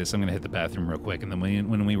peek at this. I'm going to hit the bathroom real quick, and then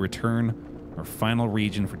when we return, our final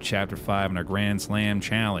region for Chapter 5 and our Grand Slam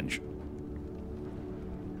Challenge.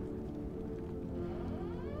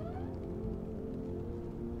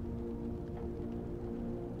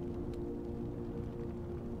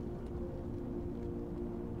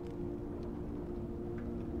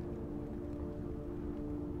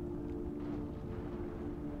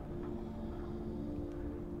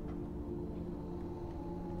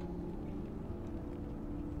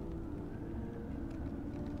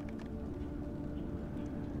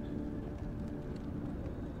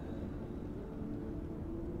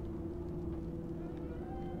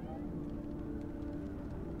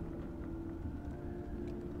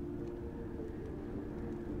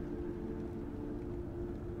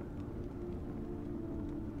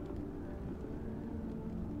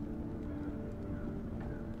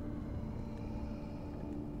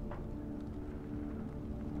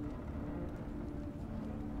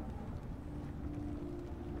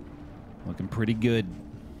 Looking pretty good.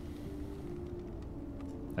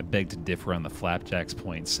 I beg to differ on the Flapjack's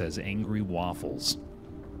point, says Angry Waffles.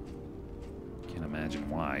 Can't imagine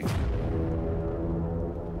why.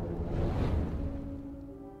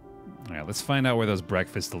 Alright, let's find out where those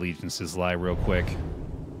breakfast allegiances lie real quick.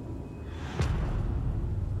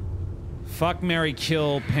 Fuck, marry,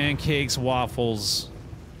 kill, pancakes, waffles.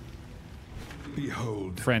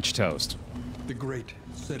 Behold, French toast. the great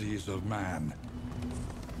cities of man,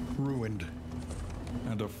 ruined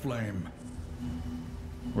and aflame.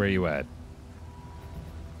 Where are you at?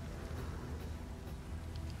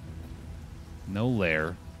 No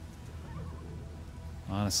lair.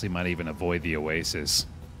 Honestly, might even avoid the oasis.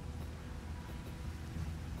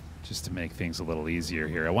 Just to make things a little easier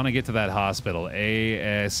here. I want to get to that hospital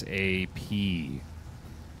ASAP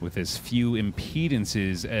with as few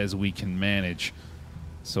impedances as we can manage.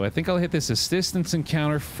 So I think I'll hit this assistance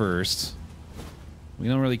encounter first. We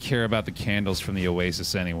don't really care about the candles from the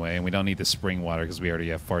oasis anyway, and we don't need the spring water because we already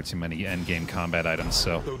have far too many endgame combat items,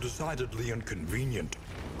 so... Though decidedly inconvenient,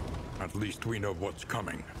 at least we know what's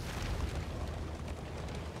coming.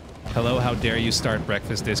 Hello, how dare you start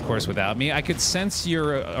breakfast discourse without me? I could sense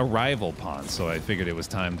your arrival, Pon, so I figured it was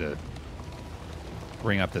time to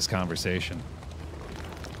bring up this conversation.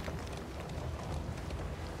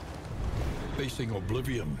 Facing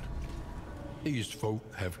oblivion, these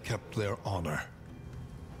folk have kept their honor.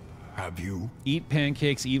 Have you? Eat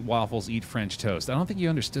pancakes, eat waffles, eat French toast. I don't think you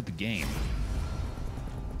understood the game.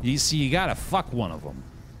 You see, you gotta fuck one of them.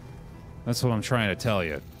 That's what I'm trying to tell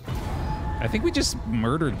you. I think we just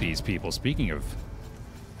murdered these people, speaking of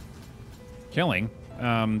killing.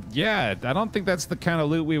 Yeah, I don't think that's the kind of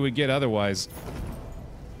loot we would get otherwise.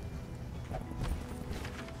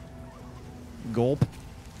 Gulp.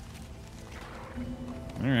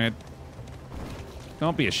 Alright.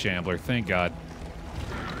 Don't be a shambler, thank God.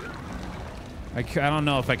 I don't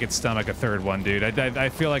know if I could stomach a third one, dude. I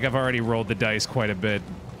feel like I've already rolled the dice quite a bit.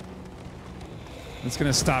 It's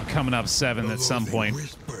gonna stop coming up 7 at some point.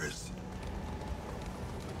 Whispers.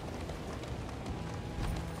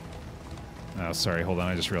 Oh, Oh, sorry. Hold on.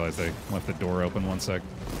 I just realized I left the door open. 1 sec.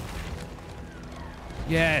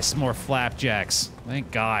 Yes, more flapjacks. Thank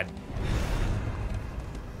God.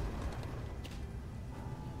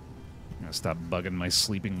 I'm gonna stop bugging my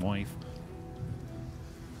sleeping wife.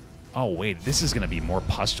 Oh, wait. This is gonna be more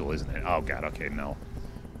pustule, isn't it? Oh, God. Okay, no.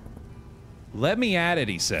 Let me at it,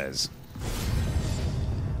 he says.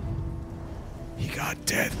 He got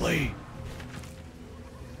deadly.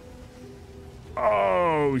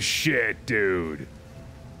 Oh, shit, dude.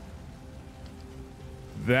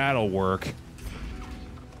 That'll work.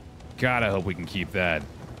 God, I hope we can keep that.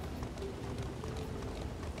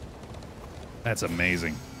 That's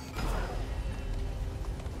amazing.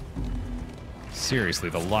 Seriously,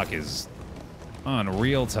 the luck is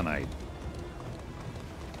unreal tonight.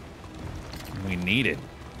 We need it.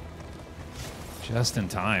 Just in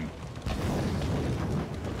time.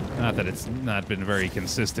 Not that it's not been very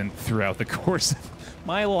consistent throughout the course of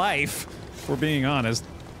my life, if we're being honest.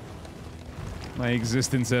 My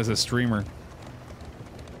existence as a streamer.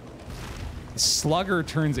 Slugger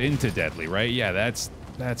turns into deadly, right? Yeah, that's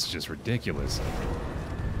just ridiculous.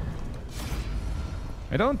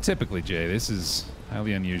 I don't typically, Jay. This is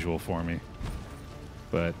highly unusual for me.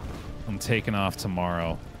 But I'm taking off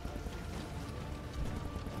tomorrow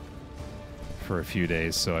for a few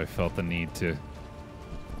days, so I felt the need to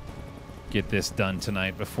get this done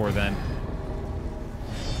tonight before then.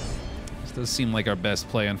 This does seem like our best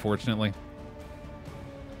play, unfortunately.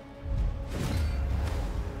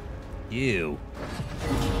 Ew.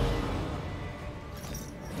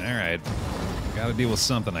 Alright. Gotta deal with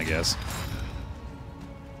something, I guess.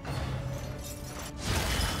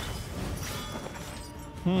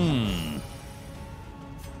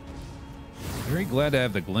 Very glad to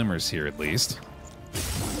have the glimmers here, at least.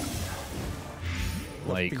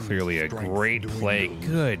 Blight, clearly a great play.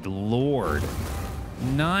 Good lord.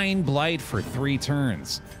 9 Blight for 3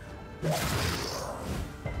 turns.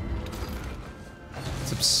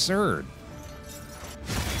 It's absurd.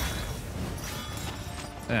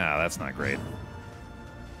 Ah, that's not great.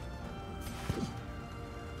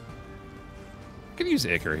 Could use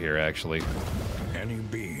Ichor here, actually. Any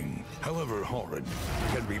being, however horrid,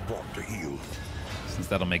 can be brought to heel. Since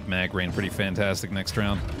that'll make Mag Rain pretty fantastic next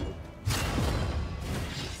round.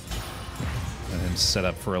 And then set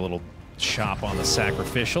up for a little chop on the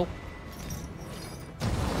sacrificial.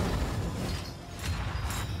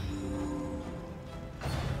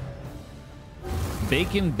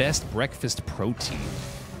 Bacon best breakfast protein.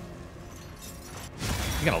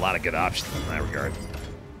 You got a lot of good options in that regard.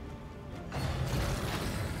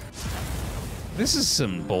 This is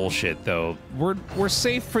some bullshit, though. We're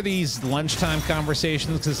safe for these lunchtime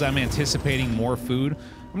conversations because I'm anticipating more food.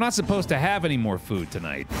 I'm not supposed to have any more food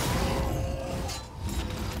tonight.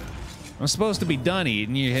 I'm supposed to be done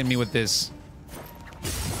eating. You hit me with this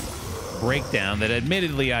breakdown that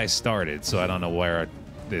admittedly I started, so I don't know where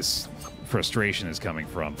this frustration is coming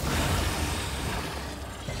from.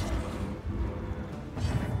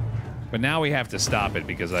 But now we have to stop it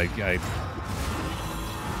because I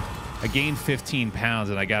gained 15 pounds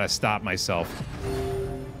and I gotta stop myself.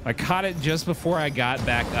 I caught it just before I got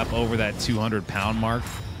back up over that 200-pound mark.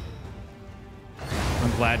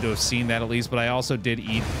 I'm glad to have seen that at least, but I also did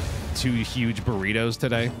eat 2 huge burritos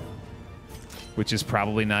today, which is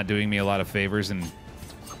probably not doing me a lot of favors in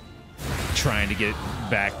trying to get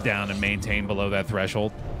back down and maintain below that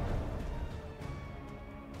threshold.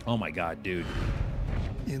 Oh my god, dude.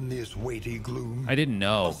 In this weighty gloom, I didn't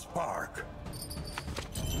know. a spark.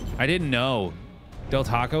 I didn't know Del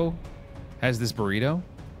Taco has this burrito.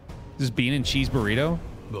 This bean and cheese burrito.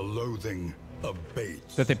 The loathing of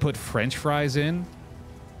Bates. That they put French fries in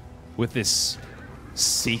with this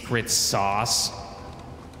secret sauce.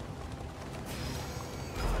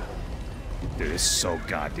 Dude, it's so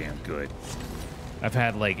goddamn good. I've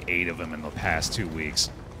had like 8 of them in the past 2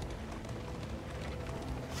 weeks.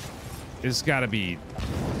 It's gotta be...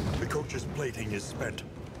 The coach's plating is spent.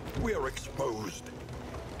 We are exposed.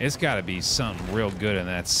 It's gotta be something real good in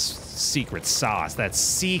that secret sauce. That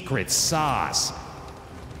secret sauce.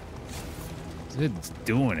 It's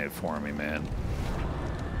doing it for me, man.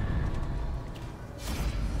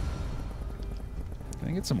 Can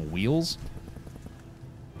I get some wheels?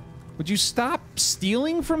 Would you stop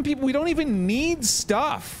stealing from people? We don't even need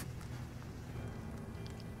stuff.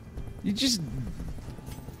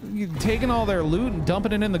 You're taking all their loot and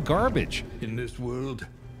dumping it in the garbage. In this world,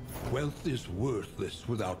 wealth is worthless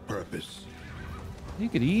without purpose.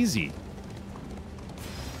 Take it easy.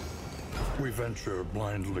 We venture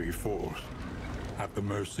blindly forth, at the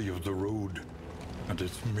mercy of the road and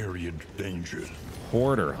its myriad dangers.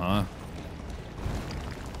 Hoarder, huh?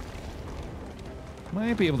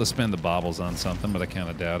 Might be able to spend the baubles on something, but I kind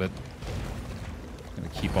of doubt it. Gonna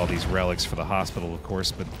keep all these relics for the hospital, of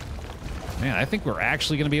course, but man, I think we're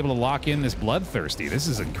actually gonna be able to lock in this Bloodthirsty. This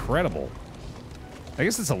is incredible. I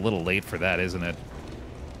guess it's a little late for that, isn't it?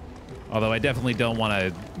 Although I definitely don't want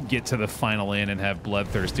to get to the final inn and have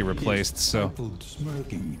Bloodthirsty replaced, so... His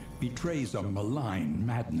smirking betrays a malign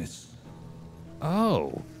madness.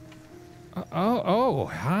 Oh. Oh,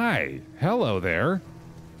 hi. Hello there.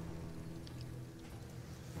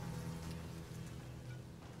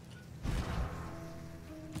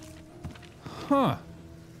 Huh.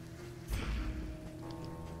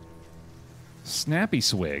 Snappy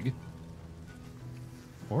Swig.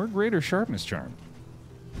 Or Greater Sharpness Charm.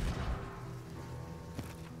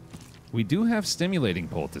 We do have Stimulating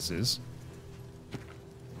Poultices.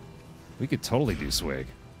 We could totally do Swig.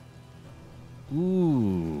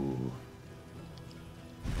 Ooh.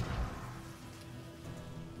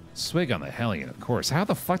 Swig on the Hellion, of course. How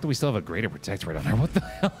the fuck do we still have a Greater Protect right on there? What the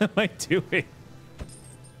hell am I doing?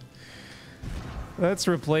 Let's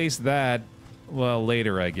replace that, well,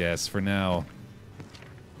 later, I guess. For now.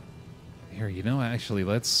 Here, you know, actually,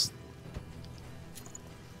 let's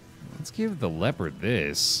give the Leopard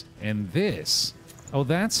this and this. Oh,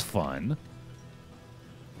 that's fun.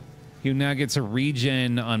 He now gets a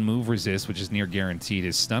regen on move resist, which is near guaranteed.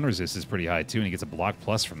 His stun resist is pretty high, too, and he gets a block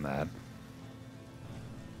plus from that.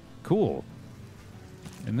 Cool.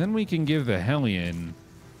 And then we can give the Hellion...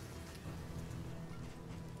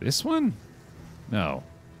 this one? No.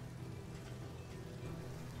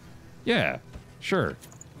 Yeah, sure.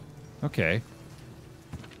 Okay.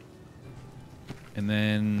 And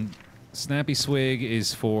then Snappy Swig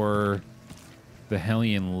is for the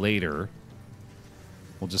Hellion later.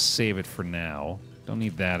 We'll just save it for now. Don't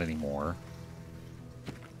need that anymore.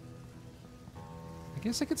 I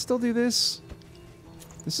guess I could still do this.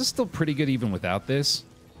 This is still pretty good even without this.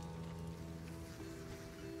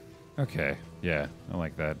 Okay, yeah, I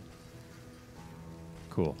like that.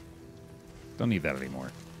 Cool. Don't need that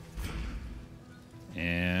anymore.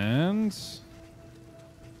 And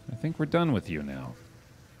I think we're done with you now.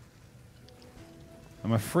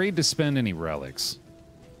 I'm afraid to spend any relics.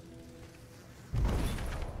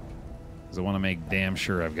 Because I want to make damn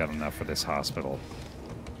sure I've got enough for this hospital.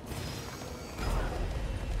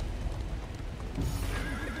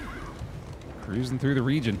 Cruising through the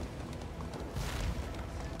region.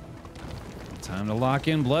 Time to lock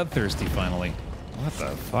in Bloodthirsty finally. What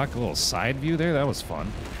the fuck? A little side view there? That was fun.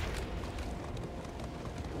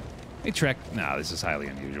 Hey, Trek. Nah, this is highly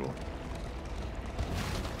unusual.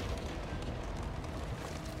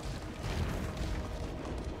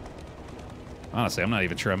 Honestly, I'm not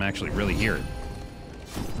even sure I'm actually really here.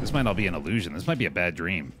 This might all be an illusion. This might be a bad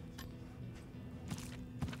dream.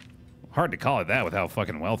 Hard to call it that with how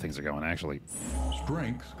fucking well things are going, actually.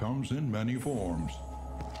 Strength comes in many forms.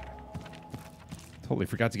 Totally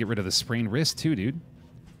forgot to get rid of the sprained wrist, too, dude.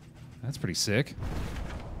 That's pretty sick.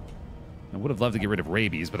 I would have loved to get rid of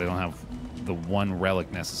rabies, but I don't have the one relic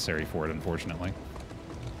necessary for it, unfortunately.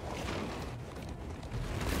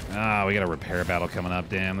 Ah, we got a repair battle coming up.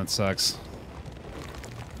 Damn, that sucks.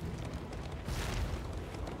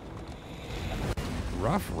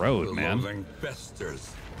 Rough road, man. Loathing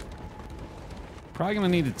festers. Probably gonna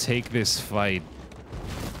need to take this fight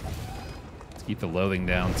to keep the loathing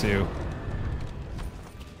down, too.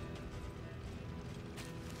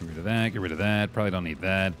 Get rid of that, get rid of that. Probably don't need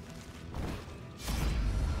that.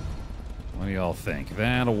 What do y'all think?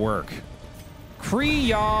 That'll work.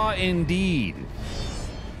 Kree-yaw indeed.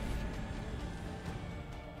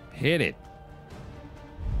 Hit it.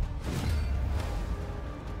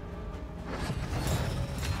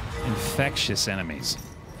 Infectious enemies.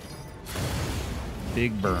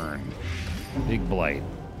 Big burn. Big blight.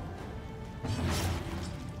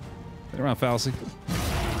 Sit around, fallacy.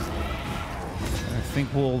 I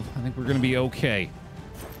think we're gonna be okay.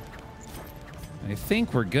 I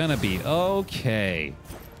think we're gonna be okay.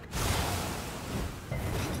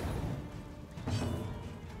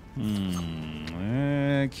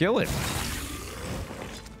 Kill it.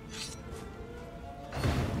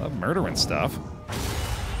 Love murdering stuff.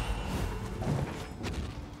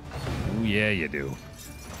 Oh yeah, you do.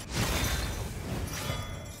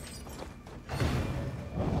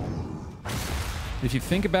 If you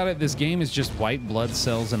think about it, this game is just white blood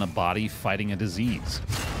cells in a body fighting a disease.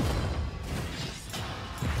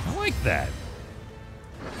 I like that.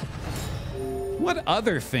 What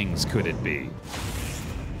other things could it be?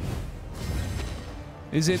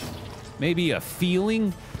 Is it maybe a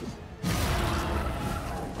feeling?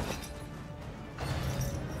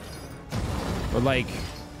 Or like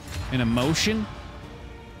an emotion?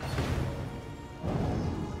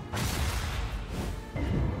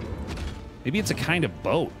 Maybe it's a kind of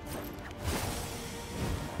boat.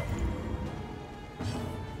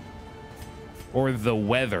 Or the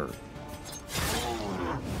weather.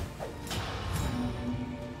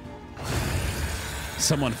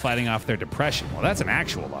 Someone fighting off their depression. Well, that's an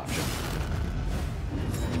actual option.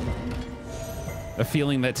 A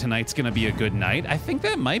feeling that tonight's going to be a good night. I think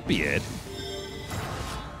that might be it.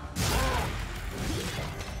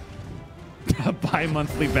 A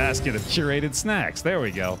bi-monthly basket of curated snacks. There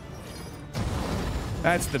we go.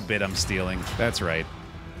 That's the bit I'm stealing. That's right.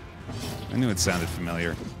 I knew it sounded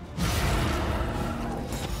familiar.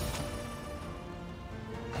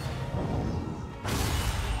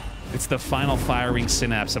 It's the final firing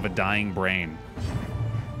synapse of a dying brain.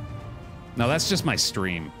 No, that's just my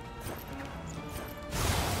stream.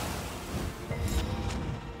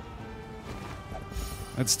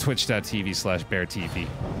 That's twitch.tv/BaerTaffy.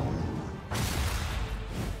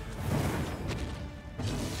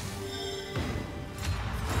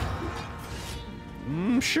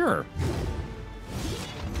 Sure.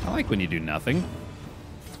 I like when you do nothing.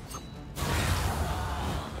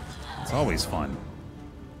 It's always fun.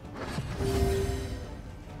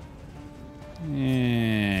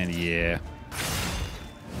 And yeah.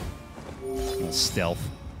 A little stealth.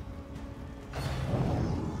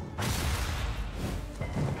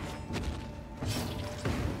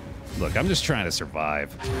 Look, I'm just trying to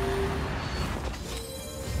survive.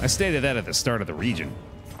 I stated that at the start of the region.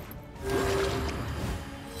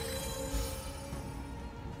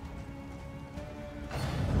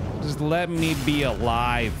 Just let me be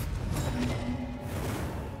alive.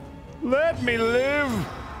 Let me live.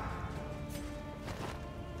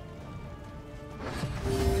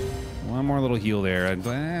 One more little heal there.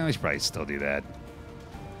 I should probably still do that.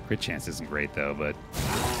 Crit chance isn't great, though, but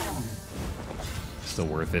still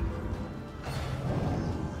worth it.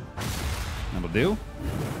 That'll do.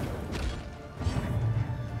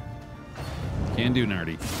 Can do,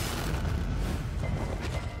 Nardy.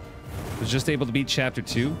 Was just able to beat Chapter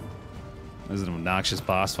 2. This is an obnoxious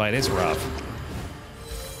boss fight. It's rough.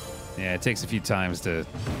 Yeah, it takes a few times to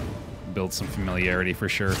build some familiarity for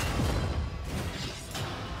sure.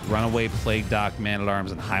 Runaway, Plague Doc,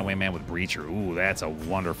 Man-at-Arms, and Highwayman with Breacher. Ooh, that's a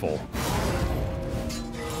wonderful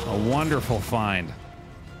find.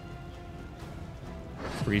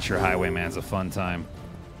 Breacher Highwayman's a fun time.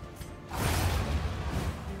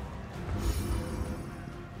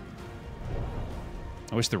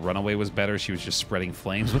 I wish the Runaway was better. She was just spreading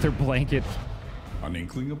flames with her blanket. An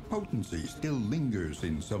inkling of potency still lingers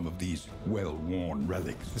in some of these well-worn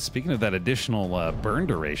relics. Speaking of that additional burn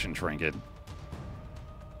duration trinket.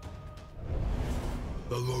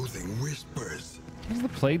 The loathing whispers. How's the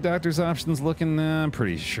Plague Doctor's options looking? I'm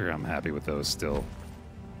pretty sure I'm happy with those still.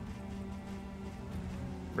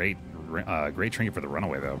 Great trinket for the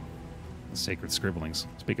Runaway, though. The Sacred Scribblings,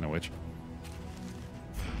 speaking of which.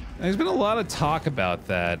 There's been a lot of talk about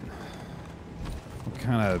that. What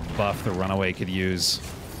kind of buff the Runaway could use.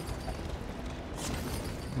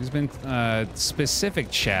 There's been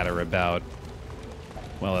specific chatter about,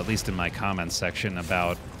 well, at least in my comments section,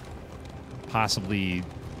 about possibly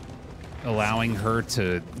allowing her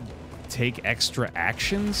to take extra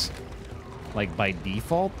actions, like by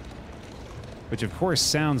default. Which, of course,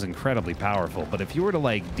 sounds incredibly powerful, but if you were to,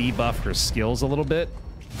 like, debuff her skills a little bit,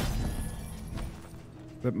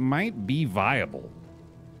 that might be viable.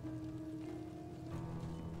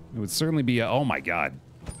 It would certainly be a... Oh, my God.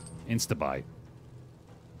 Insta-buy. It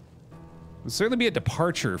would certainly be a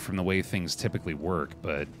departure from the way things typically work,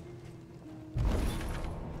 but...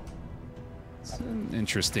 it's an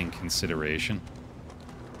interesting consideration.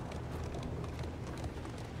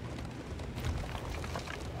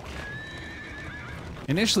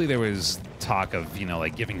 Initially, there was talk of, you know,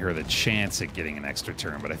 like, giving her the chance at getting an extra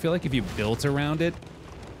turn, but I feel like if you built around it,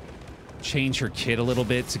 change her kit a little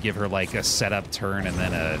bit to give her, like, a setup turn and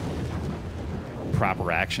then a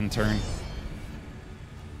proper action turn.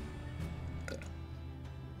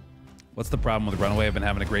 What's the problem with Runaway? I've been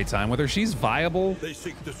having a great time with her. She's viable. They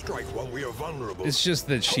seek to strike while we are vulnerable. It's just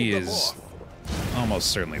that she is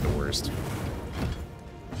almost certainly the worst.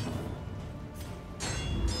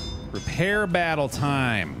 Repair battle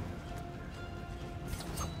time.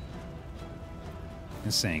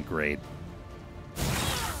 This ain't great.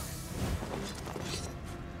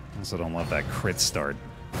 Also don't love that crit start.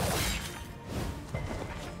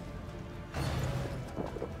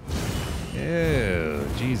 Ew,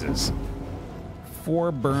 Jesus.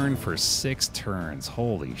 4 burn for 6 turns.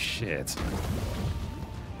 Holy shit.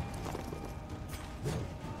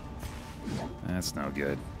 That's no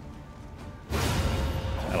good.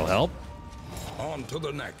 That'll help. On to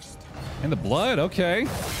the next. And the blood, okay.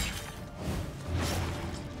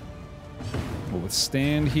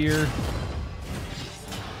 withstand here.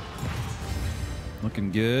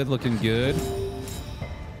 Looking good, looking good.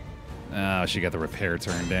 Oh, she got the repair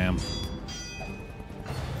turn, damn.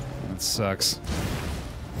 That sucks.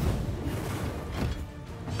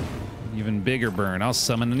 Even bigger burn. I'll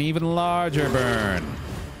summon an even larger burn.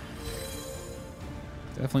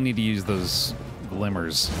 Definitely need to use those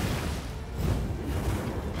glimmers.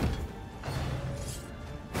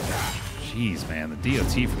 Jeez, man, the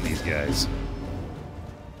DOT from these guys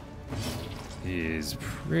is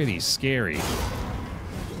pretty scary.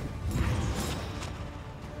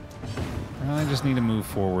 I just need to move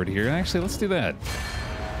forward here. Actually, let's do that.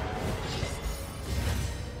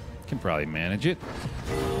 Can probably manage it.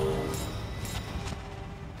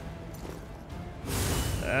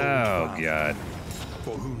 Oh, God.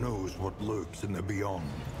 For who knows what lurks in the beyond.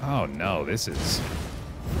 Oh, no, this is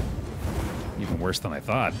even worse than I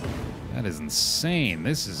thought. That is insane.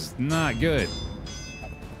 This is not good.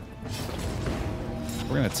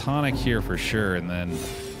 We're going to tonic here for sure, and then...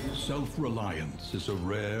 Self-reliance is a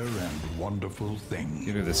rare and wonderful thing.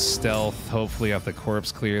 Get her the stealth, hopefully off the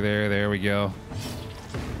corpse clear there. There we go.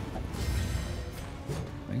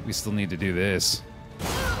 I think we still need to do this.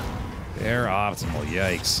 They're optimal.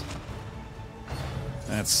 Yikes.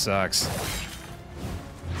 That sucks.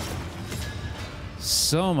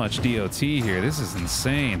 So much DOT here. This is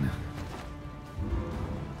insane.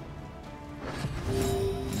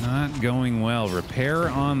 Not going well. Repair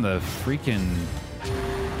on the freaking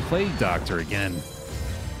Plague Doctor again.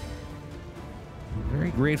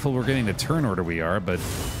 Very grateful we're getting the turn order we are, but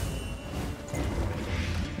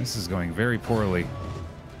this is going very poorly.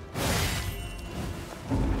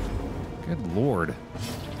 Good lord.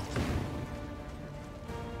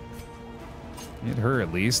 Hit her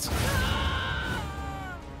at least.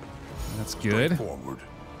 That's good. Forward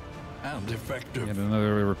and effective. Get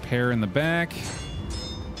another repair in the back.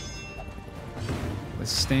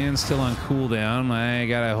 Let's stand still on cooldown. I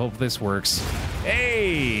gotta hope this works.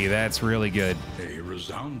 Hey, that's really good. A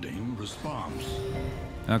resounding response.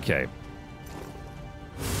 Okay.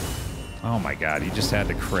 Oh my god, he just had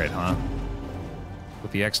to crit, huh?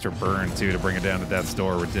 With the extra burn, too, to bring it down to death's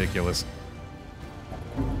door. Ridiculous.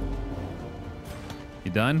 You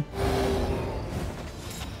done?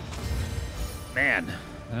 Man,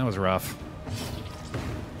 that was rough.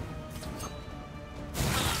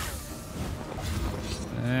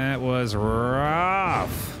 That was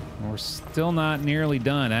rough. We're still not nearly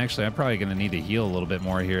done. Actually, I'm probably going to need to heal a little bit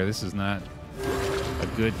more here. This is not a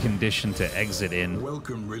good condition to exit in.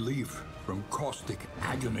 Welcome relief from caustic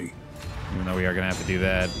agony. Even though we are going to have to do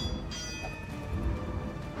that.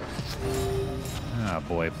 Oh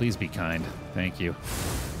boy, please be kind. Thank you.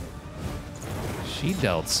 She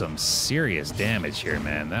dealt some serious damage here,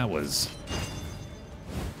 man. That was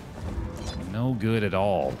no good at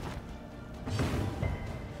all.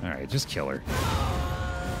 All right, just kill her.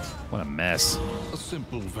 What a mess. A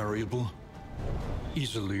simple variable,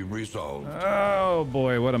 easily resolved. Oh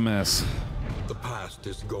boy, what a mess. The past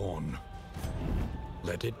is gone.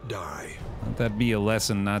 Let it die. Let that be a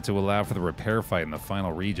lesson not to allow for the repair fight in the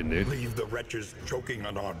final region, dude. Leave the wretches choking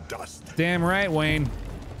on our dust. Damn right, Wayne.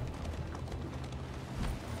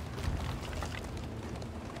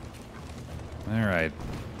 All right.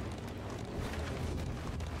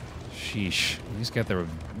 Sheesh. He's got the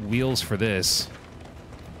wheels for this.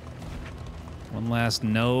 One last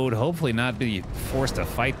node. Hopefully not be forced to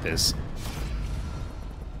fight this.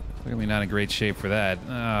 Clearly not in great shape for that.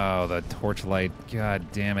 Oh, the torchlight.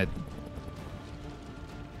 God damn it.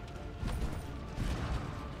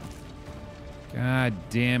 God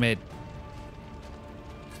damn it.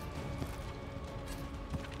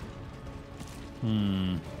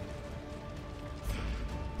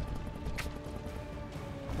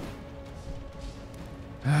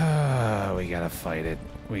 Ah, we gotta fight it.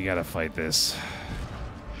 We gotta fight this.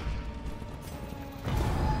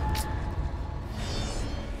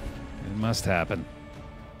 It must happen.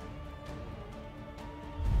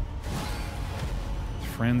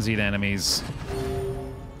 Frenzied enemies.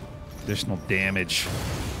 Additional damage.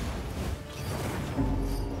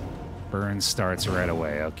 Burn starts right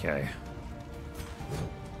away. Okay.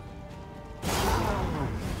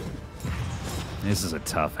 This is a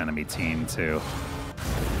tough enemy team, too.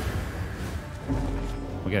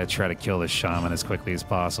 We gotta try to kill this shaman as quickly as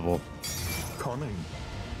possible. Cunning.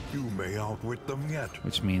 You may outwit them yet.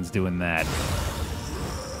 Which means doing that.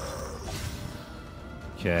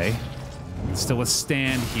 Okay. Still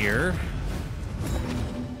withstand here.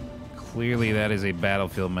 Clearly that is a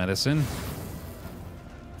battlefield medicine.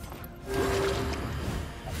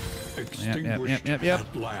 Extinguished Yep.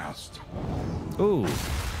 at last. Ooh.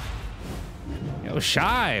 Oh,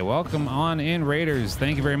 Shy, welcome on in, Raiders.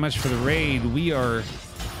 Thank you very much for the raid. We are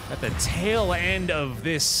at the tail end of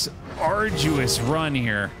this arduous run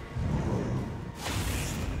here.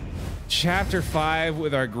 Chapter 5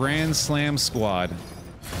 with our Grand Slam squad,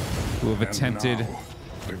 who have attempted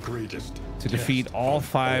to defeat all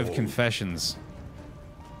 5 confessions.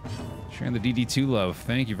 Sharing the DD2 love.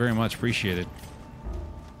 Thank you very much. Appreciate it.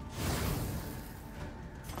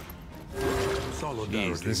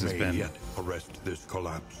 Jeez, this has been arrest this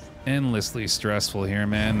collapse. Endlessly stressful here,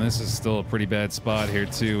 man. This is still a pretty bad spot here,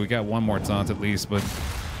 too. We got one more taunt at least, but...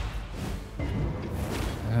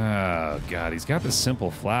 Oh, God. He's got the simple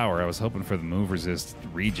flower. I was hoping for the move resist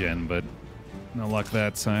regen, but no luck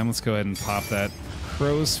that time. Let's go ahead and pop that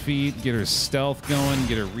crow's feet, get her stealth going,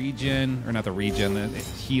 get her regen, or not the regen, the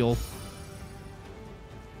heal.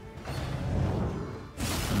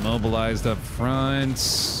 Immobilized up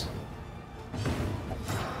front.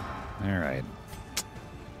 All right.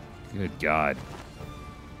 Good God.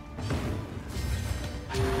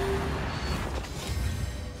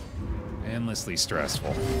 Endlessly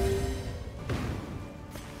stressful.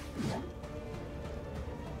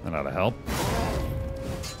 That ought to help.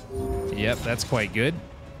 Yep, that's quite good.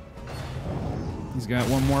 He's got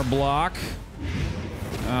one more block.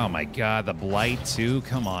 Oh my God, the blight too.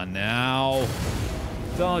 Come on now.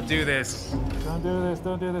 Don't do this. Don't do this.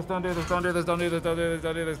 Don't do this. Don't do this. Don't do this. Don't do this. Don't do this.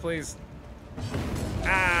 Don't do this, please.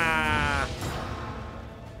 Ah!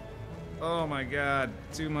 Oh my God.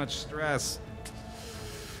 Too much stress.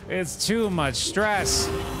 It's too much stress.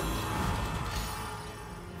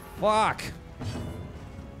 Fuck.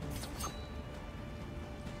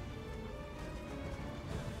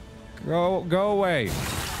 Go away.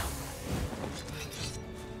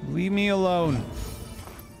 Leave me alone.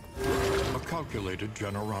 A calculated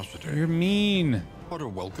generosity. You're mean. But a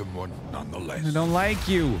welcome one, nonetheless. I don't like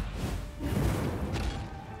you.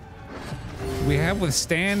 We have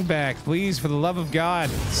withstand back, please, for the love of God.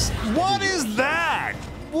 What is that?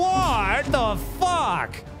 What the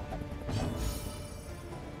fuck?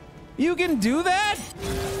 You can do that?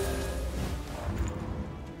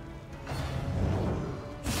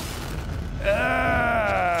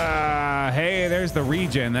 Hey, there's the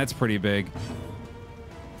regen. That's pretty big.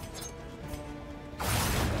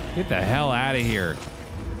 Get the hell out of here.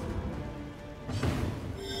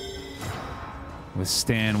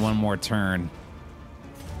 Withstand one more turn.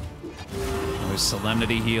 There's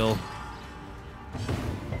Solemnity heal.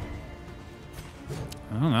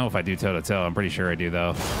 I don't know if I do toe-to-toe. I'm pretty sure I do,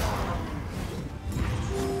 though.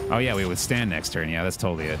 Oh, yeah, we withstand next turn. Yeah, that's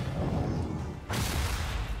totally it.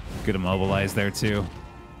 Good immobilize there, too.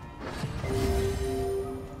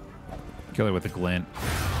 Kill her with a glint.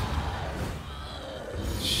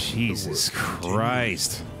 Jesus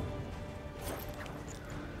Christ.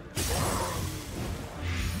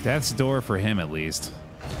 Death's door for him, at least.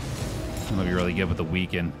 That'll be really good with the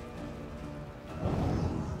weaken.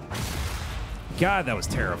 God, that was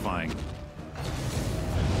terrifying.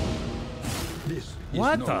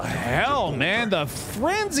 What the hell, man? The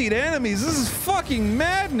frenzied enemies. This is fucking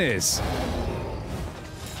madness.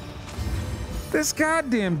 This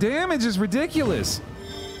goddamn damage is ridiculous.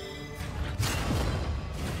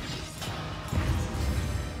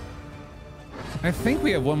 I think we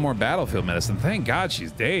have one more battlefield medicine. Thank God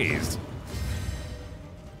she's dazed.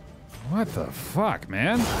 What the fuck,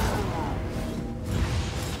 man?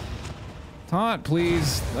 Taunt,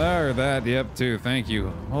 please. Or that, yep, too. Thank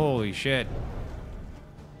you. Holy shit.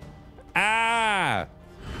 Ah!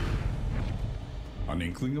 An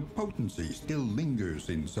inkling of potency still lingers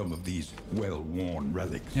in some of these well-worn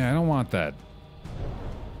relics. Yeah, I don't want that.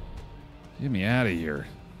 Get me out of here.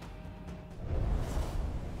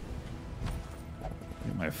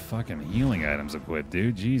 Get my fucking healing items equipped,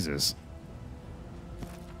 dude. Jesus.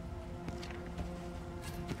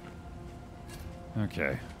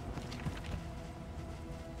 Okay.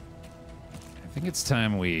 I think it's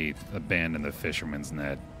time we abandon the fisherman's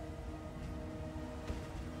net.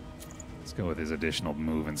 Let's go with his additional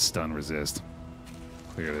move and stun resist.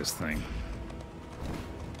 Clear this thing.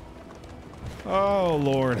 Oh,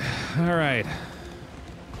 Lord. All right.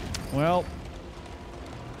 Well,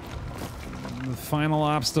 the final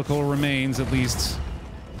obstacle remains, at least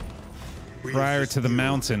prior to the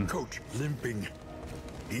mountain. Coach limping.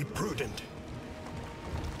 Be prudent.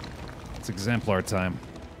 It's exemplar time.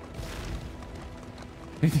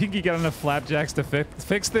 You think you got enough flapjacks to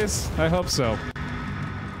fix this? I hope so.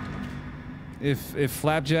 If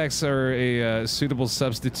flapjacks are a suitable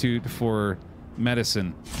substitute for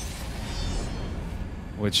medicine,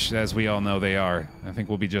 which, as we all know, they are, I think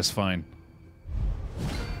we'll be just fine.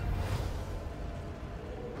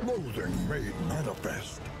 Loathing made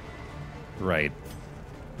manifest. Right.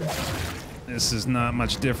 This is not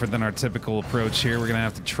much different than our typical approach here. We're going to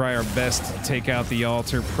have to try our best to take out the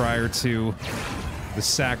altar prior to the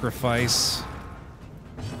sacrifice.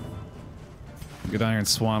 Good Iron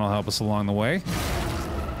Swan will help us along the way.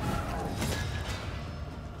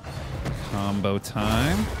 Combo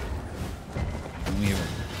time. And we have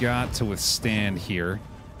got to withstand here.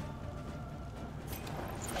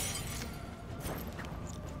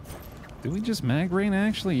 Did we just mag rain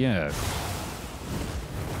actually? Yeah.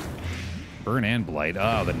 Burn and blight.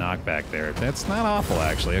 Oh, the knockback there. That's not awful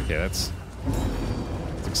actually. Okay, that's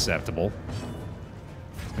acceptable.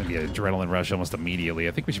 It's gonna be an adrenaline rush almost immediately.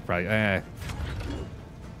 I think we should probably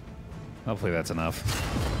hopefully that's enough.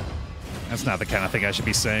 That's not the kind of thing I should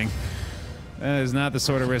be saying. That is not the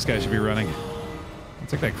sort of risk I should be running. I'll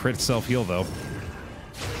take that crit self-heal, though.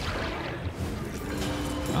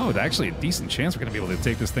 Oh, actually a decent chance we're going to be able to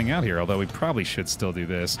take this thing out here, although we probably should still do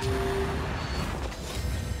this.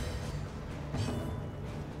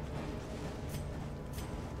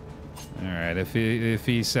 Alright, if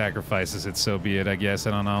he sacrifices it, so be it, I guess.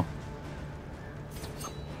 I don't know.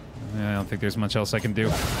 I don't think there's much else I can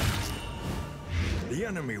do. The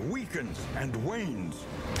enemy weakens and wanes.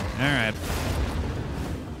 Alright.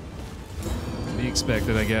 Be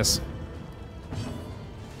expected, I guess.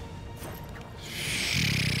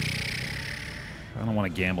 I don't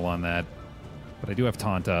want to gamble on that, but I do have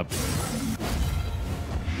taunt up.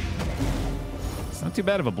 It's not too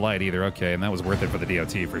bad of a blight either. Okay, and that was worth it for the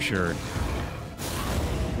DOT for sure.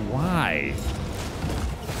 Why?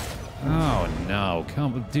 Oh no,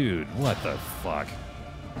 come, dude, what the fuck?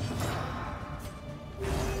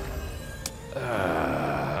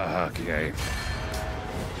 Okay.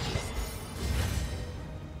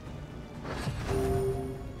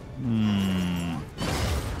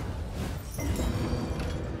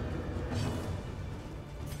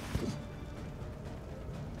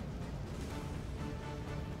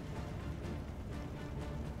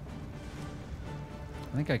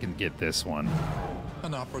 I think I can get this one.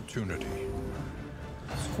 An opportunity.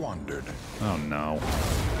 Squandered. Oh no.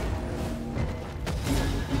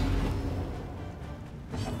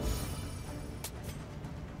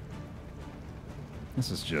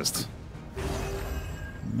 This is just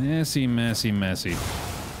messy, messy, messy.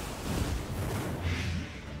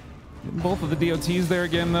 Getting both of the DOTs there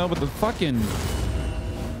again, though, but the fucking...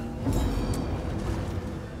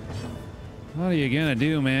 What are you gonna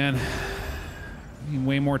do, man? I need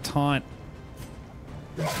way more taunt.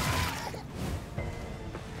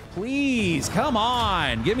 Please, come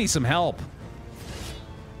on! Give me some help.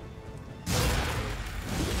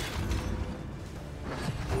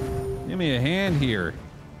 Give me a hand here.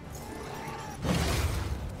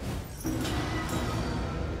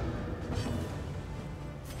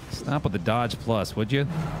 Stop with the dodge plus, would you?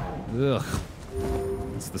 Ugh.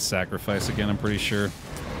 It's the sacrifice again, I'm pretty sure.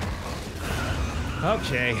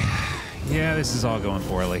 Okay. Yeah, this is all going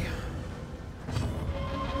poorly.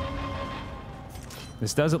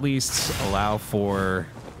 This does at least allow for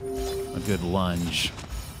a good lunge.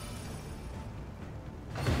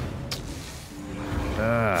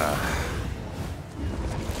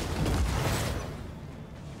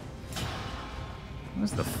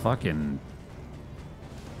 What's the fucking...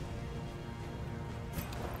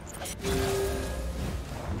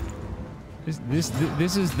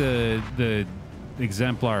 This is the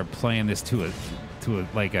exemplar playing this to a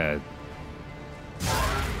like a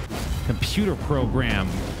computer program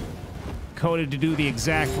coded to do the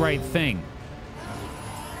exact right thing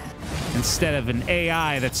instead of an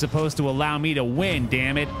AI that's supposed to allow me to win,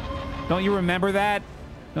 damn it. Don't you remember that?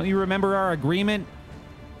 Don't you remember our agreement?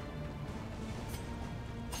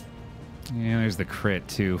 Yeah, there's the crit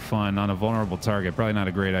too. Fun on a vulnerable target. Probably not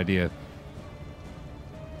a great idea.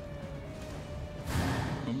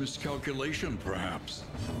 A miscalculation, perhaps.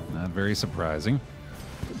 Not very surprising.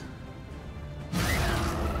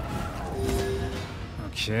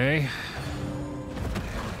 Okay.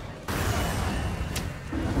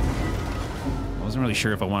 I wasn't really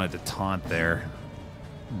sure if I wanted to taunt there.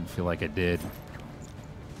 I didn't feel like I did.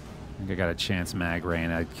 I think I got a chance mag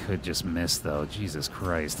rain. I could just miss though. Jesus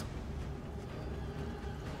Christ.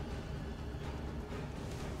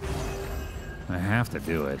 I have to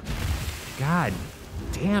do it. God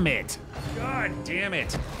damn it. God damn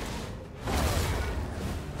it.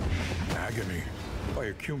 Agony by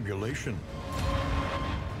accumulation.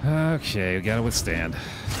 Okay, we gotta withstand.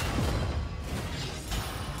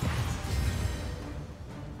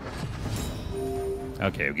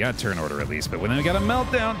 Okay, we got turn order at least, but then we got a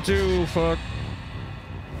meltdown too. Fuck.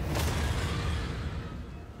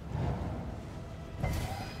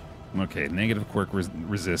 Okay, negative quirk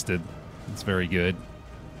resisted. That's very good.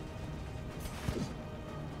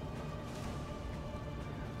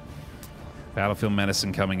 Battlefield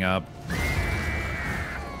medicine coming up.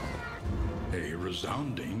 A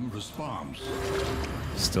resounding response.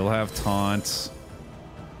 Still have taunt.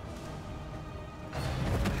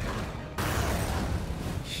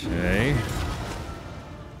 Okay.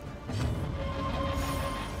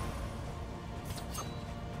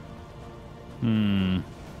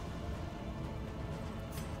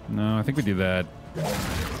 No, I think we do that.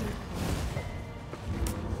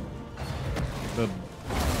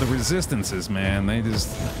 The resistances, man,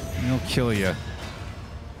 they'll kill you.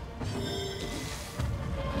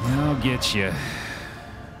 They'll get you.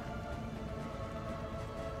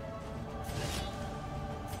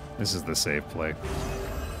 This is the safe play.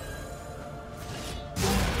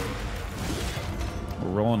 We're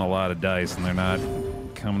rolling a lot of dice, and they're not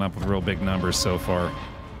coming up with real big numbers so far.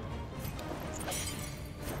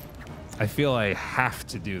 I feel I have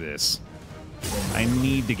to do this. I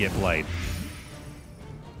need to get Blight.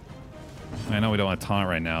 I know we don't want to taunt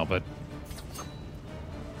right now, but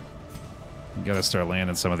we gotta start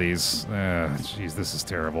landing some of these. Jeez, this is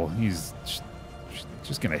terrible. He's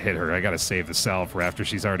just gonna hit her. I gotta save the salve for after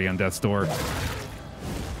she's already on death's door.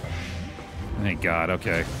 Thank God.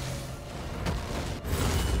 Okay,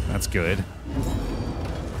 that's good.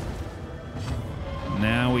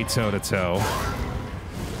 Now we toe to toe.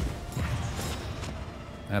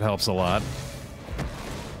 That helps a lot.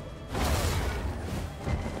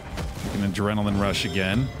 An adrenaline rush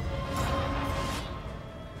again.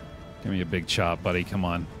 Give me a big chop, buddy. Come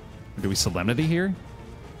on. Do we Solemnity here?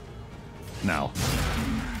 No.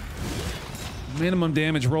 Minimum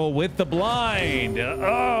damage roll with the blind.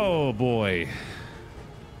 Oh, boy.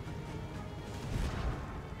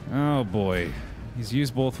 Oh, boy. He's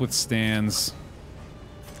used both withstands.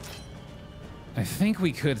 I think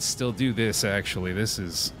we could still do this, actually. This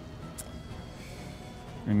is...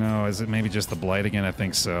 Or no, is it maybe just the Blight again? I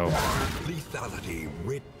think so. Lethality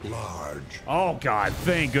writ large. Oh, God.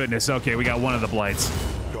 Thank goodness. Okay, we got one of the Blights.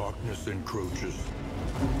 Darkness encroaches.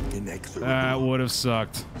 Inexorable. That would have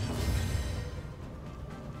sucked.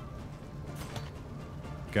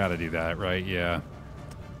 Gotta do that, right? Yeah.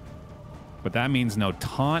 But that means no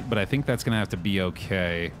taunt, but I think that's gonna have to be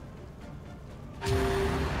okay.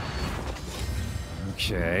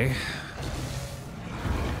 Okay.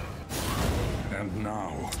 And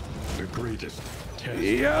now, the greatest test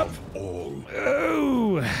Yep. of all.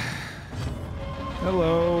 Oh!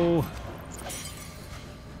 Hello.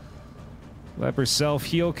 Leper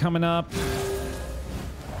self-heal coming up.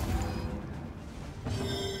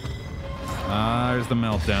 There's the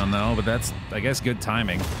meltdown, though, but that's, I guess, good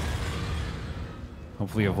timing.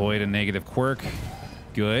 Hopefully avoid a negative quirk.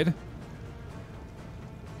 Good.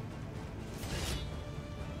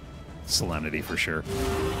 Solemnity for sure.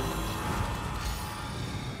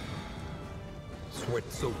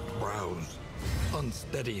 Sweat-soaked brows,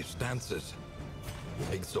 unsteady stances.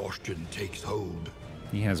 Exhaustion takes hold.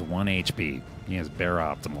 He has 1 HP. He has Baer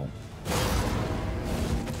optimal.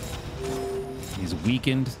 He's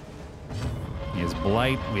weakened. He has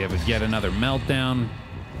Blight. We have yet another meltdown.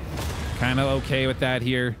 Kind of okay with that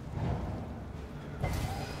here.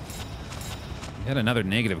 Yet another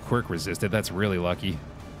negative quirk resisted. That's really lucky.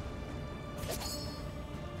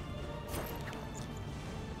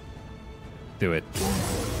 Do it.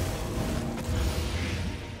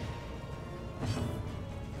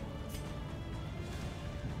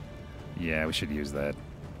 Yeah, we should use that.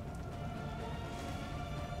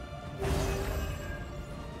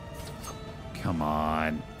 Come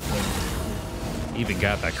on. Even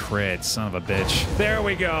got the crit, son of a bitch. There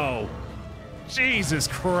we go. Jesus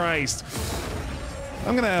Christ.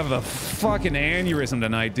 I'm gonna have a fucking aneurysm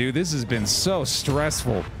tonight, dude. This has been so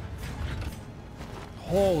stressful.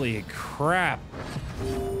 Holy crap.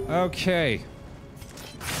 Okay.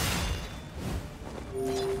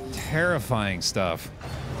 Terrifying stuff.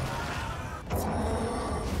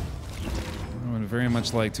 I would very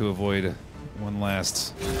much like to avoid one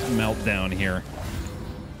last meltdown here.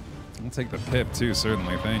 I'll take the pip too,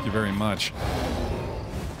 certainly. Thank you very much.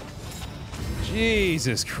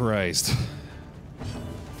 Jesus Christ.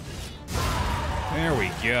 There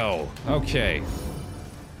we go. Okay.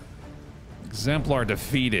 Exemplar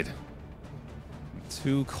defeated.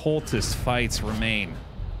 2 cultist fights remain.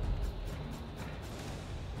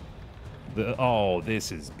 Oh,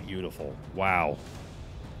 this is beautiful. Wow.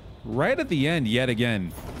 Right at the end, yet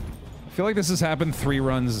again. I feel like this has happened 3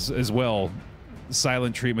 runs as well.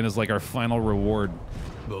 Silent treatment is like our final reward.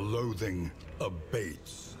 The loathing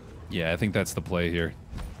abates. Yeah, I think that's the play here.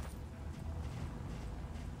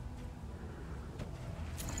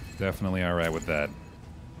 Definitely all right with that.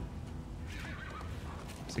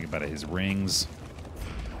 Think about his rings.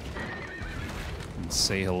 And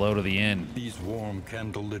say hello to the inn. These warm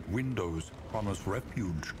candlelit windows promise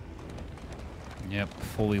refuge. Yep,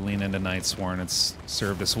 fully lean into Nightsworn. It's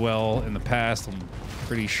served us well in the past. I'm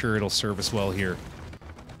pretty sure it'll serve us well here.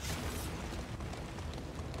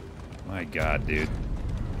 My God, dude.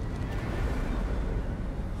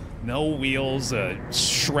 No wheels, a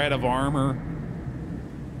shred of armor,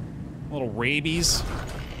 little rabies.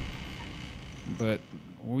 But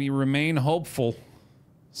we remain hopeful.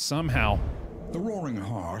 Somehow. The roaring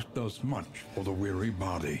heart does much for the weary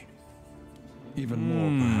body. Even more,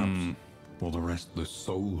 perhaps, for the restless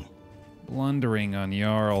soul. Blundering on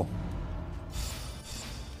Jarl.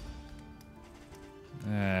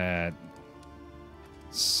 That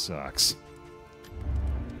sucks.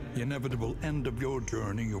 The inevitable end of your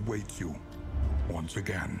journey awaits you, once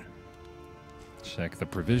again. Check the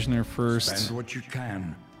provisioner first. Spend what you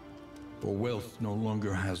can, for wealth no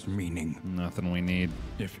longer has meaning. Nothing we need.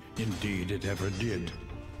 If indeed it ever did.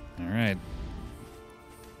 All right.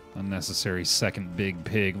 Unnecessary second big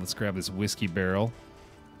pig. Let's grab this whiskey barrel.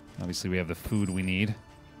 Obviously, we have the food we need.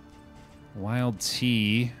 Wild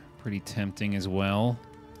tea. Pretty tempting as well.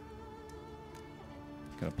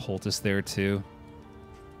 Got a poultice there, too.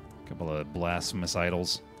 A couple of blasphemous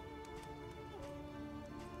idols.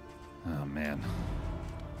 Oh, man.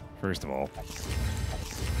 First of all,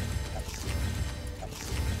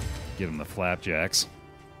 get him the flapjacks.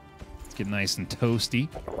 Let's get nice and toasty.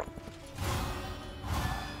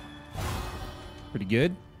 Pretty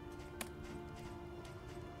good.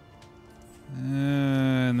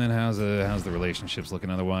 And then how's the relationships looking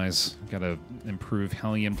otherwise? Got to improve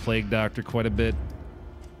Hellion Plague Doctor quite a bit.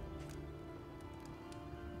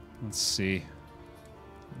 Let's see.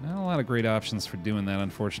 Not a lot of great options for doing that,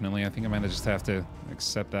 unfortunately. I think I might just have to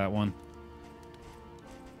accept that one.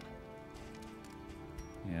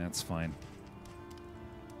 Yeah, that's fine.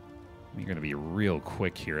 You're going to be real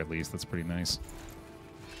quick here, at least. That's pretty nice.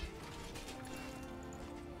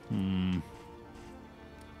 I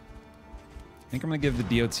think I'm going to give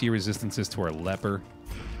the DOT resistances to our leper.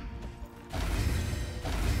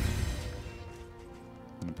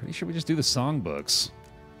 I'm pretty sure we just do the songbooks.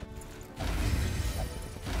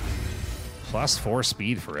 +4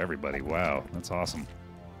 speed for everybody. Wow, that's awesome.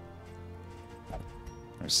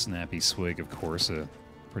 Our Snappy Swig, of course, a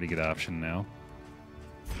pretty good option now.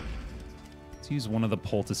 Let's use one of the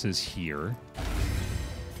poultices here.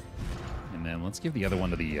 And then let's give the other one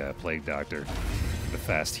to the Plague Doctor. The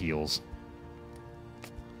fast heals.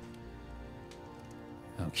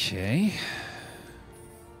 Okay.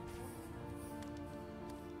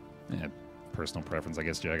 Yeah, personal preference, I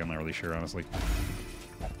guess, Jag. I'm not really sure, honestly.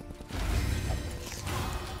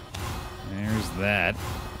 There's that.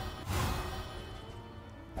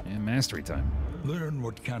 And mastery time. Learn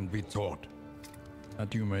what can be taught,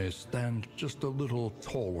 that you may stand just a little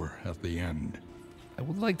taller at the end. I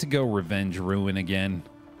would like to go Revenge Ruin again.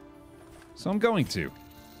 So I'm going to.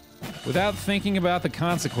 Without thinking about the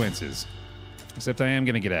consequences. Except I am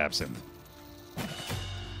going to get Absinthe.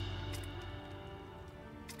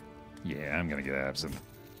 Yeah, I'm going to get Absinthe.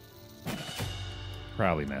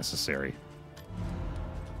 Probably necessary.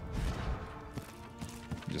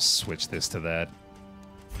 Just switch this to that.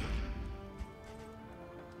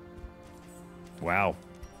 Wow.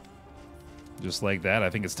 Just like that, I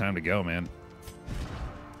think it's time to go, man.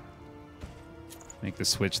 Make the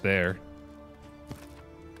switch there.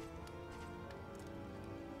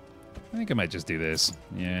 I think I might just do this.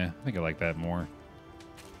 Yeah, I think I like that more.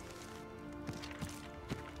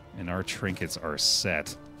 And our trinkets are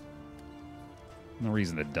set. No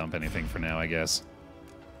reason to dump anything for now, I guess.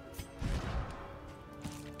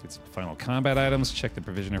 Get some final combat items. Check the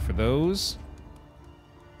provisioner for those.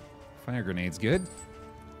 Fire grenade's good.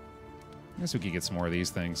 I guess we could get some more of these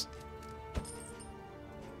things.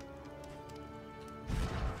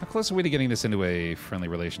 How close are we to getting this into a friendly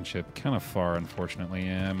relationship? Kind of far, unfortunately.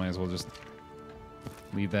 Yeah, I might as well just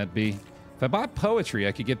leave that be. If I bought poetry,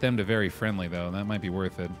 I could get them to very friendly, though. That might be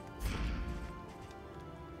worth it.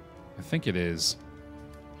 I think it is.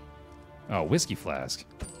 Oh, whiskey flask.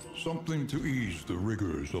 Something to ease the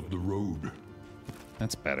rigors of the road.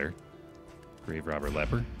 That's better. Grave robber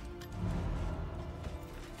leper.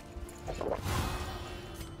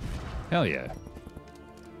 Hell yeah.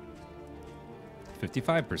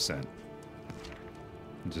 55%.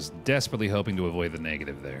 I'm just desperately hoping to avoid the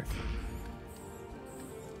negative there.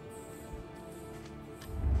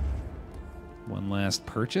 One last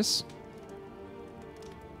purchase.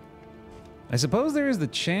 I suppose there is the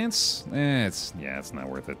chance. It's not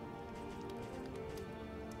worth it.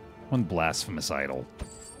 One blasphemous idol.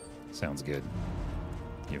 Sounds good.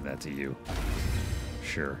 Give that to you.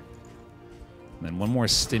 Sure. And then one more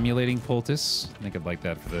stimulating poultice. I think I'd like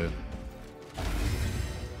that for the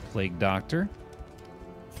Plague Doctor.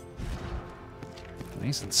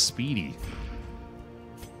 Nice and speedy.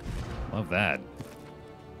 Love that.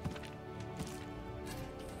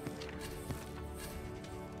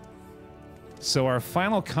 So our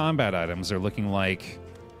final combat items are looking like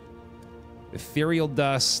ethereal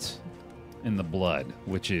dust in the blood,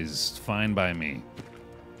 which is fine by me.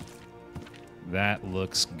 That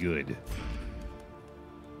looks good.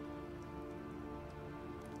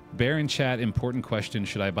 Baer in chat, important question.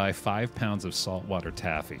 Should I buy 5 pounds of saltwater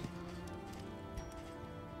taffy?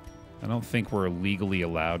 I don't think we're legally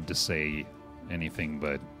allowed to say anything,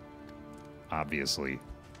 but obviously.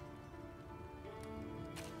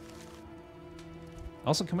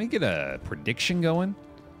 Also, can we get a prediction going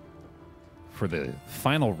for the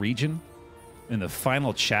final region in the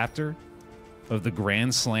final chapter of the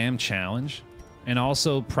Grand Slam Challenge? And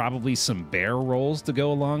also probably some bear rolls to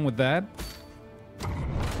go along with that?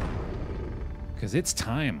 Because it's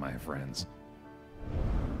time, my friends.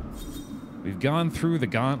 We've gone through the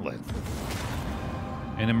gauntlet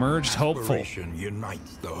and emerged hopeful. Aspiration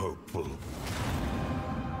unites the hopeful.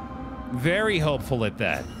 Very hopeful at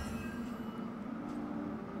that.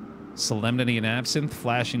 Solemnity and absinthe,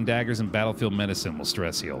 flashing daggers, and battlefield medicine will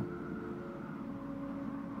stress heal.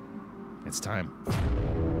 It's time.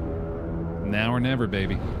 Now or never,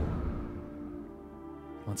 baby.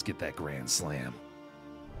 Let's get that Grand Slam.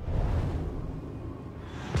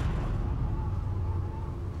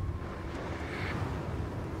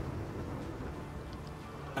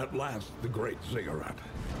 At last, the great ziggurat.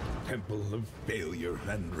 Temple of failure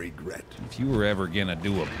and regret. If you were ever gonna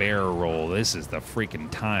do a bear roll, this is the freaking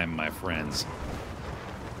time, my friends.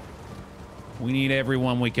 We need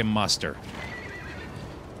everyone we can muster.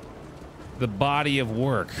 The body of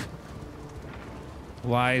work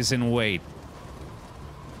lies in wait.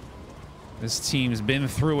 This team's been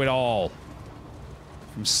through it all.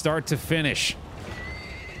 From start to finish.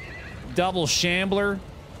 Double Shambler,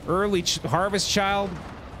 early Harvest Child.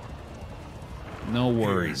 No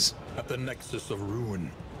worries. At the nexus of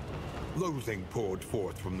ruin, loathing poured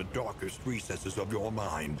forth from the darkest recesses of your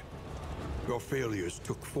mind. Your failures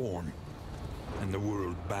took form, and the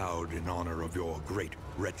world bowed in honor of your great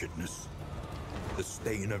wretchedness. The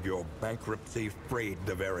stain of your bankruptcy frayed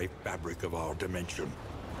the very fabric of our dimension.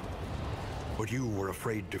 But you were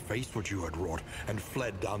afraid to face what you had wrought and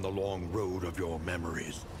fled down the long road of your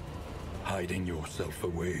memories, hiding yourself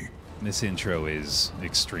away. This intro is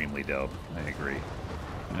extremely dope. I agree.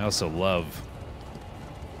 I also love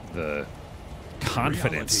the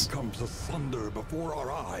confidence Reality comes asunder before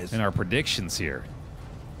our eyes. in our predictions here.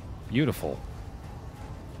 Beautiful.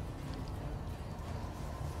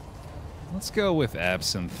 Let's go with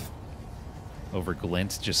absinthe over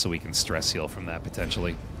glint, just so we can stress heal from that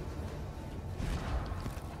potentially.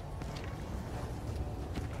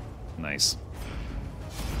 Nice.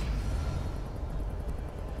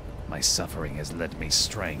 My suffering has led me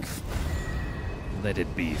strength. Let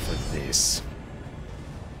it be for this.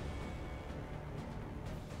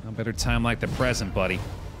 No better time like the present, buddy.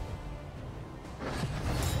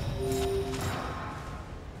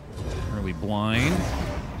 Early blind.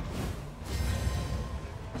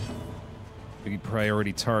 Big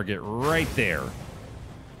priority target right there.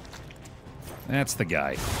 That's the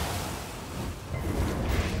guy.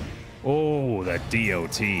 Oh, that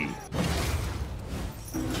DOT.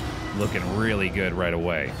 Looking really good right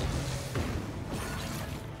away.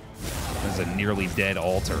 There's a nearly dead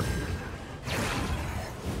altar.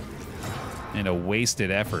 And a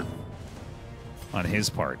wasted effort on his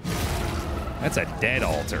part. That's a dead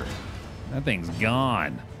altar. That thing's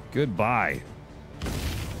gone. Goodbye.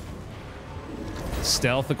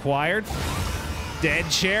 Stealth acquired. Dead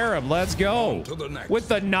cherub, let's go. To the next. With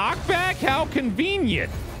the knockback? How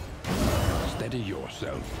convenient. Steady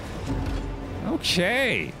yourself.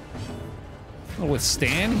 Okay. I'll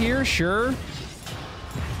withstand here, sure.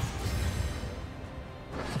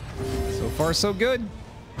 So far, so good.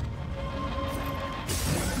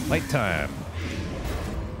 Light time.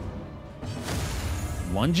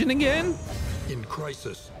 Lunging again? In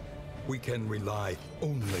crisis, we can rely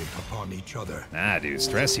only upon each other. Nah, dude,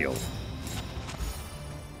 stress heal.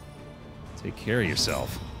 Take care of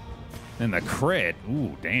yourself. And the crit.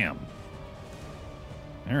 Ooh, damn.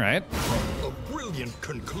 All right. A brilliant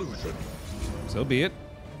conclusion. So be it.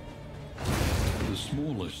 The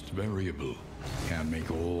smallest variable can make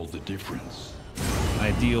all the difference.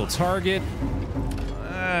 Ideal target.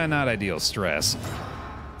 Not ideal stress.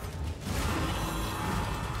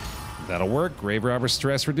 That'll work. Grave robber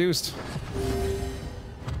stress reduced.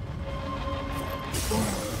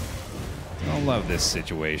 I love this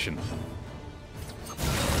situation.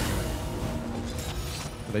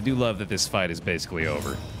 But I do love that this fight is basically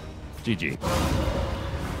over. GG.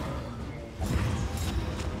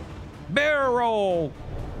 Barrel roll!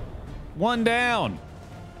 1 down.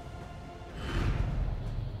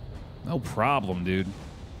 No problem, dude.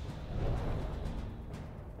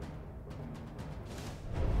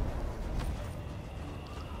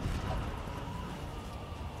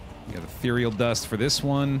 Got ethereal dust for this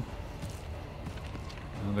one.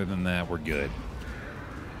 Other than that, we're good.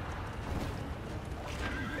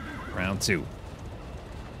 Round 2.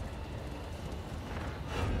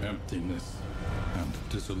 Emptiness and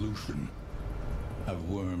dissolution have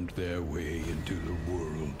wormed their way into the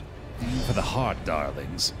world. Aim for the heart,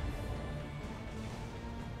 darlings.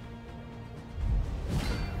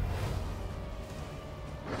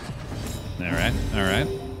 Alright, alright.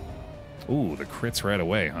 Ooh, the crits right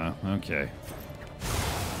away, huh? Okay.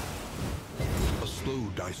 A slow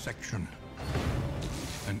dissection.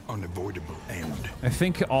 An unavoidable end. I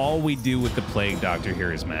think all we do with the Plague Doctor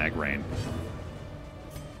here is mag rain.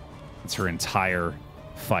 It's her entire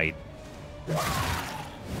fight.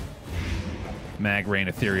 Mag rain,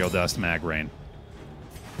 ethereal dust, mag rain.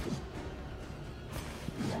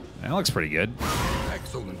 That looks pretty good.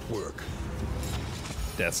 Excellent work.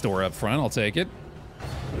 Death's Door up front, I'll take it.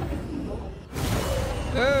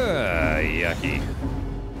 Yucky.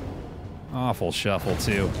 Awful shuffle,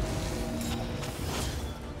 too.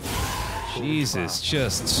 Jesus,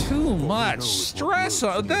 just too much stress.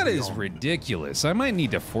 That is ridiculous. I might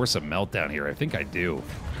need to force a meltdown here. I think I do.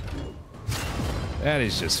 That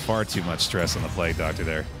is just far too much stress on the Plague Doctor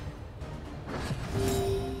there.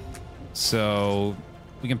 So,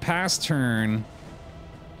 we can pass turn.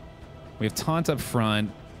 We have taunt up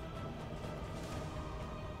front.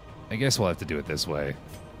 I guess we'll have to do it this way.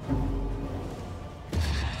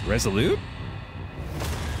 Resolute?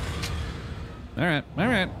 Alright,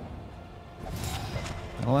 alright.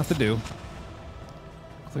 That'll have to do.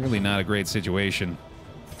 Clearly not a great situation.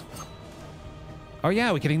 Oh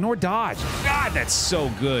yeah, we can ignore dodge. God, that's so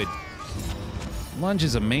good. Lunge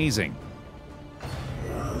is amazing.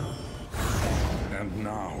 And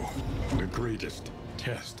now, the greatest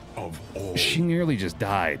test of all. She nearly just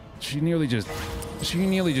died. She nearly just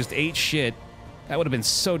ate shit. That would have been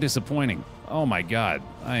so disappointing. Oh my god.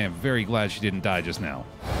 I am very glad she didn't die just now.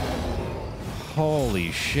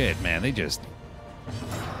 Holy shit, man. They just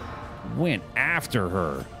went after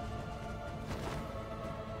her.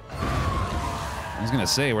 I was gonna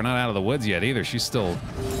say, we're not out of the woods yet either. She's still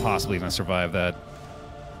possibly gonna survive that.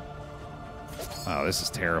 Oh, this is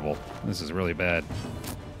terrible. This is really bad.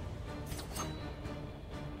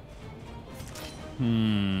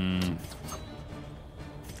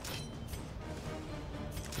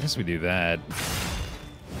 Guess we do that.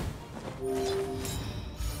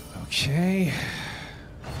 Okay.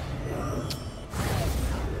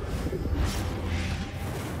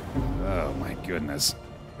 Oh my goodness.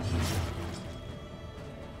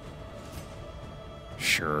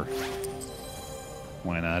 Sure.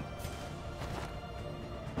 Why not?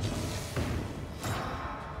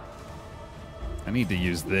 I need to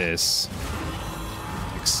use this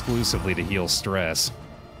exclusively to heal stress.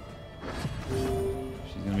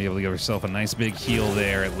 She's gonna be able to give herself a nice big heal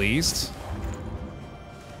there at least.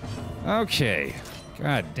 Okay.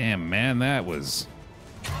 God damn, man, that was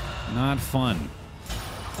not fun.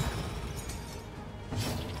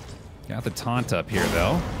 Got the taunt up here,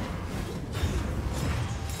 though.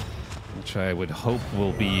 Which I would hope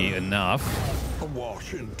will be enough.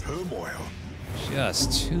 Awash in turmoil.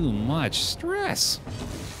 Just too much stress.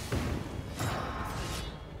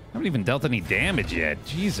 Haven't even dealt any damage yet.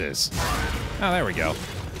 Jesus. Oh, there we go.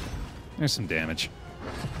 There's some damage.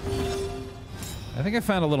 I think I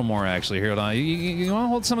found a little more, actually. Here, hold on. You want to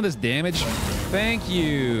hold some of this damage? Thank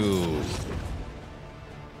you.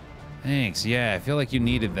 Thanks. Yeah, I feel like you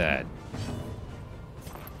needed that.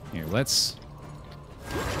 Here, let's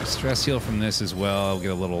stress heal from this as well. I'll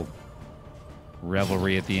get a little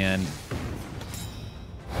revelry at the end.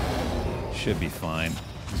 Should be fine.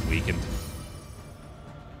 It's weakened.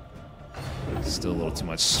 Still a little too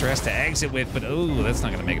much stress to exit with, but oh, that's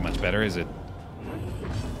not going to make it much better, is it?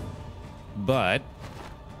 But,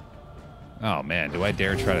 oh man, do I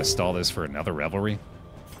dare try to stall this for another revelry?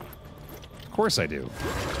 Of course I do.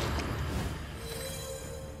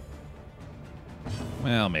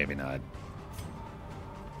 Well, maybe not.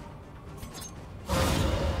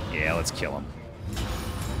 Yeah, let's kill him.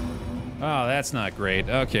 Oh, that's not great.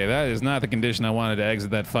 Okay, that is not the condition I wanted to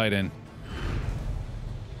exit that fight in.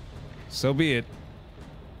 So be it.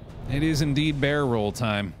 It is indeed bear roll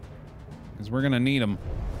time. Because we're going to need them.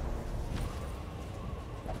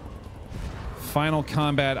 Final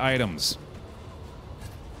combat items.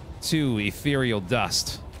 2 ethereal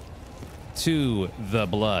dust. 2 the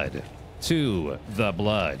blood. 2 the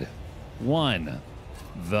blood. 1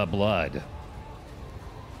 the blood.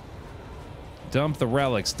 Dump the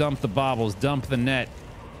relics. Dump the baubles. Dump the net.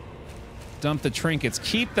 Dump the trinkets.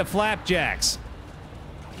 Keep the flapjacks.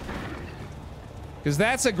 Because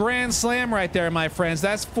that's a grand slam right there, my friends.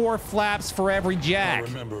 That's 4 flaps for every jack. I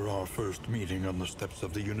remember our first meeting on the steps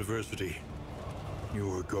of the university. You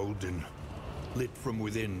were golden, lit from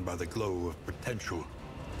within by the glow of potential.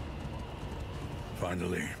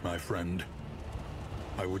 Finally, my friend,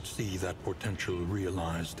 I would see that potential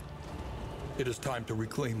realized. It is time to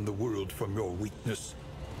reclaim the world from your weakness.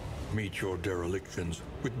 Meet your derelictions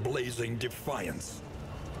with blazing defiance.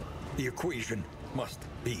 The equation must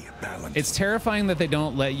be balanced. It's terrifying that they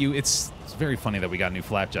don't let you... It's very funny that we got new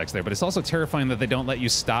flapjacks there, but it's also terrifying that they don't let you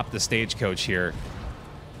stop the stagecoach here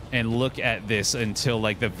and look at this until,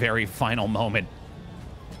 like, the very final moment.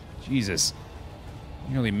 Jesus.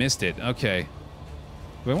 Nearly missed it. Okay.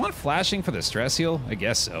 Do I want flashing for the stress heal? I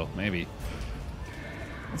guess so. Maybe.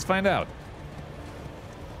 Let's find out.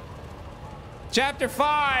 Chapter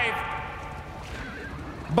 5.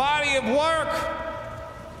 Body of work.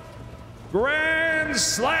 Grand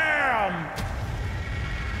Slam!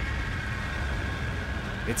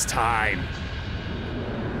 It's time.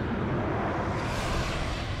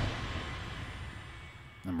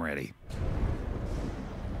 I'm ready.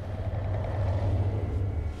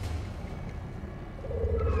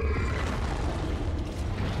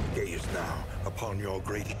 Gaze now upon your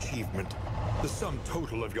great achievement, the sum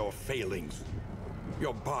total of your failings,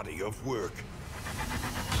 your body of work.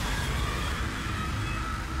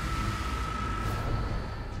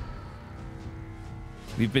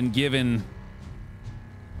 We've been given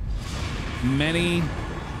many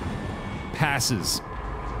passes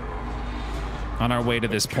on our way to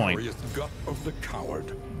this point. Gut of the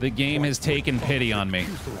coward. The game has taken pity on me.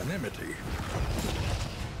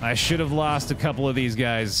 I should have lost a couple of these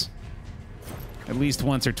guys at least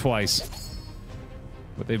once or twice,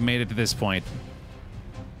 but they've made it to this point.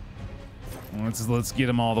 Let's get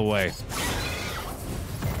them all the way.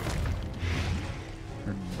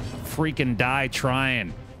 Freaking die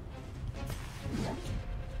trying.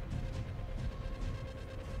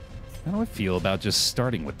 How do I feel about just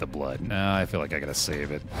starting with the blood? Nah, I feel like I gotta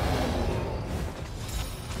save it.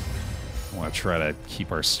 I want to try to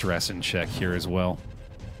keep our stress in check here as well.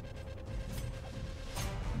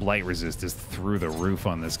 Blight resist is through the roof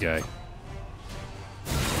on this guy.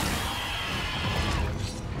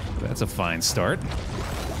 That's a fine start.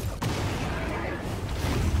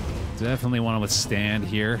 Definitely want to withstand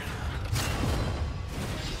here.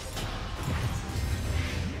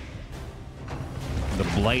 The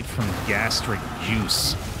blight from gastric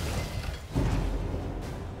juice.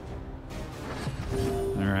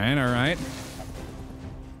 Alright, alright.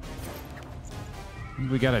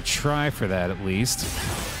 We gotta try for that at least.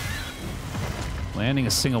 Landing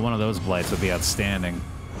a single one of those blights would be outstanding.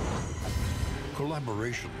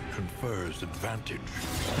 Collaboration confers advantage.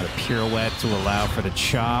 A pirouette to allow for the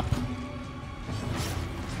chop.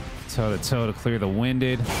 Toe-to-toe to clear the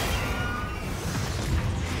winded.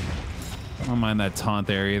 I don't mind that taunt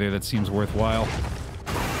there either. That seems worthwhile.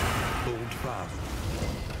 Hold fast,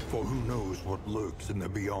 for who knows what lurks in the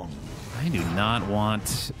beyond. I do not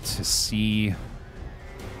want to see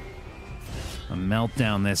a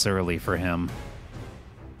meltdown this early for him.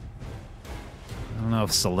 I don't know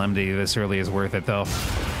if Solemnity this early is worth it, though.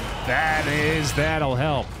 That'll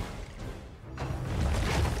help.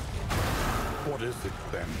 What is it,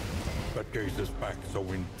 then, that gazes back so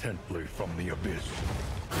intently from the abyss?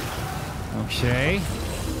 Okay.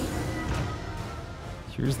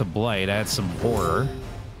 Here's the blight. Add some horror.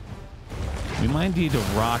 We might need to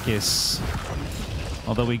raucous.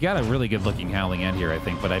 Although we got a really good looking Howling End here, I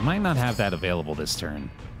think, but I might not have that available this turn.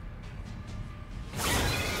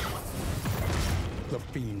 The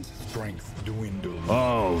fiend's strength dwindles.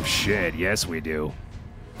 Oh shit, yes we do.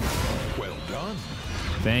 Well done.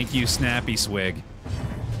 Thank you, Snappy Swig.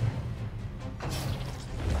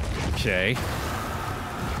 Okay.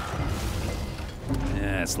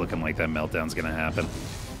 Yeah, it's looking like that meltdown's gonna happen.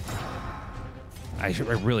 I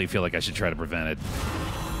really feel like I should try to prevent it.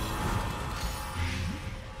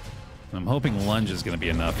 I'm hoping lunge is gonna be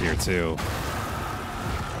enough here too.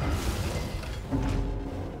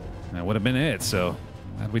 That would have been it, so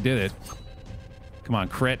glad we did it. Come on,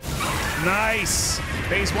 crit. Nice!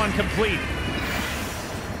 Phase 1 complete.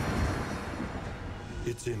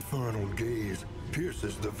 Its infernal gaze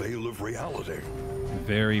pierces the veil of reality.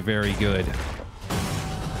 Very, very good.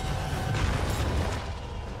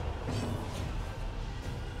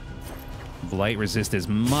 Blight resist is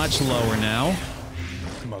much lower now.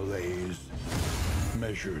 Malaise,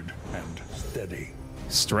 measured and steady.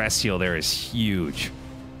 Stress heal there is huge.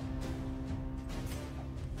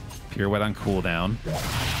 Pirouette on cooldown.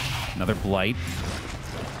 Another Blight.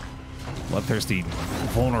 Bloodthirsty,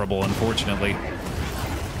 vulnerable, unfortunately.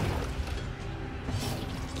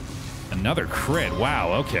 Another crit.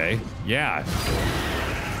 Wow, okay. Yeah.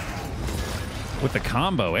 With the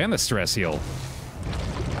combo and the stress heal.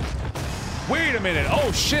 Wait a minute.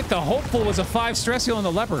 Oh, shit. The Hopeful was a 5 stress heal on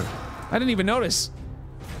the Leper. I didn't even notice.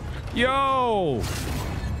 Yo!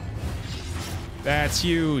 That's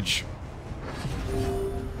huge.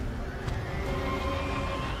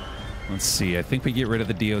 Let's see. I think we get rid of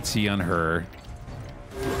the DOT on her.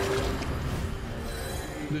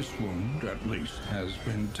 This wound, at least, has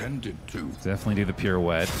been tended to. Definitely do the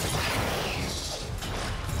pirouette.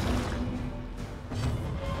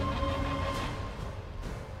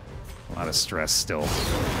 A lot of stress still.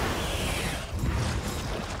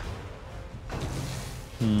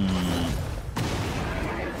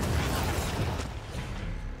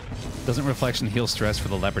 Doesn't Reflection heal stress for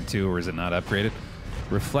the Leopard too, or is it not upgraded?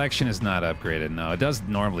 Reflection is not upgraded. No, it does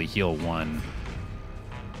normally heal 1.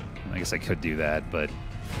 I guess I could do that, but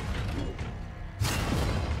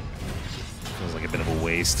feels like a bit of a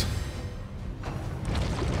waste.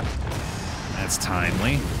 That's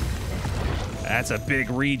timely. That's a big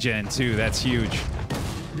regen too. That's huge.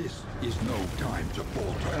 This is no time to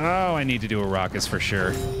falter. Oh, I need to do a Raucous for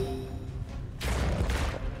sure.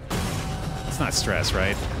 It's not stress,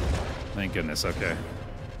 right? Thank goodness. Okay.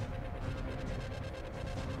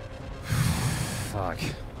 Fuck.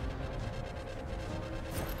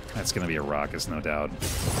 That's gonna be a Raucous, no doubt.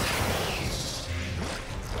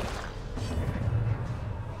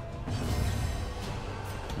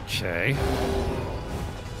 Okay.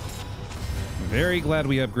 Very glad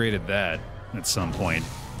we upgraded that at some point.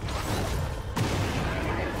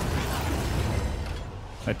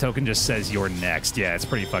 That token just says you're next. Yeah, it's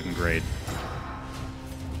pretty fucking great.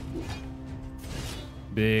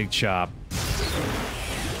 Big chop.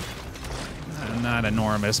 Not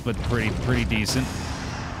enormous, but pretty decent.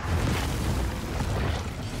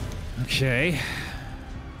 Okay.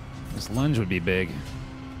 This lunge would be big.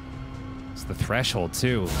 It's the threshold,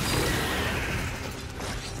 too.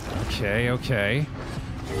 Okay, okay.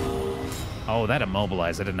 Oh, that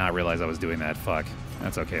immobilized. I did not realize I was doing that. Fuck.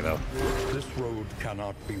 That's okay, though. This road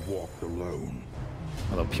cannot be walked alone.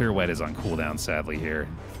 Although Pirouette is on cooldown, sadly, here.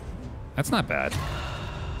 That's not bad.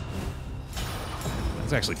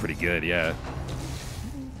 That's actually pretty good, yeah.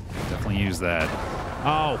 Definitely use that.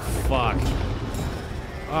 Oh, fuck.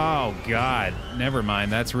 Oh, God. Never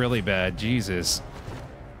mind. That's really bad. Jesus.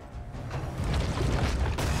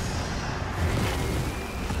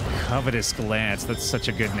 Covetous Glance. That's such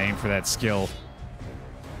a good name for that skill.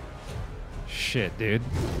 Shit, dude.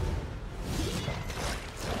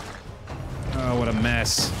 Oh, what a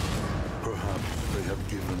mess. Perhaps they have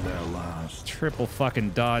given their last. Triple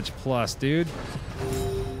fucking dodge plus, dude.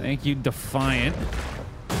 Thank you, Defiant.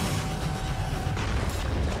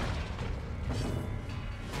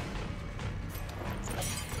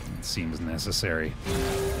 It seems necessary.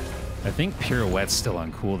 I think Pirouette's still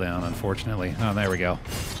on cooldown, unfortunately. Oh, there we go.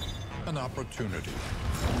 An opportunity.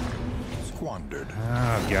 Squandered.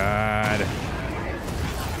 Oh, God.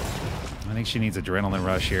 I think she needs adrenaline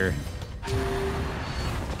rush here.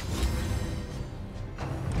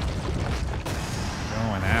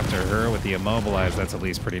 Going after her with the immobilize, that's at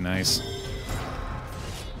least pretty nice.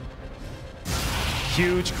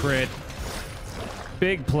 Huge crit.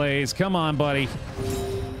 Big plays. Come on, buddy.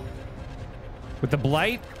 With the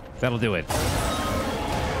Blight, that'll do it.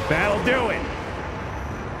 That'll do it.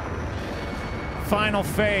 Final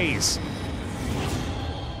phase.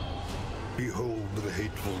 Behold the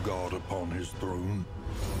hateful god upon his throne.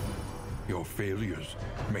 Your failures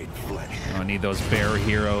made flesh. I need those Baer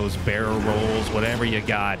heroes, Baer rolls, whatever you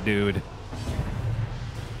got, dude.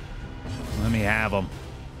 Let me have them.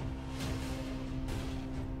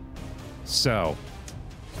 So,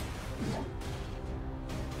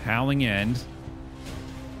 Howling End.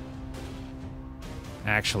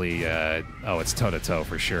 Actually, oh, it's toe-to-toe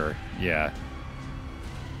for sure. Yeah.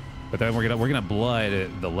 But then we're gonna blood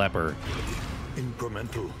the leper.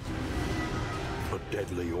 Incremental, but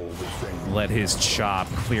deadly all the same. Let his chop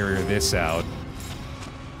clear this out.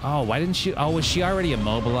 Oh, why didn't she? Oh, was she already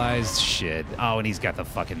immobilized? Shit. Oh, and he's got the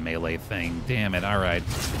fucking melee thing. Damn it. All right.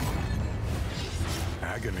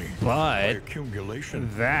 agony by But accumulation.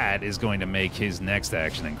 that is going to make his next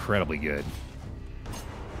action incredibly good.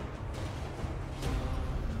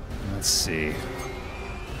 Let's see.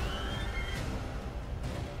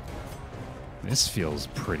 This feels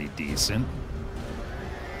pretty decent.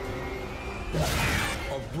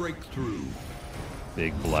 A breakthrough.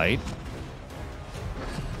 Big blight.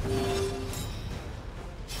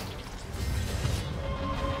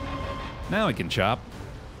 Now we can chop.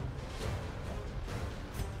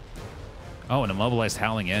 Oh, and immobilized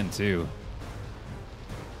howling end too.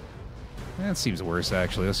 That seems worse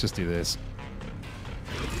actually. Let's just do this.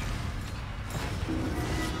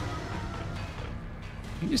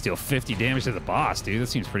 You can just deal 50 damage to the boss, dude. That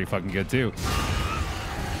seems pretty fucking good too.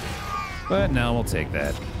 But no, we'll take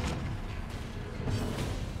that.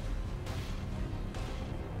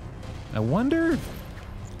 I wonder.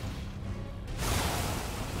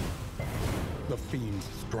 The fiend's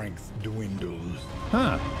strength dwindles.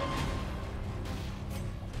 Huh.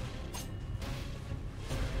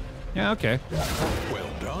 Yeah, okay. Well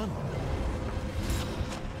done.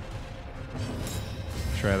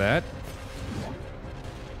 Try that.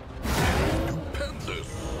 Stupendous.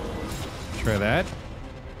 Try that.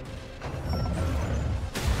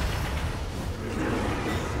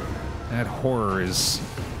 That horror is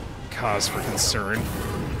cause for concern.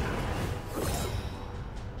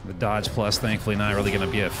 The dodge plus, thankfully, not really going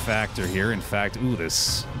to be a factor here. In fact, ooh,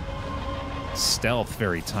 this stealth,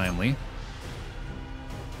 very timely.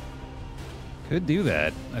 Could do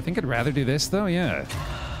that. I think I'd rather do this, though, yeah.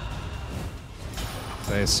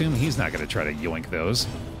 So I assume he's not going to try to yoink those.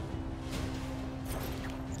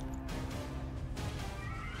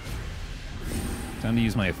 Time to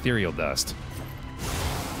use my ethereal dust.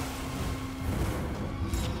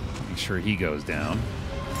 Make sure he goes down.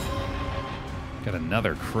 Got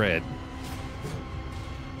another crit.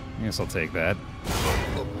 I guess I'll take that.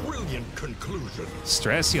 A brilliant conclusion.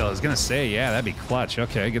 Stress heal, I was gonna say, yeah, that'd be clutch.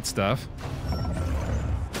 Okay, good stuff.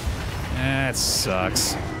 That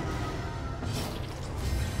sucks.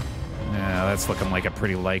 Yeah, that's looking like a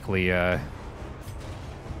pretty likely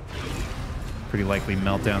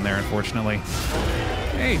meltdown there, unfortunately.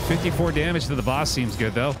 Hey, 54 damage to the boss seems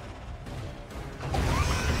good, though.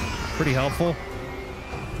 Pretty helpful.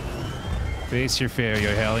 Face your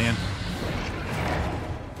failure, Hellion.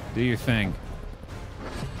 Do your thing.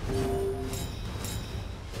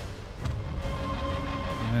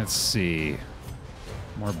 Let's see.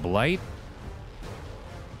 More blight.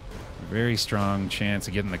 Very strong chance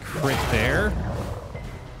of getting the crit there.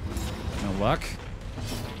 No luck.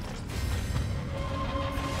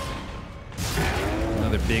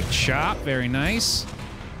 Another big chop. Very nice.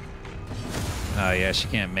 Oh, yeah, she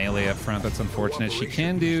can't melee up front. That's unfortunate. She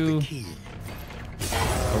can do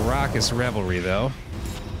a Raucous Revelry, though.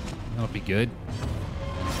 That'll be good.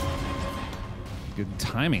 Good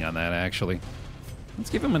timing on that, actually. Let's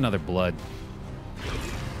give him another blood.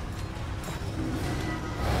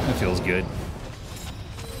 That feels good.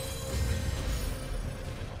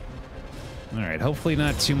 All right, hopefully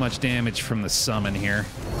not too much damage from the summon here.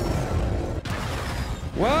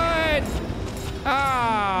 What?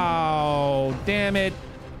 Oh, damn it.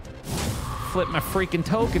 Flip my freaking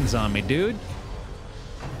tokens on me, dude.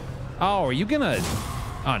 Oh, are you gonna...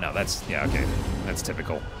 Oh, no, that's... Yeah, okay. That's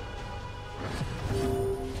typical.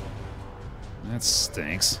 That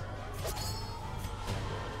stinks.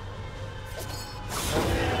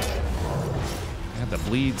 Had the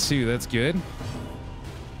bleed, too. That's good.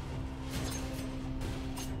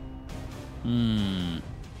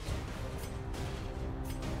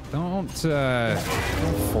 Don't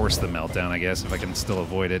force the meltdown, I guess, if I can still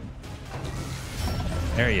avoid it.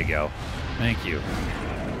 There you go. Thank you.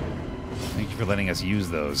 Thank you for letting us use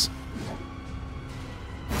those.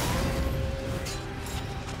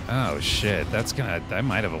 Oh, shit. That's gonna... I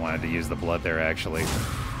might have wanted to use the blood there, actually.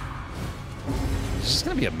 It's just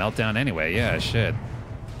gonna be a meltdown anyway. Yeah, shit.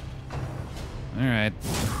 All right.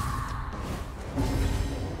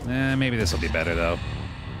 Maybe this will be better, though.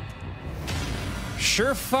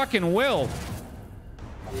 Sure fucking will.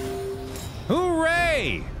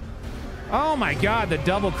 Hooray! Oh my god, the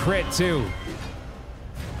double crit, too.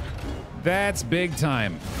 That's big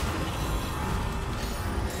time.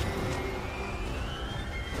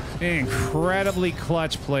 Incredibly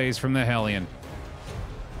clutch plays from the Hellion.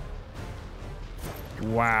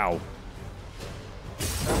 Wow.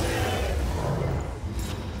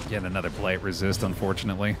 Get another blight resist,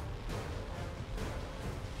 unfortunately.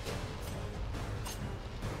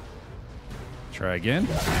 Try again.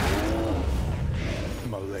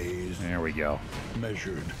 Malaise. There we go.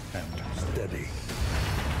 Measured and steady.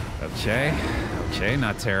 Okay. Okay,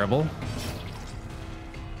 not terrible.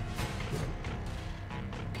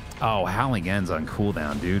 Oh, Howling End's on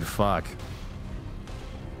cooldown, dude. Fuck.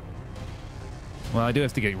 Well, I do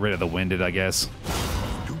have to get rid of the Winded, I guess.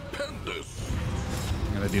 Stupendous.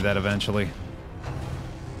 I'm gonna do that eventually.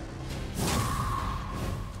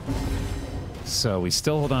 So we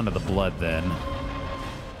still hold on to the blood then.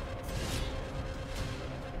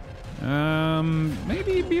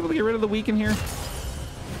 Maybe be able to get rid of the weaken here.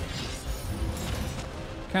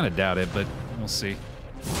 Kind of doubt it, but we'll see.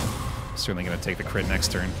 Certainly gonna take the crit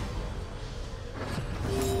next turn.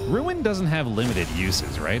 Ruin doesn't have limited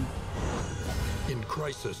uses, right? In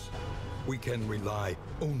crisis, we can rely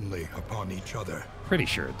only upon each other. Pretty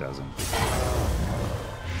sure it doesn't.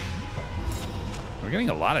 We're getting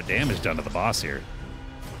a lot of damage done to the boss here.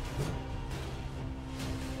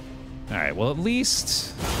 Alright, well at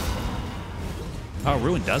least... Oh,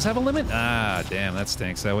 Ruin does have a limit? Ah, damn, that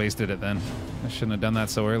stinks. I wasted it then. I shouldn't have done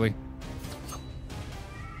that so early.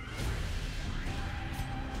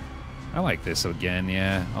 I like this again,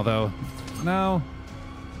 yeah. Although, no.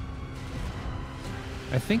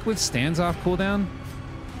 I think with stands off cooldown,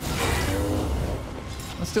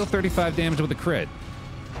 let's deal 35 damage with a crit.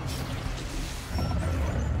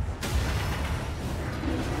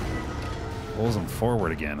 Pulls him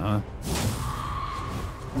forward again, huh?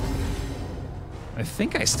 I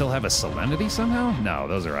think I still have a Solemnity somehow? No,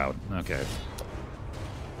 those are out. Okay.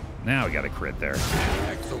 Now we got a crit there.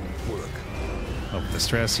 Excellent work. Oh, the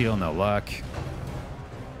stress heal, no luck.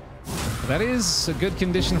 That is a good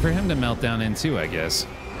condition for him to melt down in too, I guess.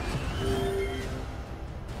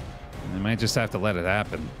 I might just have to let it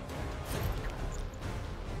happen.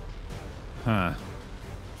 Huh.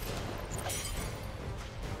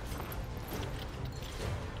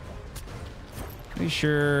 Pretty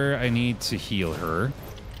sure I need to heal her.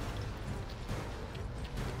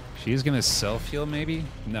 She's gonna self-heal, maybe?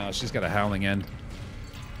 No, she's got a Howling End.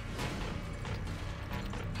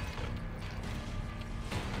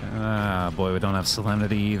 Ah, boy, we don't have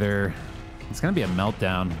Solemnity either. It's gonna be a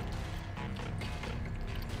meltdown.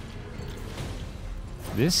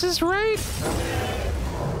 This is right?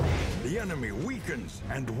 The enemy weakens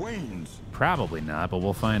and wanes. Probably not, but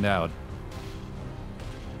we'll find out.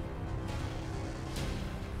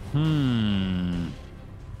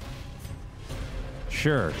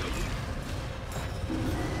 Sure.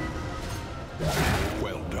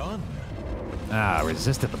 Well done. Ah,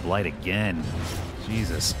 resisted the blight again.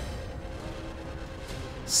 Jesus.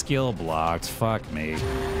 Skill blocked. Fuck me.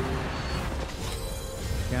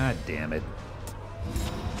 God damn it.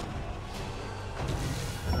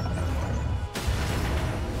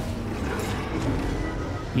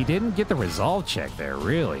 He didn't get the resolve check there,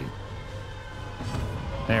 really.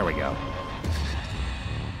 There we go.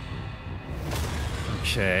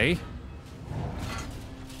 Okay.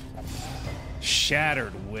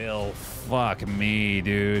 Shattered will. Fuck me,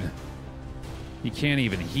 dude. He can't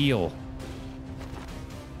even heal.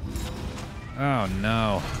 Oh,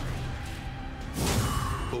 no.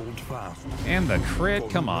 Hold fast. And the crit?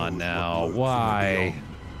 Come on now. Why?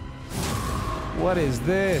 What is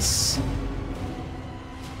this?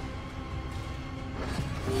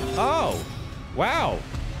 Oh. Wow.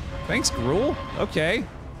 Thanks, Gruul. Okay.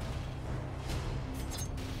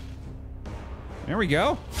 There we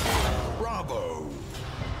go. Bravo.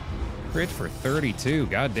 Crit for 32.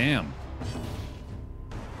 Goddamn.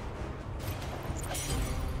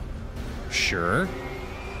 Sure.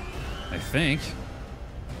 I think.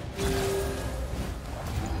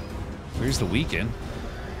 Where's the weaken?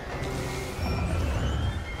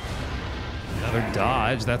 Another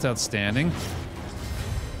dodge. That's outstanding.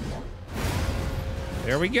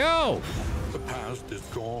 There we go. The past is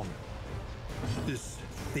gone. This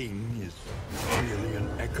thing is merely an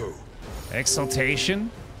echo. Exaltation.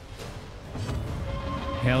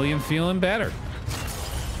 Hellion feeling better.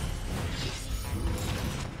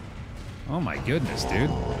 Oh my goodness, dude.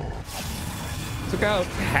 Took out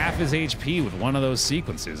half his HP with one of those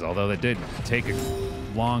sequences, although that did take a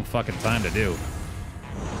long fucking time to do.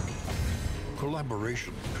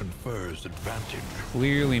 Collaboration confers advantage.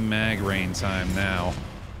 Clearly mag rain time now.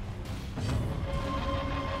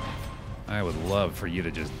 I would love for you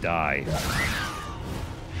to just die.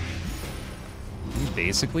 You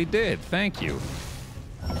basically did. Thank you.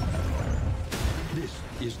 This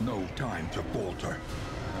is no time to falter.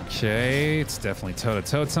 Okay, it's definitely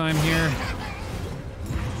toe-to-toe time here.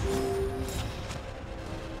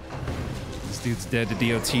 This dude's dead to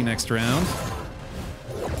DOT next round.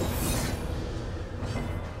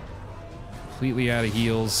 Completely out of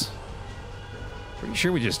heals. Pretty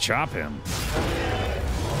sure we just chop him.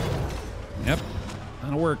 Yep,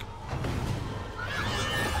 that'll work.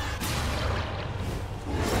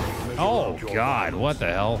 Oh, out your God, what the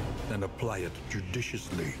hell? Then apply it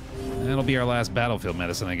judiciously. That'll be our last battlefield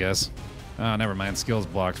medicine, I guess. Oh, never mind. Skills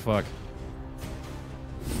blocked. Fuck.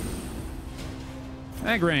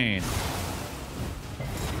 Mag rain.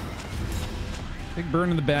 Big burn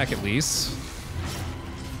in the back, at least.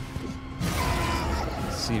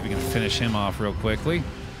 Let's see if we can finish him off real quickly.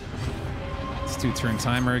 Let's 2-turn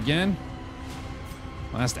timer again.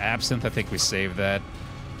 Last absinthe, I think we saved that.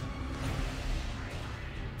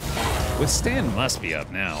 Withstand must be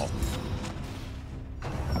up now.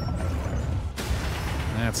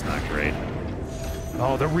 That's not great.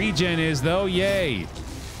 Oh, the regen is, though. Yay.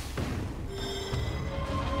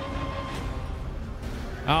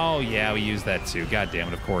 Oh, yeah, we used that, too. God damn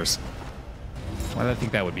it, of course. Why did I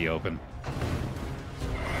think that would be open?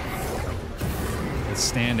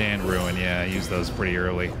 Stand and ruin. Yeah, I used those pretty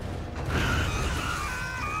early.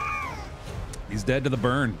 He's dead to the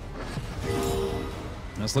burn.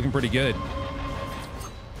 That's looking pretty good.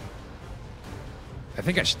 I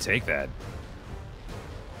think I should take that.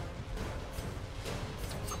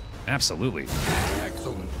 Absolutely.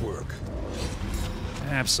 Excellent work.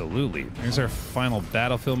 Absolutely. Here's our final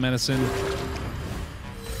battlefield medicine.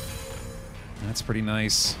 That's pretty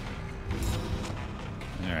nice.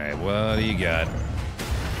 All right, what do you got?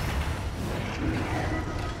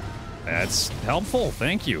 That's helpful.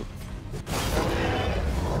 Thank you.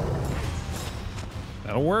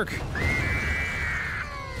 That'll work.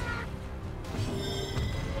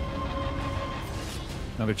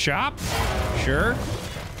 Another chop? Sure.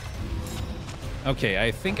 Okay,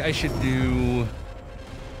 I think I should do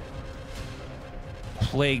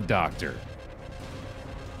Plague Doctor.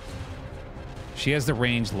 She has the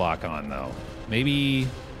range lock on, though. Maybe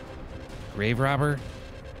Grave Robber?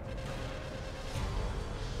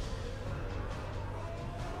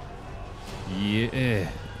 Yeah.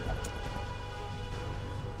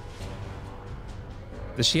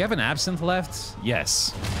 Does she have an absinthe left?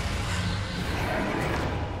 Yes.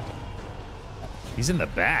 He's in the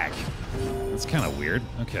back. That's kind of weird.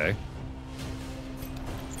 Okay.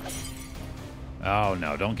 Oh,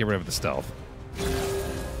 no. Don't get rid of the stealth.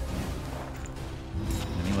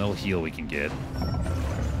 Any little heal we can get.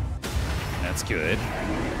 That's good.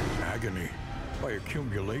 Agony by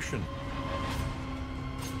accumulation.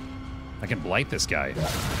 I can blight this guy.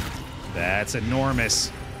 That's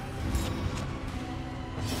enormous.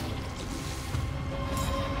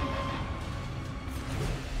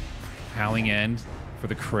 Howling End for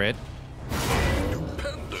the crit.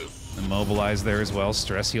 Stupendous. Immobilize there as well.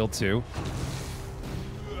 Stress heal too.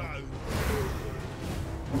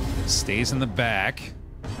 Stays in the back.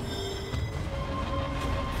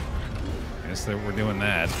 Guess that we're doing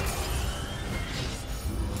that.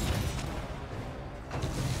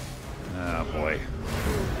 Oh boy.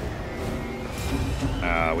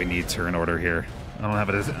 We need turn order here. I don't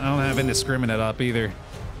have indiscriminate up either.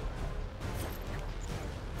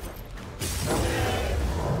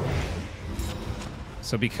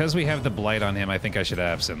 So because we have the blight on him, I think I should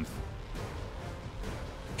absinthe.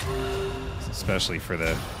 Especially for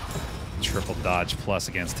the triple dodge plus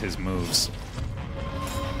against his moves.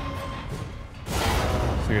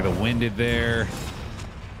 Clear the winded there.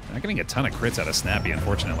 Not getting a ton of crits out of Snappy,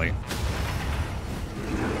 unfortunately.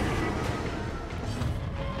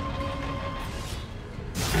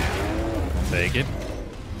 Take it.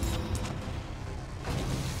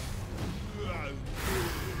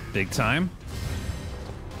 Big time.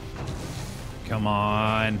 Come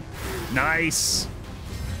on. Nice.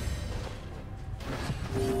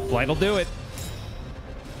 Blight'll do it.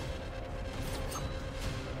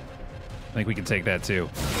 I think we can take that too.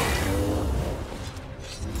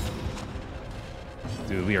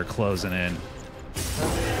 Dude, we are closing in.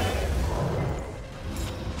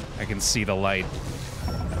 I can see the light.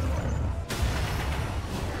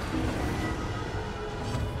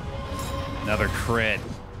 Another crit.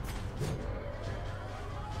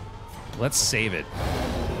 Let's save it.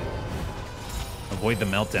 Avoid the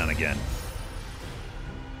meltdown again.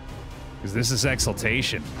 Because this is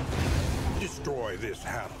exaltation. Destroy this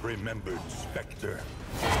half-remembered specter.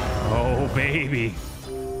 Oh, baby.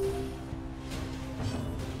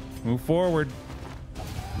 Move forward.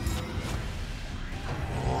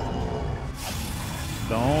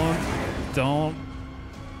 Don't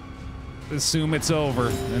assume it's over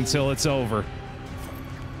until it's over.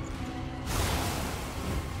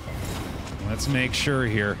 Let's make sure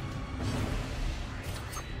here.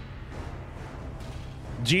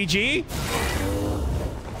 GG?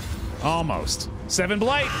 Almost. 7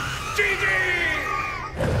 blight. GG!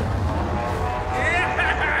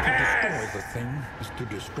 To destroy the thing is to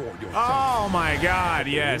destroy yourself. Oh my god,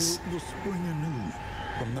 yes. The world will spring anew,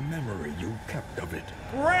 from the memory you kept of it.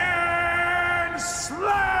 Grand Slam!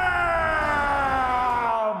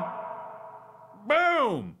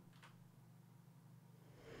 Boom!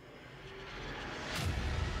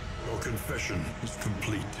 Your confession is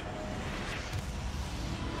complete.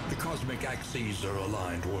 The cosmic axes are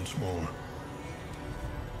aligned once more.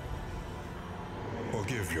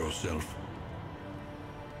 Forgive yourself.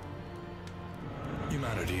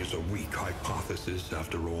 Humanity is a weak hypothesis,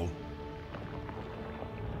 after all.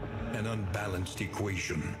 An unbalanced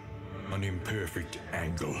equation, an imperfect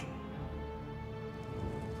angle.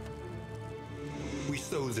 We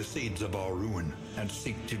sow the seeds of our ruin and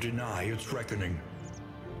seek to deny its reckoning.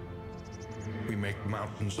 We make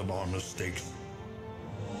mountains of our mistakes,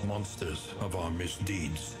 monsters of our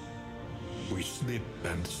misdeeds. We slip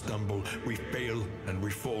and stumble, we fail and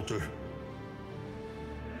we falter.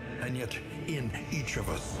 And yet, in each of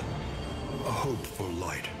us, a hopeful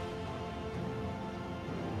light.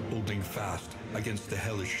 Holding fast against the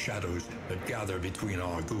hellish shadows that gather between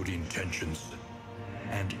our good intentions.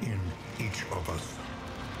 And in each of us,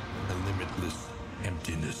 a limitless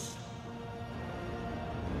emptiness.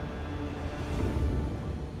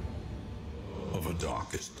 Of a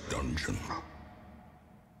darkest dungeon.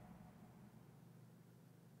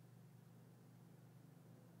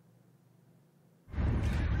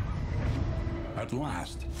 At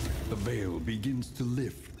last, the veil begins to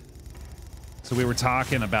lift. So we were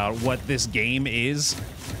talking about what this game is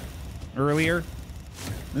earlier.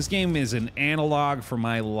 This game is an analog for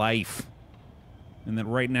my life. And that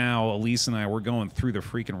right now, Elise and I, we're going through the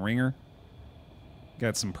freaking ringer.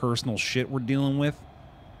 Got some personal shit we're dealing with.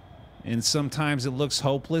 And sometimes it looks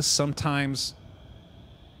hopeless. Sometimes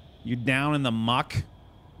you're down in the muck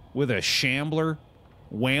with a shambler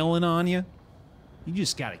wailing on you. You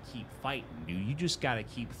just gotta keep fighting, dude. You just gotta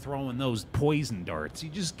keep throwing those poison darts.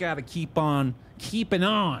 You just gotta keep on keeping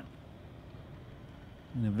on.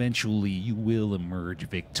 And eventually you will emerge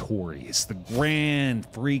victorious. The grand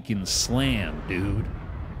freaking slam, dude.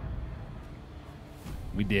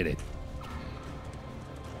 We did it.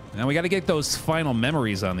 Now we gotta get those final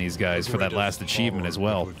memories on these guys for that last achievement as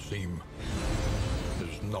well.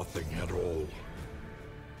 There's nothing at all.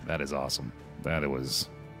 That is awesome. That was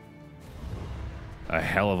a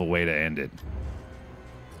hell of a way to end it.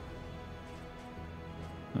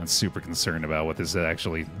 Not super concerned about what this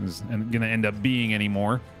actually is going to end up being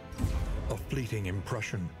anymore. A fleeting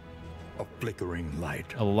impression, a flickering light.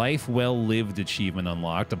 A life well lived achievement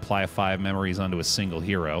unlocked. Apply 5 memories onto a single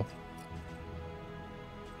hero.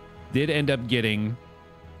 Did end up getting,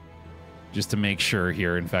 just to make sure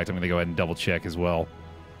here, in fact, I'm going to go ahead and double check as well.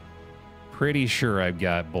 Pretty sure I've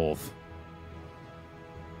got both.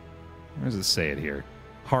 Where does it say it here?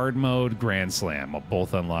 Hard mode, Grand Slam,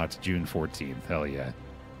 both unlocked June 14th. Hell yeah.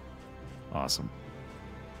 Awesome.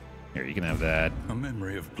 Here, you can have that. A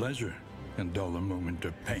memory of pleasure and dull a moment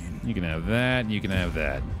of pain. You can have that, you can have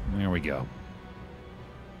that. There we go.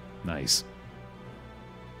 Nice.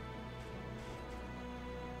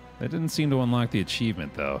 That didn't seem to unlock the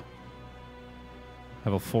achievement, though.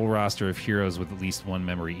 Have a full roster of heroes with at least 1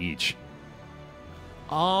 memory each.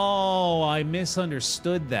 Oh, I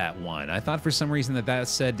misunderstood that one. I thought for some reason that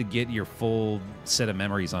said to get your full set of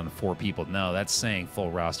memories on 4 people. No, that's saying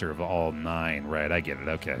full roster of all 9. Right, I get it.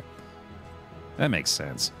 Okay. That makes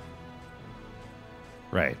sense.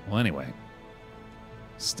 Right. Well, anyway.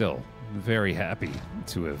 Still, very happy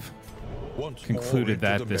to have concluded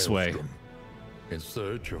that this way. In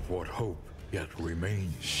search of what hope yet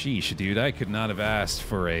remains. Sheesh, dude. I could not have asked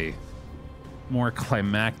for a more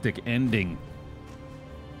climactic ending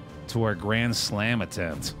to our Grand Slam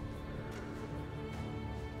attempt.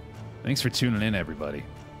 Thanks for tuning in, everybody.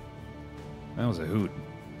 That was a hoot.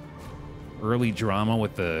 Early drama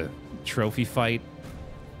with the trophy fight.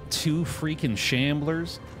 2 freaking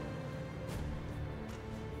shamblers.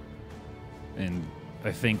 And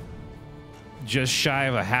I think just shy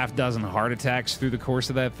of a half-dozen heart attacks through the course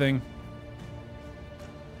of that thing.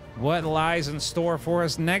 What lies in store for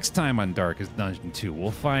us next time on Darkest Dungeon 2?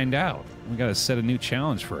 We'll find out. We got to set a new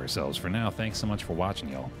challenge for ourselves. For now, thanks so much for watching,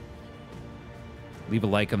 y'all. Leave a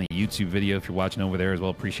like on the YouTube video if you're watching over there as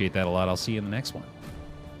well. Appreciate that a lot. I'll see you in the next one.